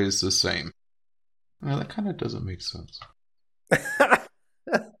 it's always the same. Well, that kind of doesn't make sense.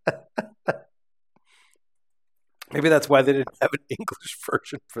 Maybe that's why they didn't have an English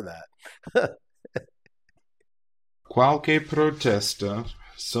version for that. Qualche protesta,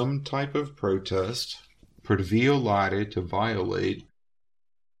 some type of protest, per violare, to violate.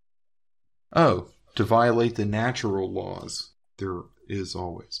 Oh, to violate the natural laws. There is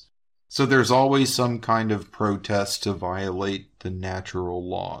always. So there's always some kind of protest to violate the natural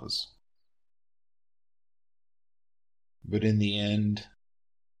laws. But in the end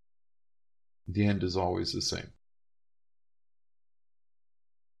is always the same.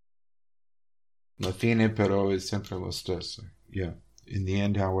 La fine però è sempre lo stesso. Yeah. In the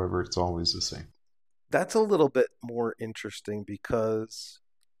end, however, it's always the same. That's a little bit more interesting, because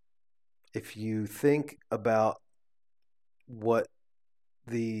if you think about what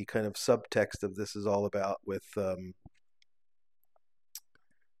the kind of subtext of this is all about, with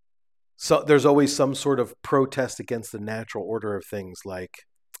so there's always some sort of protest against the natural order of things, like,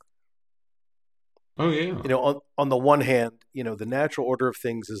 oh yeah, on the one hand, the natural order of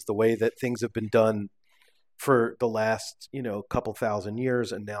things is the way that things have been done for the last couple thousand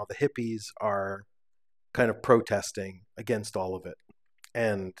years, and now the hippies are kind of protesting against all of it.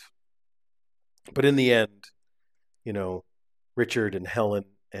 But in the end, Richard and Helen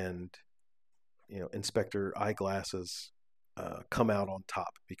and Inspector Eyeglasses come out on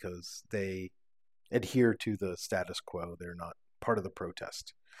top because they adhere to the status quo. They're not part of the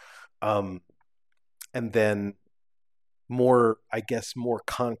protest. And then more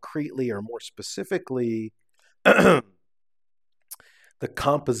concretely or more specifically, the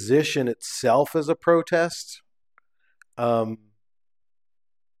composition itself is a protest.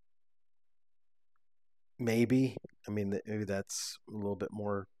 Maybe that's a little bit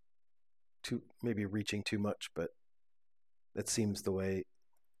more maybe reaching too much, but that seems the way,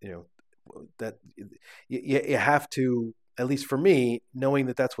 that you have to, at least for me, knowing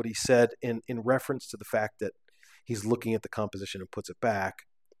that that's what he said in reference to the fact that he's looking at the composition and puts it back.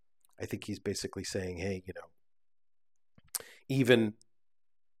 I think he's basically saying, hey, even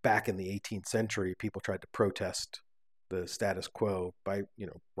back in the 18th century, people tried to protest the status quo by,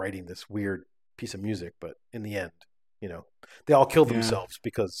 writing this weird piece of music. But in the end, they all killed themselves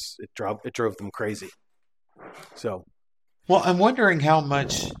because it drove them crazy. So, Well, I'm wondering how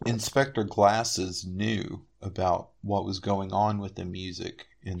much Inspector Glasses knew about what was going on with the music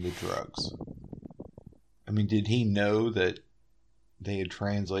and the drugs. I mean, did he know that they had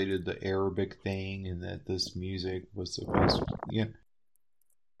translated the Arabic thing and that this music was supposed to,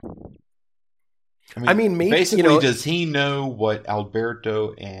 I mean, maybe, basically, does he know what Albert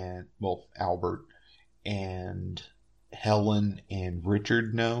and Helen and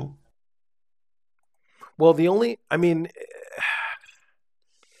Richard know? Well,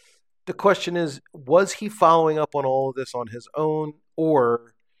 the question is, was he following up on all of this on his own,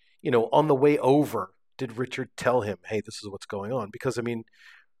 or, on the way over, did Richard tell him, hey, this is what's going on? Because,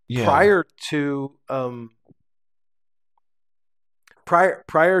 prior to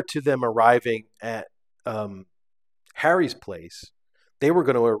them arriving at Harry's place, they were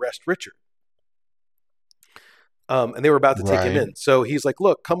going to arrest Richard. And they were about to take him in. So he's like,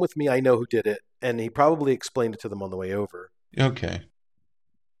 look, come with me. I know who did it. And he probably explained it to them on the way over. Okay.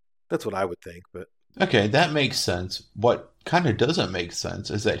 That's what I would think. But okay, that makes sense. What kind of doesn't make sense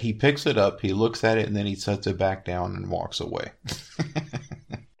is that he picks it up, he looks at it, and then he sets it back down and walks away.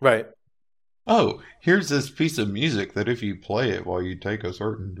 Right. Oh, here's this piece of music that if you play it while you take a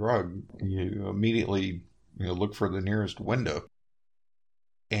certain drug, you immediately look for the nearest window.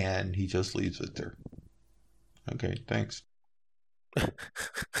 And he just leaves it there. Okay, thanks.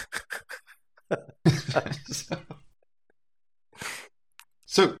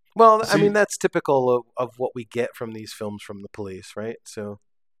 So that's typical of what we get from these films from the police, right? So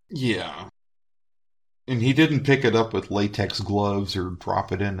yeah. And he didn't pick it up with latex gloves or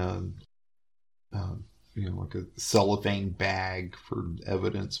drop it in a like a cellophane bag for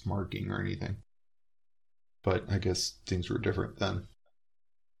evidence marking or anything. But I guess things were different then.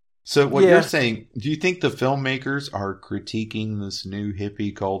 So what you're saying, do you think the filmmakers are critiquing this new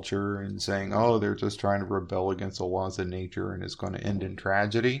hippie culture and saying, oh, they're just trying to rebel against the laws of nature and it's going to end in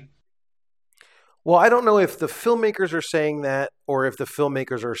tragedy? Well, I don't know if the filmmakers are saying that, or if the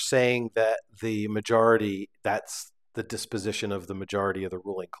filmmakers are saying that the majority, that's the disposition of the majority of the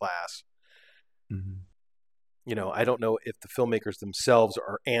ruling class. Mm-hmm. I don't know if the filmmakers themselves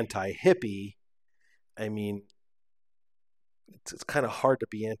are anti-hippie. I mean, it's kind of hard to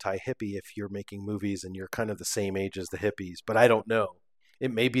be anti-hippie if you're making movies and you're kind of the same age as the hippies, but I don't know.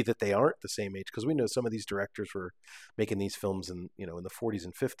 It may be that they aren't the same age, because we know some of these directors were making these films in the 40s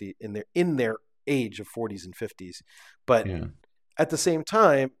and 50s, in their age of 40s and 50s. But at the same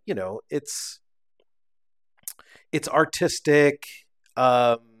time, it's artistic.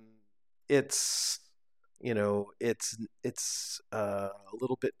 It's a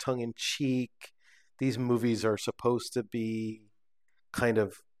little bit tongue in cheek. These movies are supposed to be kind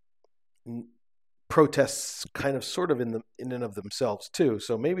of protests, kind of sort of in and of themselves too.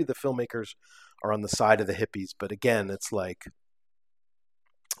 So maybe the filmmakers are on the side of the hippies, but again, it's like,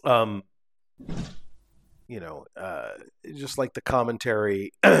 just like the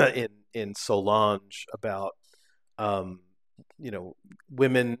commentary in Solange about,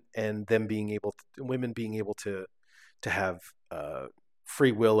 women and them being able to have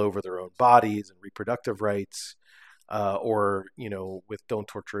free will over their own bodies and reproductive rights, or with Don't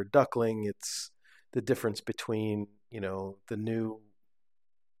Torture a Duckling, it's the difference between the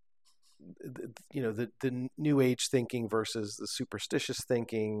new age thinking versus the superstitious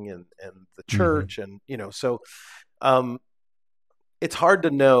thinking and the church. Mm-hmm. And so it's hard to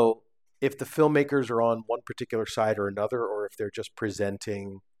know if the filmmakers are on one particular side or another, or if they're just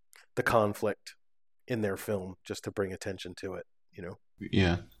presenting the conflict in their film just to bring attention to it.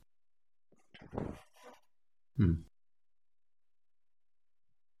 Yeah.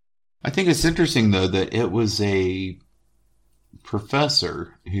 I think it's interesting, though, that it was a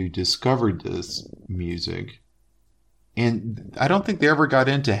professor who discovered this music. And I don't think they ever got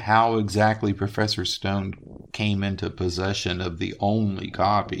into how exactly Professor Stone came into possession of the only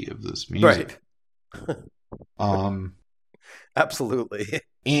copy of this music. Right. Absolutely.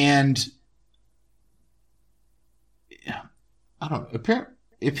 And I don't know.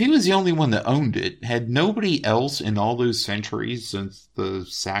 If he was the only one that owned it, had nobody else in all those centuries since the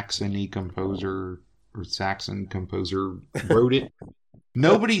Saxon composer wrote it,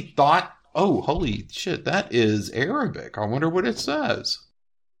 nobody thought, oh, holy shit, that is Arabic. I wonder what it says.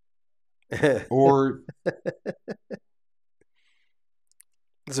 Or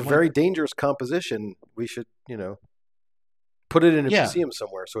it's a very dangerous composition. We should, put it in a museum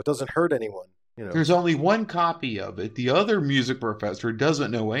somewhere so it doesn't hurt anyone. There's only one copy of it. The other music professor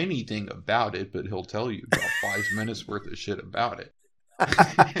doesn't know anything about it, but he'll tell you about 5 minutes worth of shit about it.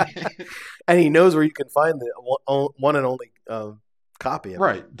 And he knows where you can find the one and only copy of it.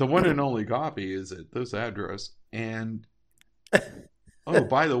 Right. The one and only copy is at this address. And Oh,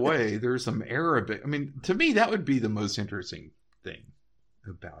 by the way, there's some Arabic. I mean, to me, that would be the most interesting thing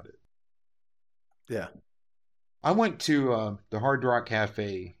about it. Yeah. I went to the Hard Rock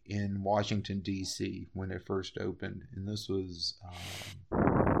Cafe in Washington, D.C. when it first opened. And this was,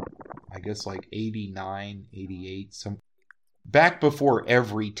 I guess, like 89, 88. Back before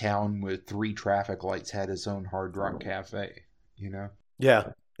every town with 3 traffic lights had its own Hard Rock Cafe, you know?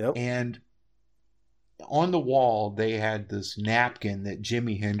 Yeah. Yep. And on the wall, they had this napkin that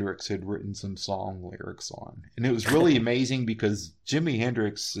Jimi Hendrix had written some song lyrics on. And it was really amazing because Jimi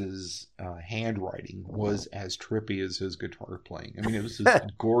Hendrix's handwriting was as trippy as his guitar playing. I mean, it was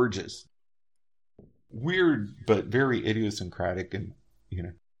just gorgeous. Weird, but very idiosyncratic and, you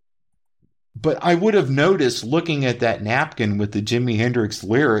know. But I would have noticed looking at that napkin with the Jimi Hendrix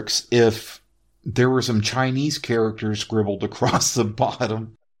lyrics if there were some Chinese characters scribbled across the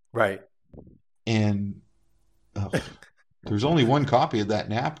bottom. Right. And there's only one copy of that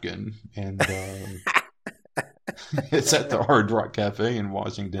napkin, and it's at the Hard Rock Cafe in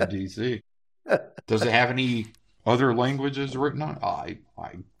Washington, D.C. Does it have any other languages written on it?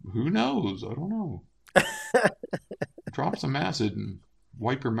 Who knows? I don't know. Drop some acid and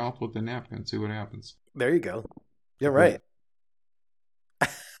wipe your mouth with the napkin and see what happens. There you go. Yeah, right.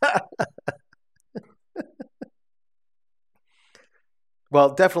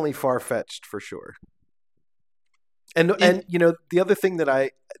 Well, definitely far-fetched for sure. And you know, the other thing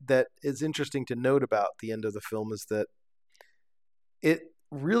that is interesting to note about the end of the film is that it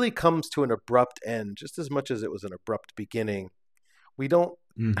really comes to an abrupt end, just as much as it was an abrupt beginning. We don't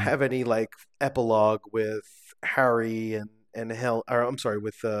have any like epilogue with Harry and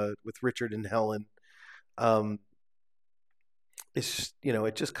with Richard and Helen. It's just, you know,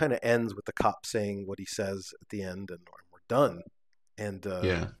 it just kind of ends with the cop saying what he says at the end, and we're done. And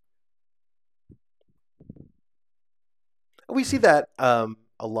we see that a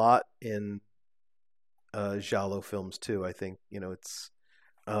lot in giallo films too. I think, you know, it's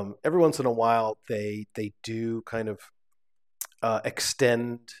every once in a while they do kind of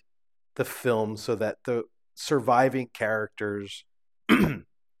extend the film so that the surviving characters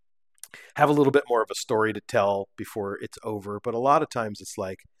have a little bit more of a story to tell before it's over. But a lot of times it's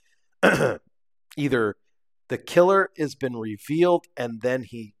like either the killer has been revealed and then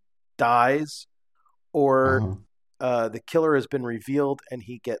he dies, or the killer has been revealed and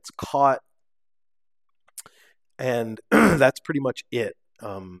he gets caught, and that's pretty much it.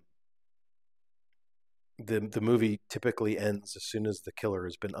 The movie typically ends as soon as the killer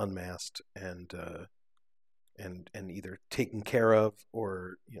has been unmasked and either taken care of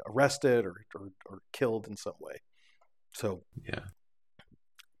or, you know, arrested or killed in some way. So yeah,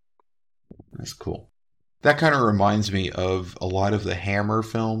 that's cool. That kind of reminds me of a lot of the Hammer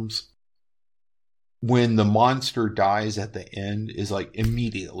films. When the monster dies at the end, is like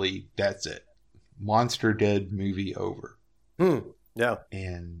immediately, that's it. Monster dead, movie over. Yeah.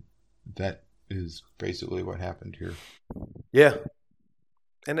 And that is basically what happened here. Yeah.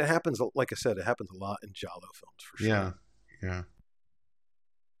 And it happens, like I said, it happens a lot in giallo films for sure. Yeah. Yeah.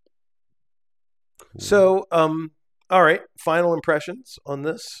 Cool. So, all right. Final impressions on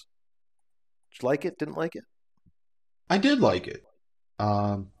this. Did you like it? Didn't like it? I did like it.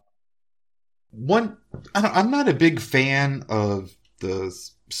 I'm not a big fan of the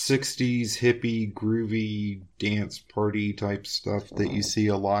 60s hippie groovy dance party type stuff that you see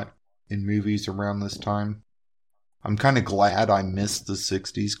a lot in movies around this time. I'm kind of glad I missed the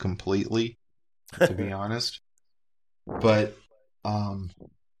 60s completely, to be honest. But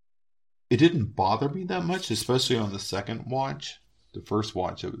it didn't bother me that much, especially on the second watch. The first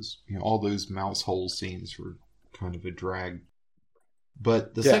watch, it was, you know, all those mouse hole scenes were kind of a drag.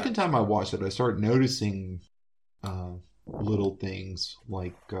 But the second time I watched it, I started noticing little things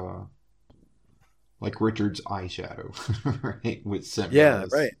like Richard's eyeshadow, right? With Simba,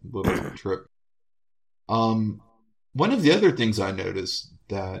 little trip. One of the other things I noticed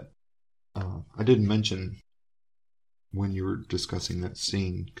that I didn't mention when you were discussing that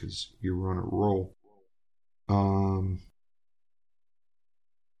scene because you were on a roll.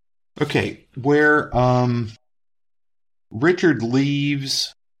 Okay, where Richard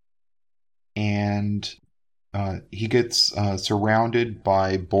leaves and he gets surrounded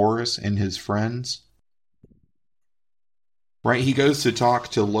by Boris and his friends. Right, he goes to talk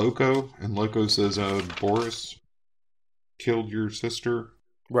to Loco, and Loco says, Boris killed your sister.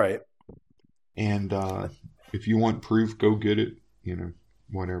 Right. And if you want proof, go get it. You know,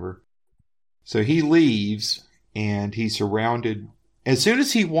 whatever. So he leaves, and he's surrounded. As soon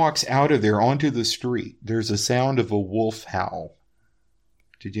as he walks out of there onto the street, there's a sound of a wolf howl.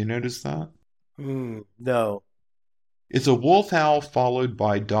 Did you notice that? No. It's a wolf howl followed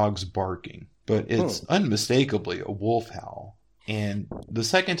by dogs barking, but it's unmistakably a wolf howl. And the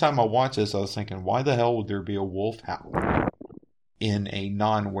second time I watched this, I was thinking, why the hell would there be a wolf howl in a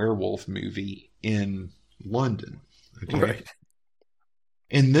non-werewolf movie in London? Okay. Right.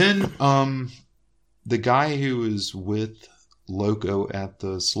 And then the guy who was with Loco at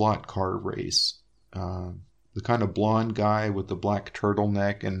the slot car race, the kind of blonde guy with the black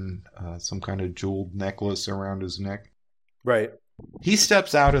turtleneck and some kind of jeweled necklace around his neck. Right. He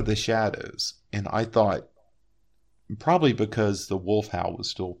steps out of the shadows, and I thought, probably because the wolf howl was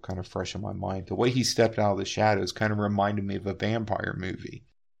still kind of fresh in my mind, the way he stepped out of the shadows kind of reminded me of a vampire movie.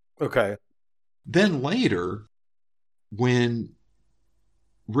 Okay. Then later, when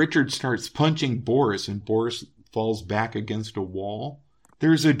Richard starts punching Boris and Boris falls back against a wall,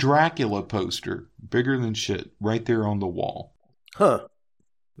 there's a Dracula poster, bigger than shit, right there on the wall. Huh.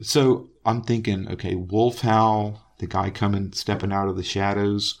 So I'm thinking, okay, wolf howl, the guy stepping out of the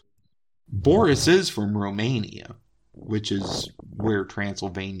shadows. Boris is from Romania, which is where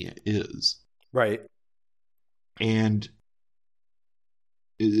Transylvania is. Right. And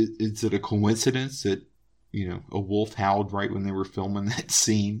is it a coincidence that, a wolf howled right when they were filming that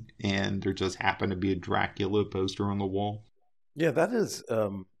scene and there just happened to be a Dracula poster on the wall? Yeah, that is...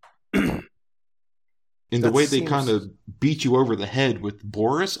 And the way they kind of beat you over the head with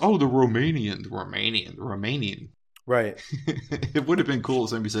Boris, oh, the Romanian. Right. It would have been cool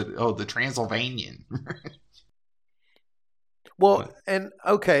if somebody said, oh, the Transylvanian. Well, and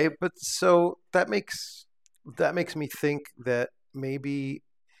okay, but so that makes me think that maybe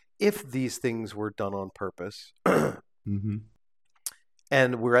if these things were done on purpose, mm-hmm.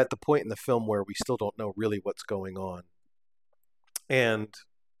 and we're at the point in the film where we still don't know really what's going on, and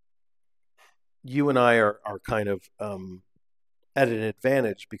you and I are kind of at an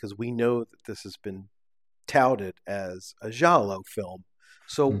advantage because we know that this has been touted as a giallo film,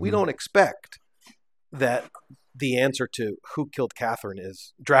 so we don't expect that the answer to who killed Catherine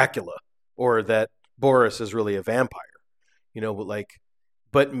is Dracula or that Boris is really a vampire,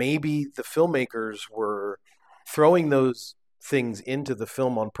 but maybe the filmmakers were throwing those things into the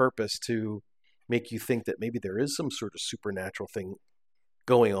film on purpose to make you think that maybe there is some sort of supernatural thing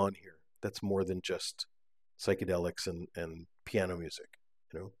going on here that's more than just psychedelics and piano music,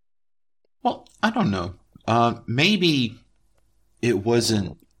 Well, I don't know. Maybe it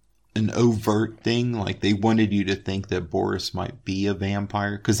wasn't an overt thing, like they wanted you to think that Boris might be a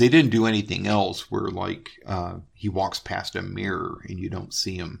vampire, because they didn't do anything else where he walks past a mirror and you don't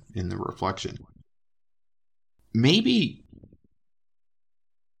see him in the reflection. Maybe,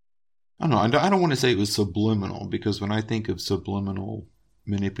 I don't know, I don't want to say it was subliminal, because when I think of subliminal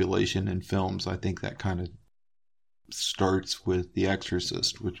manipulation in films, I think that kind of starts with The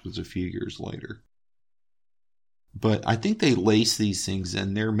Exorcist, which was a few years later. But I think they lace these things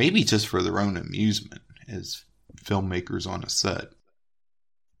in there, maybe just for their own amusement as filmmakers on a set.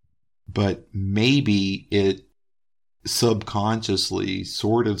 But maybe it subconsciously,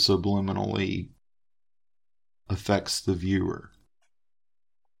 sort of subliminally, affects the viewer.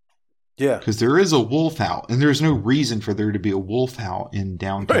 Yeah. Because there is a wolf howl, and there's no reason for there to be a wolf howl in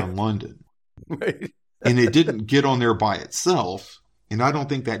downtown London. Right. And it didn't get on there by itself. And I don't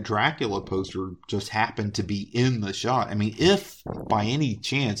think that Dracula poster just happened to be in the shot. I mean, if by any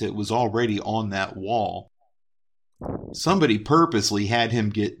chance it was already on that wall, somebody purposely had him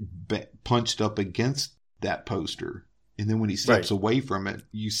get punched up against that poster. And then when he steps away from it,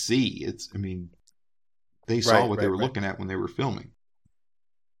 you see they saw what they were looking at when they were filming.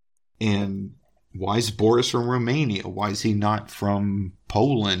 And why is Boris from Romania? Why is he not from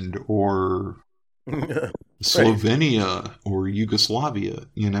Poland or Slovenia or Yugoslavia?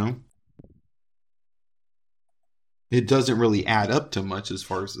 It doesn't really add up to much as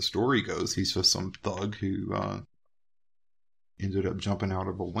far as the story goes. He's just some thug who ended up jumping out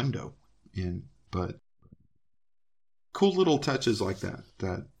of a window. But cool little touches like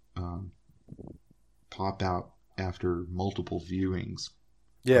that pop out after multiple viewings.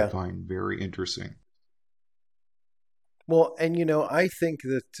 Yeah. I find very interesting. Well, and I think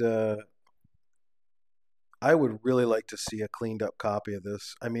that I would really like to see a cleaned up copy of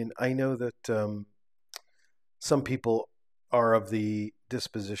this. I mean, I know that some people are of the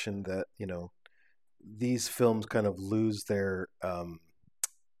disposition that, these films kind of lose their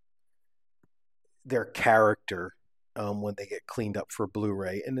character when they get cleaned up for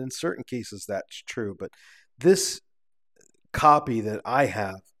Blu-ray. And in certain cases, that's true. But this copy that I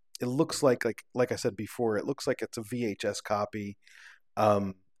have, it looks like I said before, it looks like it's a VHS copy.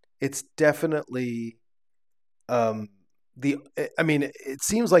 It's definitely it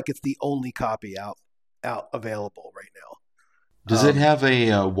seems like it's the only copy out out available right now. Does it have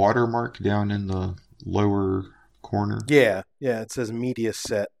a watermark down in the lower corner? Yeah, it says Media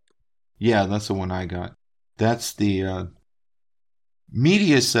Set. Yeah, that's the one I got. That's the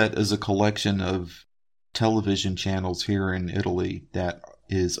Mediaset is a collection of television channels here in Italy that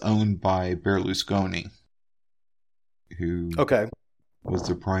is owned by Berlusconi, who Okay. was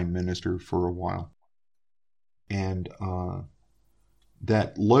the prime minister for a while. And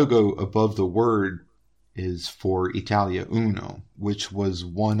that logo above the word is for Italia Uno, which was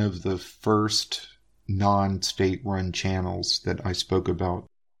one of the first non-state-run channels that I spoke about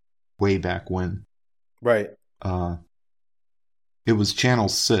way back when. Right. It was Channel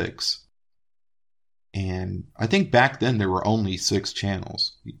 6. And I think back then there were only 6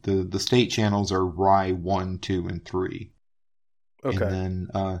 channels. The state channels are Rai 1, 2, and 3. Okay. And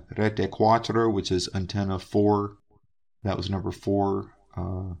then Rete Quattro, which is antenna 4. That was number 4.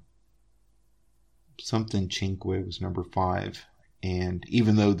 Something Cinque was number 5. And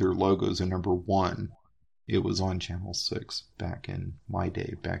even though their logos are number 1, it was on Channel 6 back in my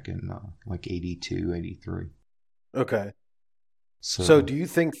day, back in like 82, 83. Okay. So, So do you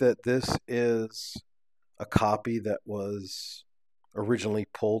think that this is a copy that was originally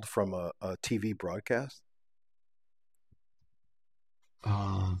pulled from a TV broadcast?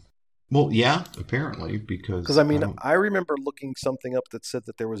 well, yeah, apparently, because Because I remember looking something up that said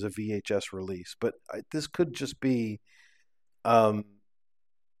that there was a VHS release, but this could just be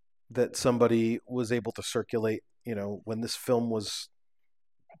that somebody was able to circulate, when this film was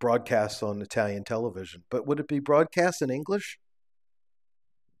broadcast on Italian television. But would it be broadcast in English?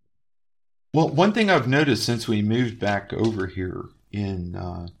 well, one thing I've noticed since we moved back over here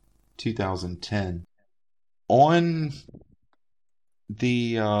in 2010, on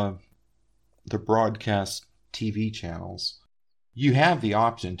the broadcast TV channels, you have the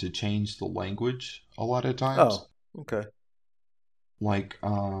option to change the language a lot of times. Oh, okay. Like,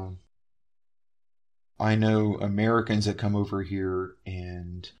 I know Americans that come over here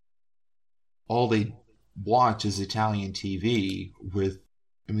and all they watch is Italian TV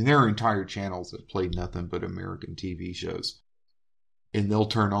there are entire channels that play nothing but American TV shows. And they'll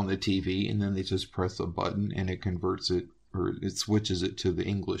turn on the TV and then they just press a button and it converts it, or it switches it to the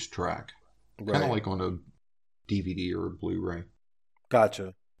English track. Right. Kind of like on a DVD or a Blu-ray.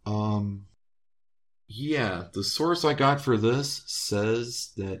 Gotcha. Yeah, the source I got for this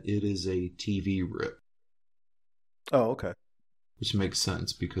says that it is a TV rip, Oh, okay. which makes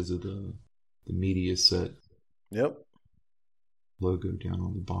sense because of the Mediaset Yep. logo down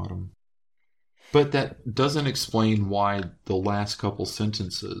on the bottom. But that doesn't explain why the last couple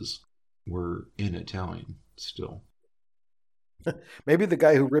sentences were in Italian still. Maybe the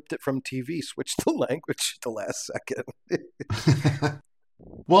guy who ripped it from TV switched the language at the last second.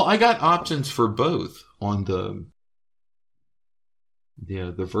 Well, I got options for both on the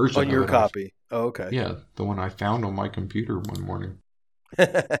version On your of it copy. Oh, okay. Yeah, the one I found on my computer one morning.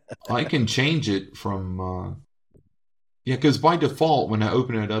 I can change it from because by default when I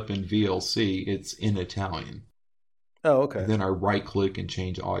open it up in VLC, it's in Italian. Oh, okay. And then I right click and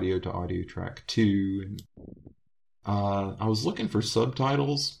change audio to audio track 2. And I was looking for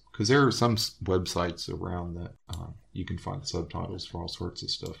subtitles because there are some websites around that you can find subtitles for all sorts of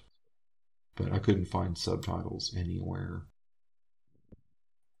stuff. But I couldn't find subtitles anywhere.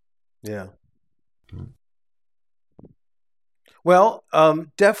 Yeah. But, Well,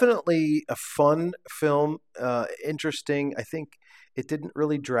 definitely a fun film. Interesting. I think it didn't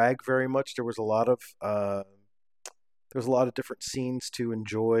really drag very much. There was a lot of different scenes to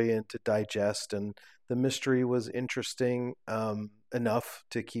enjoy and to digest, and the mystery was interesting enough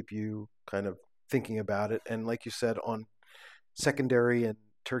to keep you kind of thinking about it. And like you said, on secondary and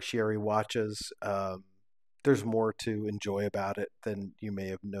tertiary watches, there's more to enjoy about it than you may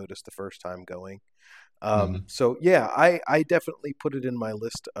have noticed the first time going. So yeah, I definitely put it in my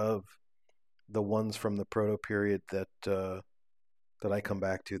list of the ones from the proto period that I come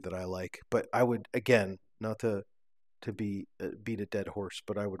back to that I like. But I would, again, not to beat a dead horse,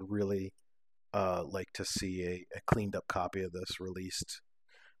 but I would really like to see a cleaned up copy of this released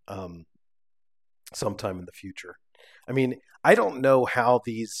sometime in the future. I mean, I don't know how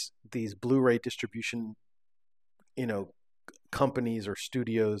these Blu-ray distribution, companies or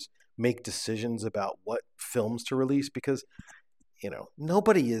studios make decisions about what films to release, because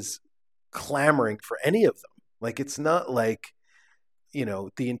nobody is clamoring for any of them. Like, it's not like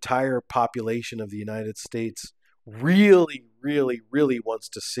the entire population of the United States really, really, really wants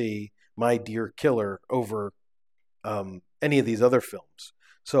to see My Dear Killer over any of these other films.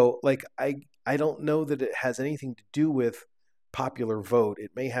 So, like, I don't know that it has anything to do with popular vote.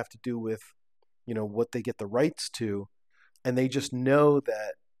 It may have to do with what they get the rights to, and they just know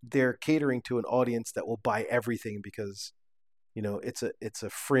that they're catering to an audience that will buy everything because it's a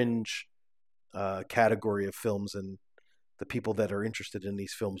fringe category of films, and the people that are interested in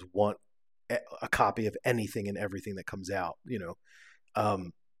these films want a copy of anything and everything that comes out.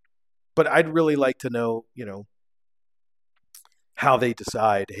 But I'd really like to know, how they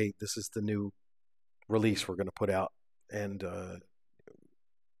decide, hey, this is the new release we're going to put out. And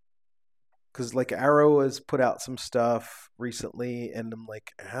because like Arrow has put out some stuff recently, and I'm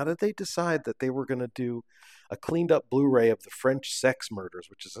like, how did they decide that they were going to do a cleaned up Blu-ray of the French Sex Murders,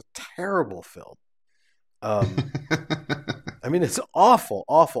 which is a terrible film. I mean, it's awful,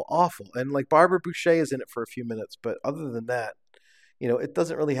 awful, awful. And like Barbara Boucher is in it for a few minutes, but other than that, it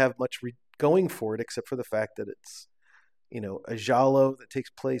doesn't really have much going for it, except for the fact that it's, a giallo that takes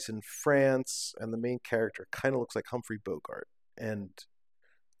place in France, and the main character kind of looks like Humphrey Bogart. And,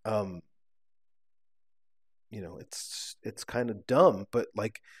 it's kind of dumb, but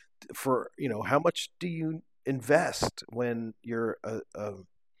like for, how much do you invest when you're a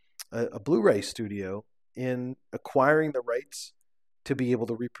Blu-ray studio in acquiring the rights to be able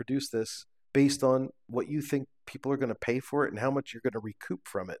to reproduce this based on what you think people are going to pay for it and how much you're going to recoup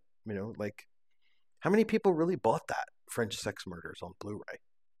from it? Like how many people really bought that French Sex Murders on Blu-ray?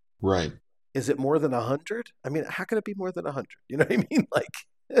 Right. Is it more than 100? I mean, how can it be more than 100? You know what I mean? Like,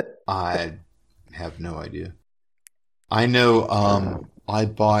 I have no idea. I know I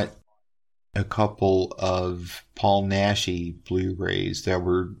bought a couple of Paul Naschy Blu-rays that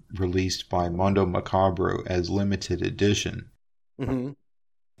were released by Mondo Macabro as limited edition. Mm-hmm.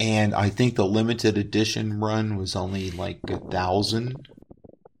 And I think the limited edition run was only like 1,000.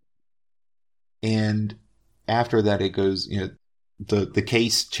 And after that, it goes, the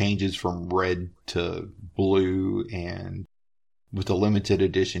case changes from red to blue, and with the limited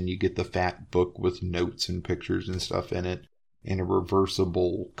edition, you get the fat book with notes and pictures and stuff in it, and a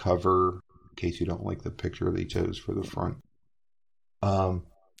reversible cover in case you don't like the picture they chose for the front. Oh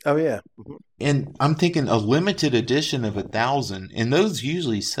yeah. Mm-hmm. And I'm thinking a limited edition of 1,000, and those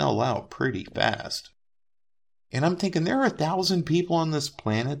usually sell out pretty fast. And I'm thinking there are 1,000 people on this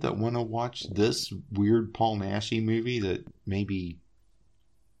planet that want to watch this weird Paul Naschy movie that maybe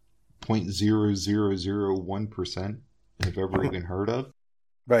 0.0001% have ever even heard of.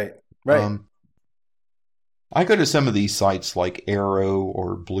 Right. I go to some of these sites like Arrow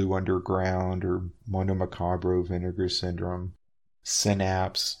or Blue Underground or Mondo Macabro, Vinegar Syndrome,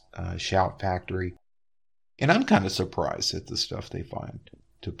 Synapse, Shout Factory, and I'm kind of surprised at the stuff they find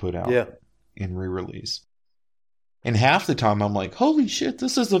to put out in re-release. And half the time I'm like, holy shit,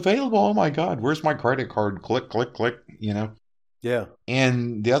 this is available. Oh my God, where's my credit card? Click, click, click, Yeah.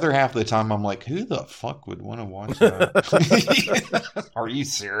 And the other half of the time I'm like, who the fuck would want to watch that? Are you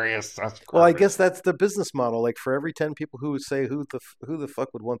serious? That's garbage. Well, I guess that's the business model. Like for every 10 people who would say, who the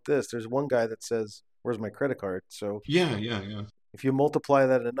fuck would want this? There's one guy that says, where's my credit card? So yeah. If you multiply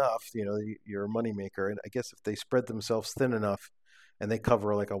that enough, you're a moneymaker. And I guess if they spread themselves thin enough and they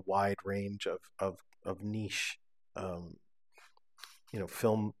cover like a wide range of niche,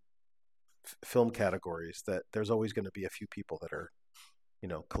 film categories, that there's always going to be a few people that are,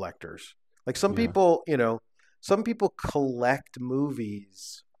 collectors. Like some people collect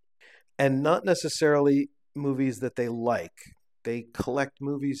movies, and not necessarily movies that they like. They collect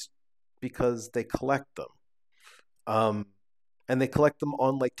movies because they collect them. And they collect them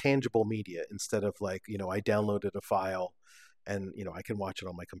on like tangible media instead of like, I downloaded a file and, I can watch it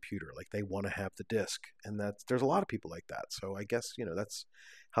on my computer. Like they want to have the disc, and there's a lot of people like that. So I guess, that's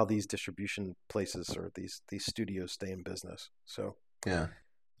how these distribution places or these studios stay in business. So yeah,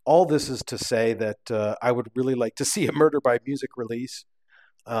 all this is to say that I would really like to see a Murder by Music release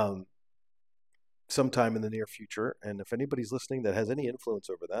sometime in the near future. And if anybody's listening that has any influence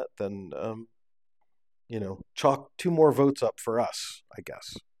over that, then, chalk 2 more votes up for us, I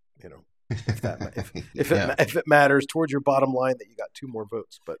guess, if it matters towards your bottom line that you got 2 more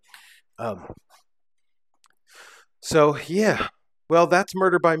votes. But so yeah, well, that's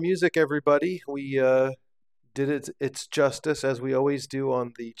Murder by Music, everybody. We did its justice, as we always do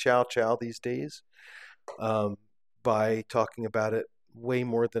on the Chow Chow these days, by talking about it way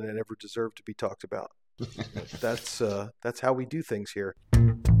more than it ever deserved to be talked about. That's how we do things here.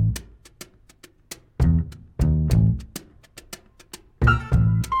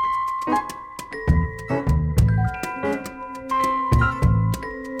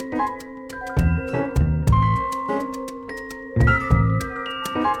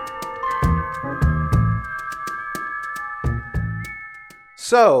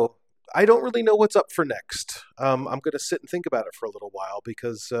 So, I don't really know what's up for next. I'm going to sit and think about it for a little while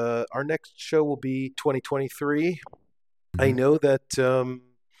because our next show will be 2023. I know that,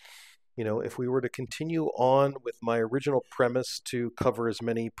 if we were to continue on with my original premise to cover as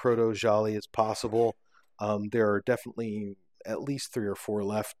many Proto-Jolly as possible, there are definitely at least 3 or 4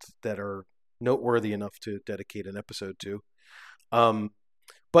 left that are noteworthy enough to dedicate an episode to.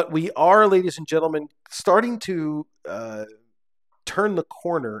 But we are, ladies and gentlemen, starting to turn the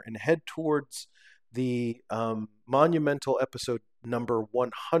corner and head towards the monumental episode number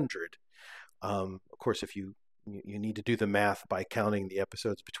 100. Of course, if you need to do the math by counting the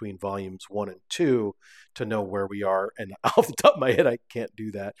episodes between volumes 1 and 2 to know where we are. And off the top of my head, I can't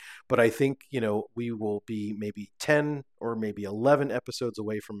do that. But I think, we will be maybe 10 or maybe 11 episodes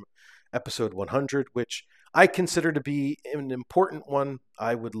away from episode 100, which I consider to be an important one.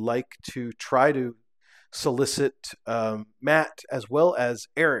 I would like to try to solicit Matt as well as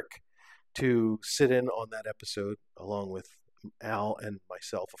Eric to sit in on that episode along with Al and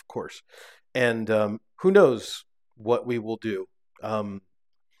myself, of course. And who knows what we will do.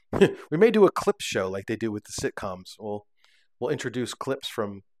 We may do a clip show like they do with the sitcoms. We'll introduce clips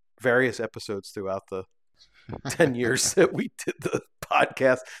from various episodes throughout the 10 years that we did the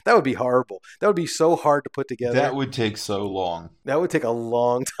podcast. That would be horrible. That would be so hard to put together. That would take so long. That would take a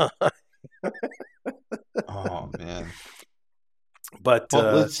long time. Oh, man. But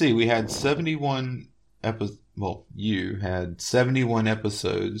let's see. We had 71 episodes. Well, you had 71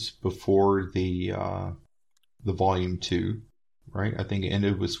 episodes before the volume 2, right? I think it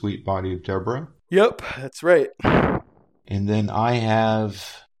ended with Sweet Body of Deborah. Yep, that's right. And then I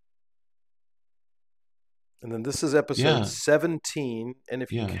have... And then this is episode 17. And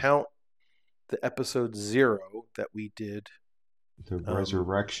if you count the episode 0 that we did... The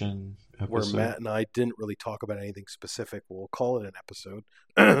Resurrection episode. Where Matt and I didn't really talk about anything specific. We'll call it an episode.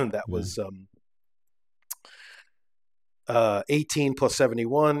 That was 18 plus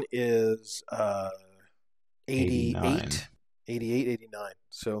 71 is 88. 89.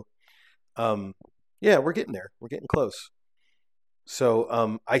 So, we're getting there. We're getting close.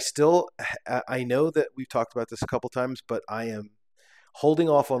 So I know that we've talked about this a couple times, but I am holding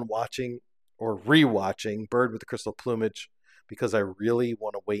off on watching or rewatching Bird with the Crystal Plumage because I really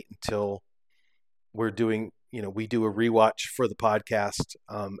want to wait until we're doing, we do a rewatch for the podcast,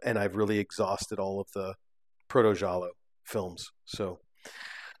 and I've really exhausted all of the Proto-Jalo films. So,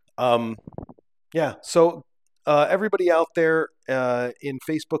 So everybody out there in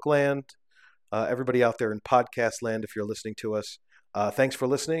Facebook land, everybody out there in podcast land, if you're listening to us, thanks for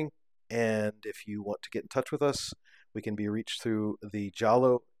listening. And if you want to get in touch with us, we can be reached through the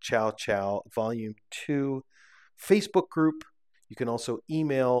Jalo Chow Chow Volume 2 Facebook group. You can also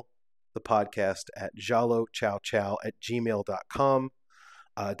email the podcast at jalochowchow@gmail.com.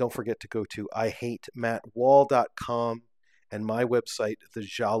 Don't forget to go to ihatemattwall.com and my website,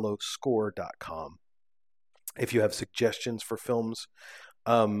 thejaloscore.com. If you have suggestions for films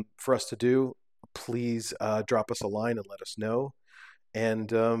for us to do, please drop us a line and let us know.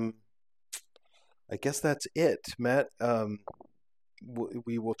 And I guess that's it, Matt.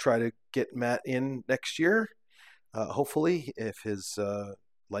 We will try to get Matt in next year, hopefully, if his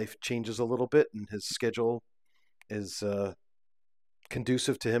life changes a little bit and his schedule is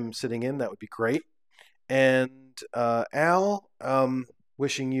conducive to him sitting in. That would be great. And Al,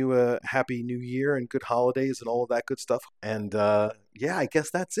 wishing you a happy new year and good holidays and all of that good stuff. And I guess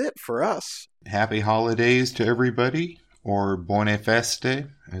that's it for us. Happy holidays to everybody, or Buone Feste,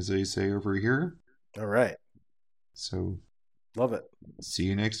 as they say over here. All right. So, love it. See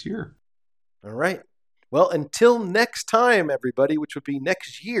you next year. All right. Well, until next time, everybody, which would be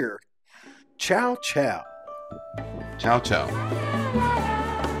next year, ciao, ciao. Ciao, ciao.